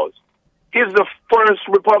flag laws. He's the first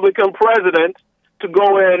Republican president to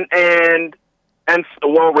go in and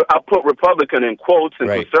well, I'll put Republican in quotes and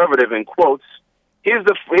conservative in quotes. He's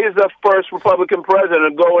the first Republican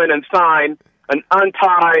president to go in and sign an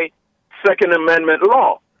anti-Second Amendment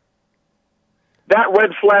law. That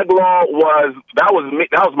red flag law that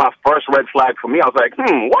was my first red flag for me. I was like,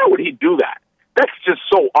 why would he do that? That's just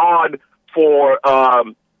so odd for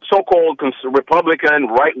so-called Republican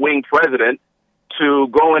right-wing president to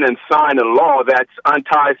go in and sign a law that's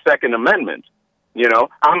anti-Second Amendment. You know,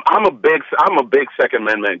 I'm a big Second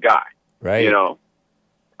Amendment guy. Right. You know,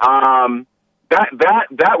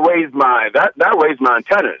 that raised my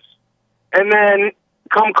antennas. And then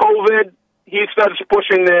come COVID, he starts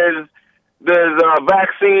pushing there's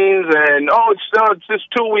vaccines and it's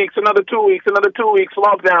just 2 weeks, another 2 weeks, another 2 weeks,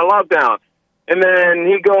 lockdown. And then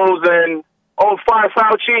he goes and fire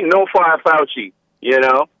Fauci, no fire Fauci. You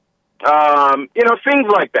know, things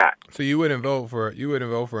like that. So you wouldn't vote for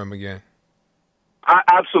him again?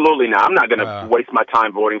 Absolutely not. I'm not going to waste my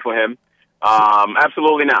time voting for him.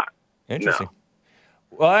 Absolutely not. Interesting. No.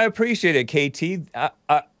 Well, I appreciate it, KT.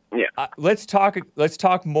 Let's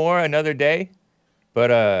talk more another day.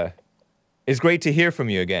 But it's great to hear from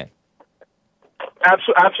you again.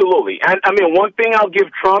 Absolutely. And I mean, one thing I'll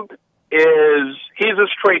give Trump is he's a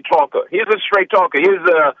straight talker. He's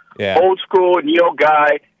a old school New York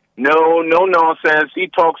guy. No nonsense. He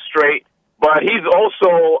talks straight. But he's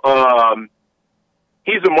also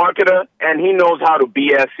he's a marketer, and he knows how to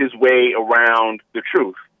BS his way around the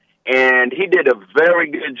truth. And he did a very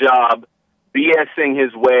good job BSing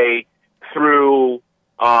his way through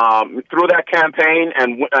that campaign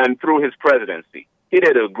and through his presidency. He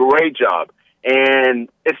did a great job. And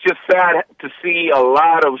it's just sad to see a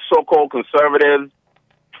lot of so-called conservatives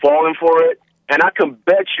falling for it. And I can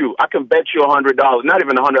bet you $100, not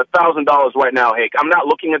even $100,000 right now, Hake. I'm not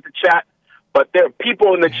looking at the chat, but there are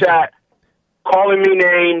people in the chat calling me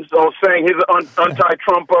names or saying he's an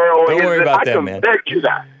anti-Trumper or Don't worry about that, man. I can bet you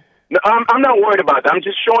that. No, I'm not worried about that. I'm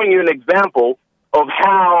just showing you an example of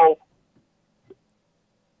how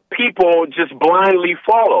people just blindly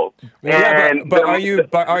follow. Well, but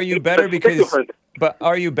are you better because? But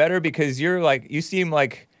are you better because you seem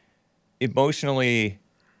like emotionally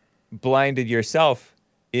blinded yourself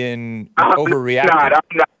in overreacting?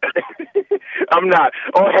 I'm not.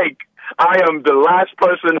 Oh, hey, I am the last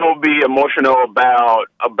person who'll be emotional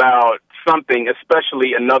about something,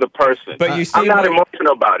 especially another person. But you seem I'm not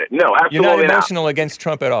emotional about it. No, absolutely not. You're not emotional against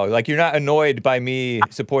Trump at all. Like, you're not annoyed by me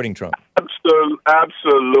supporting Trump.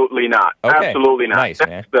 Absolutely not. Okay. Absolutely not. Nice, man.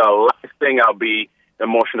 That's the last thing I'll be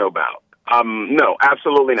emotional about. No,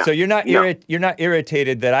 absolutely not. So you're not you're not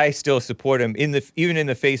irritated that I still support him even in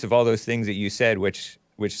the face of all those things that you said, which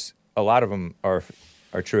a lot of them are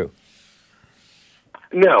true.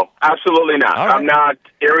 No, absolutely not. Right. I'm not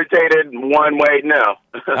irritated one way. No.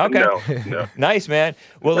 Okay. No. Nice, man.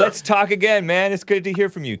 Well, let's talk again, man. It's good to hear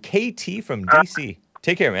from you. KT from DC.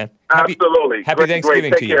 Take care, man. Absolutely. Happy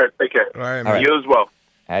Thanksgiving to you. Take care. All right, man. You as well.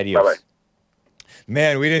 Adios. Bye-bye.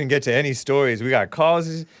 Man, we didn't get to any stories. We got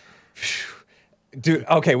calls. Dude,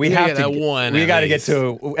 okay, we have to. We got to get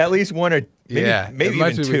to at least one or maybe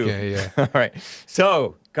even two. All right.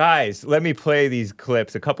 So, guys, let me play these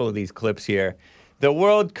clips. A couple of these clips here. The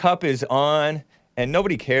World Cup is on, and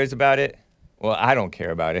nobody cares about it. Well, I don't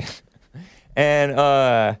care about it.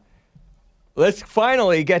 And let's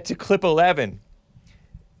finally get to clip 11.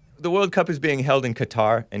 The World Cup is being held in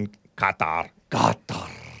Qatar.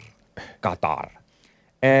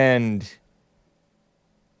 And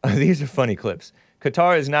these are funny clips.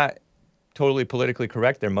 Qatar is not totally politically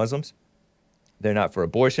correct. They're Muslims. They're not for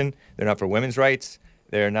abortion. They're not for women's rights.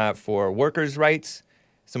 They're not for workers' rights.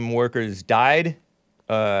 Some workers died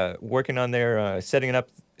working on their setting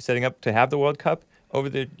up to have the World Cup over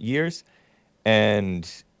the years. And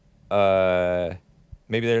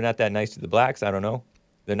maybe they're not that nice to the blacks. I don't know.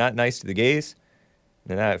 They're not nice to the gays.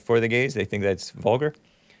 They're not for the gays. They think that's vulgar.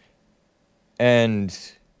 And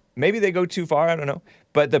maybe they go too far. I don't know.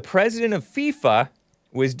 But the president of FIFA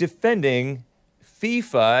was defending.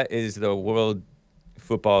 FIFA is the World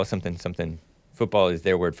Football something. Football is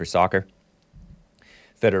their word for soccer.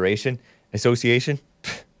 Federation, association.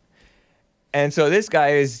 And so this guy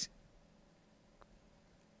is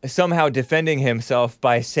somehow defending himself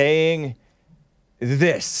by saying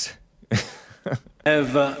this. I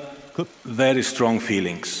have very strong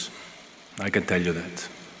feelings. I can tell you that.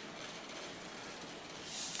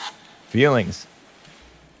 Feelings.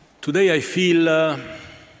 Today I feel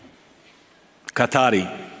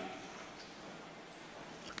Qatari.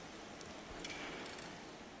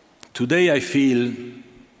 Today I feel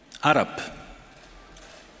Arab.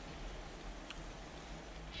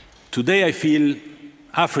 Today I feel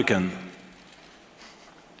African.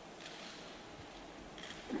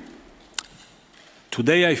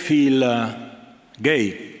 Today I feel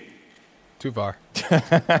gay. Too far.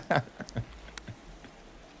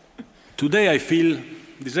 Today I feel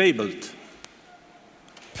disabled.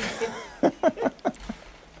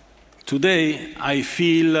 Today I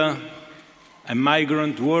feel a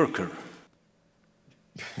migrant worker.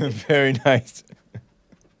 Very nice.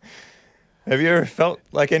 Have you ever felt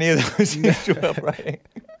like any of those usual writing?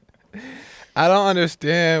 I don't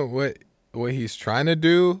understand what he's trying to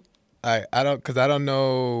do. I don't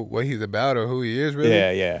know what he's about or who he is really.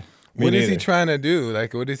 Yeah. What is he trying to do?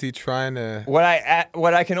 Like, what is he trying to? What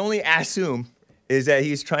I can only assume is that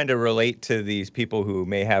he's trying to relate to these people who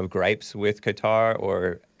may have gripes with Qatar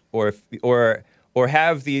or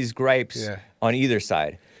have these gripes on either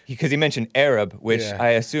side. Because he mentioned Arab, which I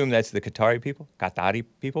assume that's the Qatari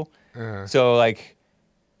people. So like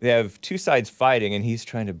they have two sides fighting, and he's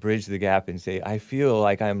trying to bridge the gap and say, "I feel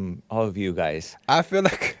like I'm all of you guys." I feel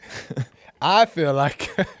like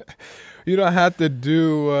you don't have to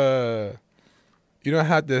do. You don't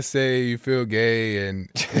have to say you feel gay and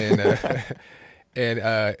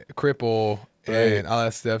cripple and all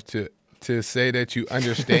that stuff to say that you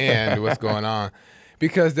understand what's going on,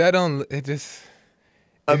 because that don't it just.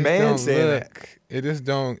 A man saying that. It just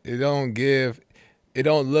don't. It don't give. It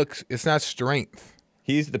don't look. It's not strength.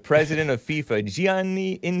 He's the president of FIFA,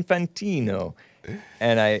 Gianni Infantino,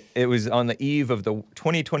 and it was on the eve of the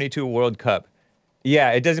 2022 World Cup.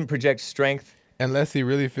 Yeah, it doesn't project strength. Unless he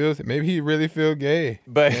really feels it. Maybe he really feel gay.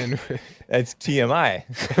 But that's TMI.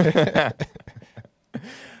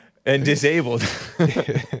 And disabled.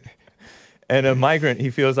 And a migrant. He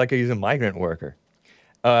feels like he's a migrant worker.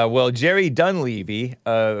 Well, Jerry Dunleavy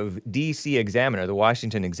of D.C. Examiner, the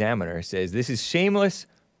Washington Examiner, says this is shameless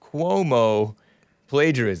Cuomo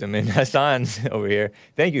plagiarism. And Hassan's over here.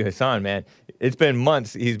 Thank you, Hassan, man. It's been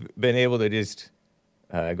months. He's been able to just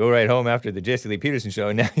go right home after the Jesse Lee Peterson show.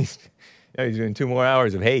 And now he's doing 2 more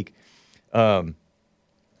hours of HAKE.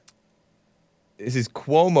 This is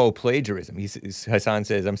Cuomo plagiarism. Hassan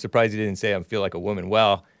says, I'm surprised he didn't say I feel like a woman.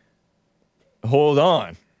 Well, hold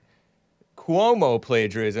on. Cuomo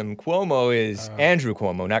plagiarism. Cuomo is Andrew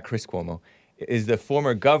Cuomo, not Chris Cuomo, is the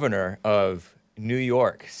former governor of New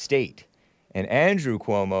York State. And Andrew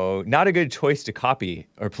Cuomo, not a good choice to copy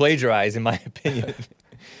or plagiarize, in my opinion.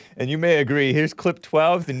 And you may agree. Here's clip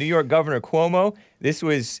 12, the New York Governor Cuomo.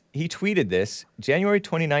 He tweeted this January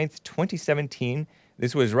 29th, 2017.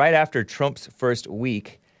 This was right after Trump's first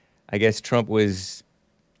week. I guess Trump was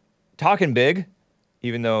talking big,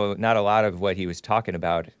 even though not a lot of what he was talking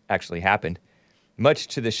about actually happened, much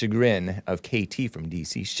to the chagrin of KT from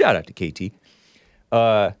D.C. Shout out to KT.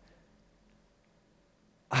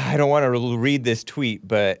 I don't want to read this tweet,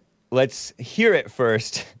 but let's hear it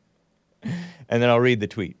first, and then I'll read the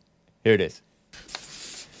tweet. Here it is.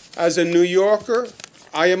 As a New Yorker,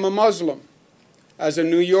 I am a Muslim. As a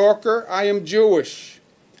New Yorker, I am Jewish.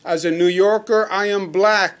 As a New Yorker, I am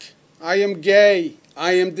black. I am gay.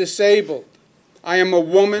 I am disabled. I am a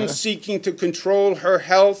woman seeking to control her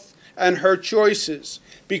health and her choices,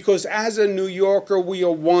 because as a New Yorker, we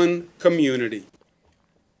are one community.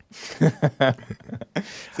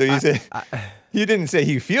 So you said he didn't say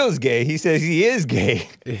he feels gay. He says he is gay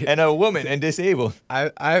and a woman and disabled.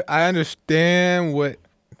 I understand what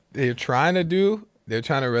they're trying to do. They're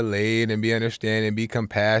trying to relate and be understanding, be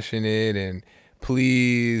compassionate and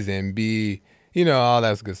please and be, all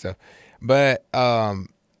that good stuff. But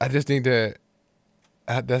I just think that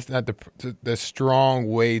that's not the strong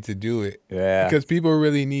way to do it. Yeah. Because people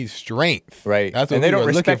really need strength. Right. That's what and they don't people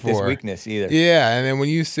are looking respect this for. weakness either. Yeah. And then when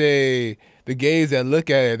you say the gays that look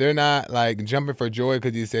at it, they're not like jumping for joy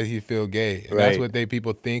because he said he feel gay. And that's what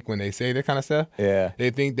people think when they say that kind of stuff. Yeah. They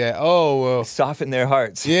think that, oh, well. Soften their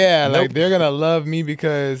hearts. Yeah. Like they're going to love me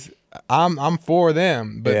because I'm for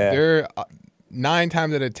them, but Yeah. they're 9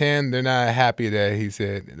 times out of 10 they're not happy that he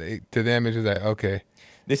said. To them, it's just like, okay.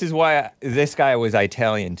 This is why this guy was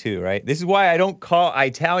Italian too, right? This is why I don't call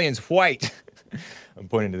Italians white. I'm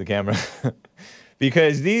pointing to the camera.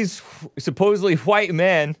 Because these supposedly white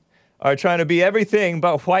men are trying to be everything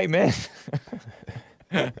but white men.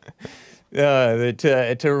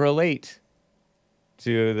 To relate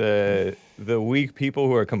to the weak people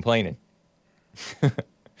who are complaining.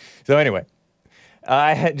 So anyway,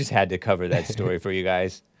 I just had to cover that story for you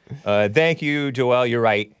guys. Thank you, Joel. You're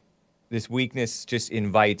right. This weakness just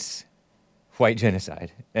invites white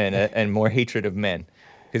genocide and more hatred of men,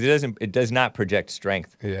 because it does not project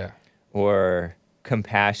strength or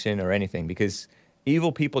compassion or anything, because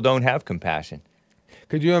evil people don't have compassion.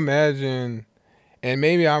 Could you imagine, and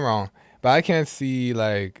maybe I'm wrong, but I can't see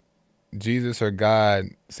like Jesus or God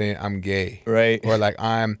saying I'm gay, right? Or like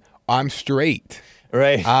I'm straight,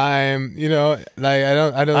 right? I'm, like I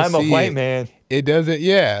don't I'm see a white it. man. It doesn't,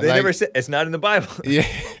 yeah. They like, never said, it's not in the Bible. Yeah.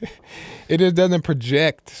 It just doesn't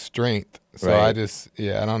project strength. So Right.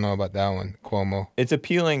 I don't know about that one, Cuomo. It's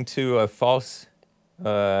appealing to a false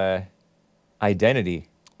identity.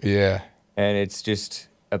 Yeah. And it's just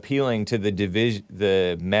appealing to the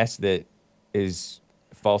the mess that is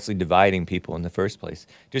falsely dividing people in the first place.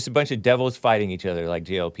 Just a bunch of devils fighting each other, like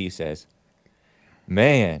JLP says.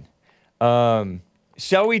 Man.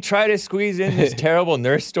 Shall we try to squeeze in this terrible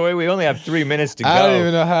nurse story? We only have 3 minutes to go. I don't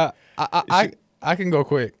even know how. I can go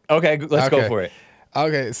quick. Okay, let's go for it.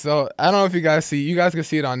 Okay, so I don't know if you guys can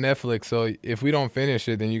see it on Netflix. So if we don't finish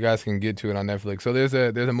it, then you guys can get to it on Netflix. So there's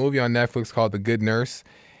a movie on Netflix called The Good Nurse,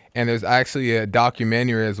 and there's actually a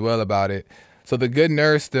documentary as well about it. So The Good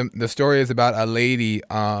Nurse, the story is about a lady.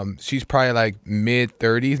 She's probably like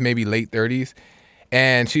mid-30s, maybe late 30s,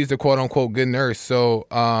 and she's the quote-unquote good nurse. So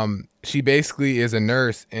she basically is a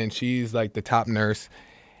nurse, and she's like the top nurse,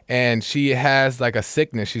 and she has like a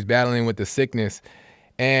sickness. She's battling with the sickness,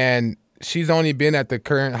 and she's only been at the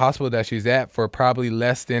current hospital that she's at for probably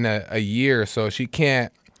less than a year, so she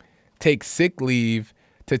can't take sick leave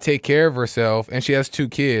to take care of herself, and she has 2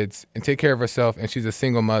 kids, and take care of herself, and she's a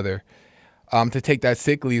single mother, to take that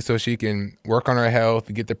sick leave so she can work on her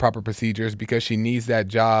health, get the proper procedures, because she needs that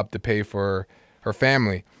job to pay for her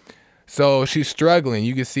family. So she's struggling.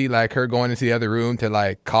 You can see like her going into the other room to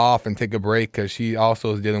like cough and take a break, because she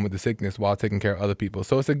also is dealing with the sickness while taking care of other people.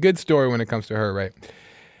 So it's a good story when it comes to her, right?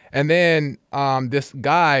 And then this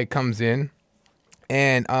guy comes in,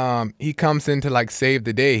 and he comes in to like save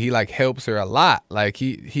the day. He like helps her a lot. Like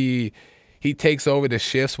he takes over the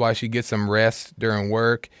shifts while she gets some rest during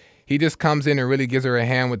work. He just comes in and really gives her a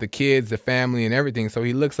hand with the kids, the family, and everything. So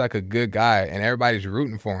he looks like a good guy, and everybody's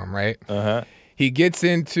rooting for him, right? He gets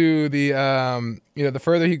into the, the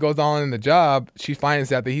further he goes on in the job, she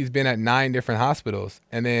finds out that he's been at 9 different hospitals.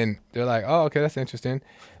 And then they're like, oh, okay, that's interesting.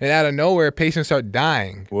 And out of nowhere, patients start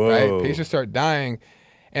dying. Whoa. Right? Patients start dying.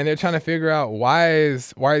 And they're trying to figure out why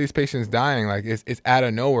are these patients dying? Like it's out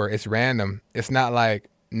of nowhere. It's random. It's not like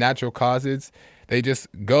natural causes. They just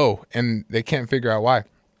go, and they can't figure out why.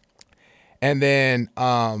 And then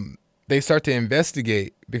they start to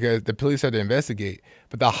investigate, because the police start to investigate.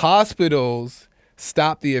 But the hospitals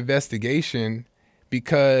stop the investigation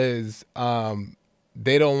because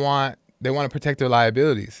they want to protect their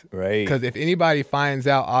liabilities. Right. Because if anybody finds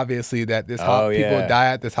out, obviously, that people die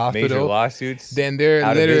at this hospital, major lawsuits, then they're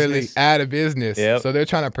literally out of business. Yep. So they're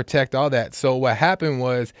trying to protect all that. So what happened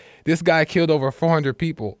was this guy killed over 400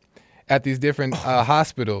 people at these different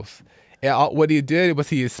hospitals. And what he did was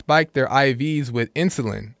he spiked their IVs with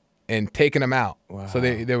insulin and taken them out. Wow. So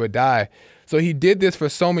they would die. So he did this for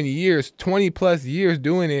so many years, 20 plus years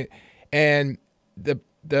doing it. And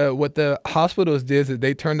what the hospitals did is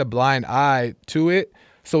they turned a blind eye to it.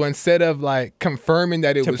 So instead of like confirming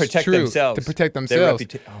that it was true, to protect themselves,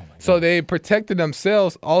 so they protected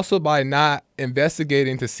themselves also by not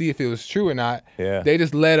investigating to see if it was true or not. Yeah. They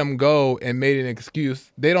just let them go and made an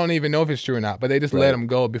excuse. They don't even know if it's true or not, but they just let them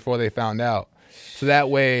go before they found out. So that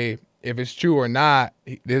way, if it's true or not,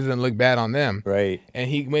 it doesn't look bad on them. Right. And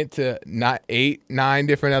he went to 8, 9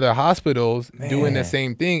 different other hospitals doing the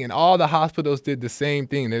same thing, and all the hospitals did the same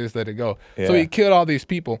thing. They just let it go. Yeah. So he killed all these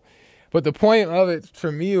people. But the point of it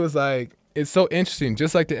for me was like, it's so interesting,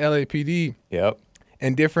 just like the LAPD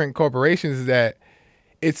and different corporations, is that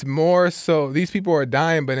it's more so these people are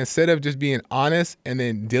dying, but instead of just being honest and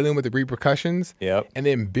then dealing with the repercussions and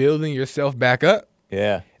then building yourself back up,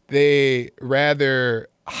 they rather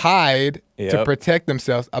hide to protect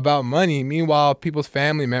themselves about money. Meanwhile, people's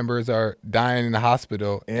family members are dying in the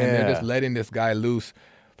hospital, and they're just letting this guy loose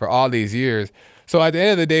for all these years. So at the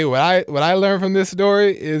end of the day, what I learned from this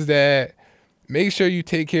story is that make sure you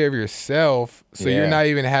take care of yourself so you're not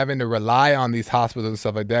even having to rely on these hospitals and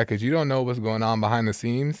stuff like that, because you don't know what's going on behind the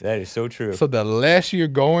scenes. That is so true. So the less you're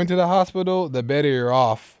going to the hospital, the better you're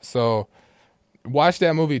off. So watch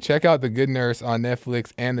that movie. Check out The Good Nurse on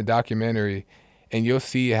Netflix and the documentary, and you'll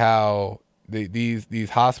see how these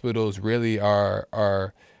hospitals really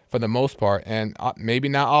are for the most part, and maybe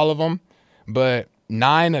not all of them, but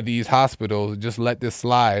 9 of these hospitals just let this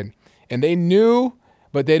slide, and they knew,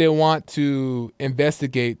 but they didn't want to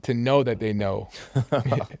investigate to know that they know.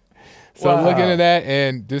 So look into that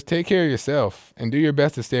and just take care of yourself and do your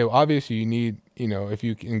best to stay. Obviously, you need, if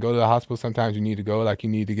you can go to the hospital, sometimes you need to go, like you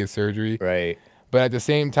need to get surgery. Right. But at the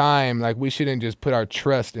same time, like we shouldn't just put our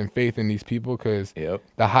trust and faith in these people, because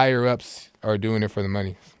the higher ups are doing it for the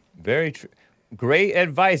money. Very true. Great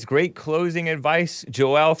advice. Great closing advice,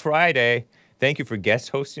 Joel Friday. Thank you for guest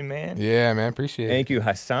hosting, man. Yeah, man. Appreciate it. Thank you,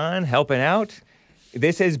 Hassan, helping out.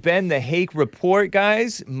 This has been the HAKE Report,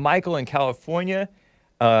 guys. Michael in California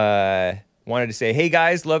wanted to say, hey,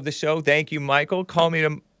 guys, love the show. Thank you, Michael. Call me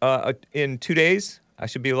in 2 days. I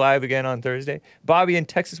should be live again on Thursday. Bobby in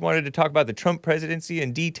Texas wanted to talk about the Trump presidency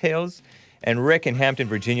and details. And Rick in Hampton,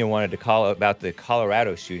 Virginia wanted to call about the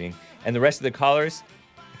Colorado shooting. And the rest of the callers,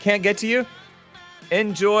 can't get to you.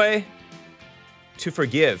 Enjoy To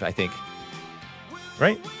Forgive, I think.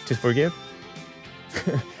 Right? To Forgive?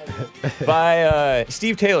 By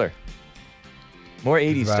Steve Taylor. More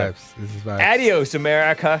 80s stuff. This is vibes. Adios,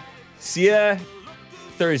 America. See ya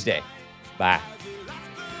Thursday. Bye.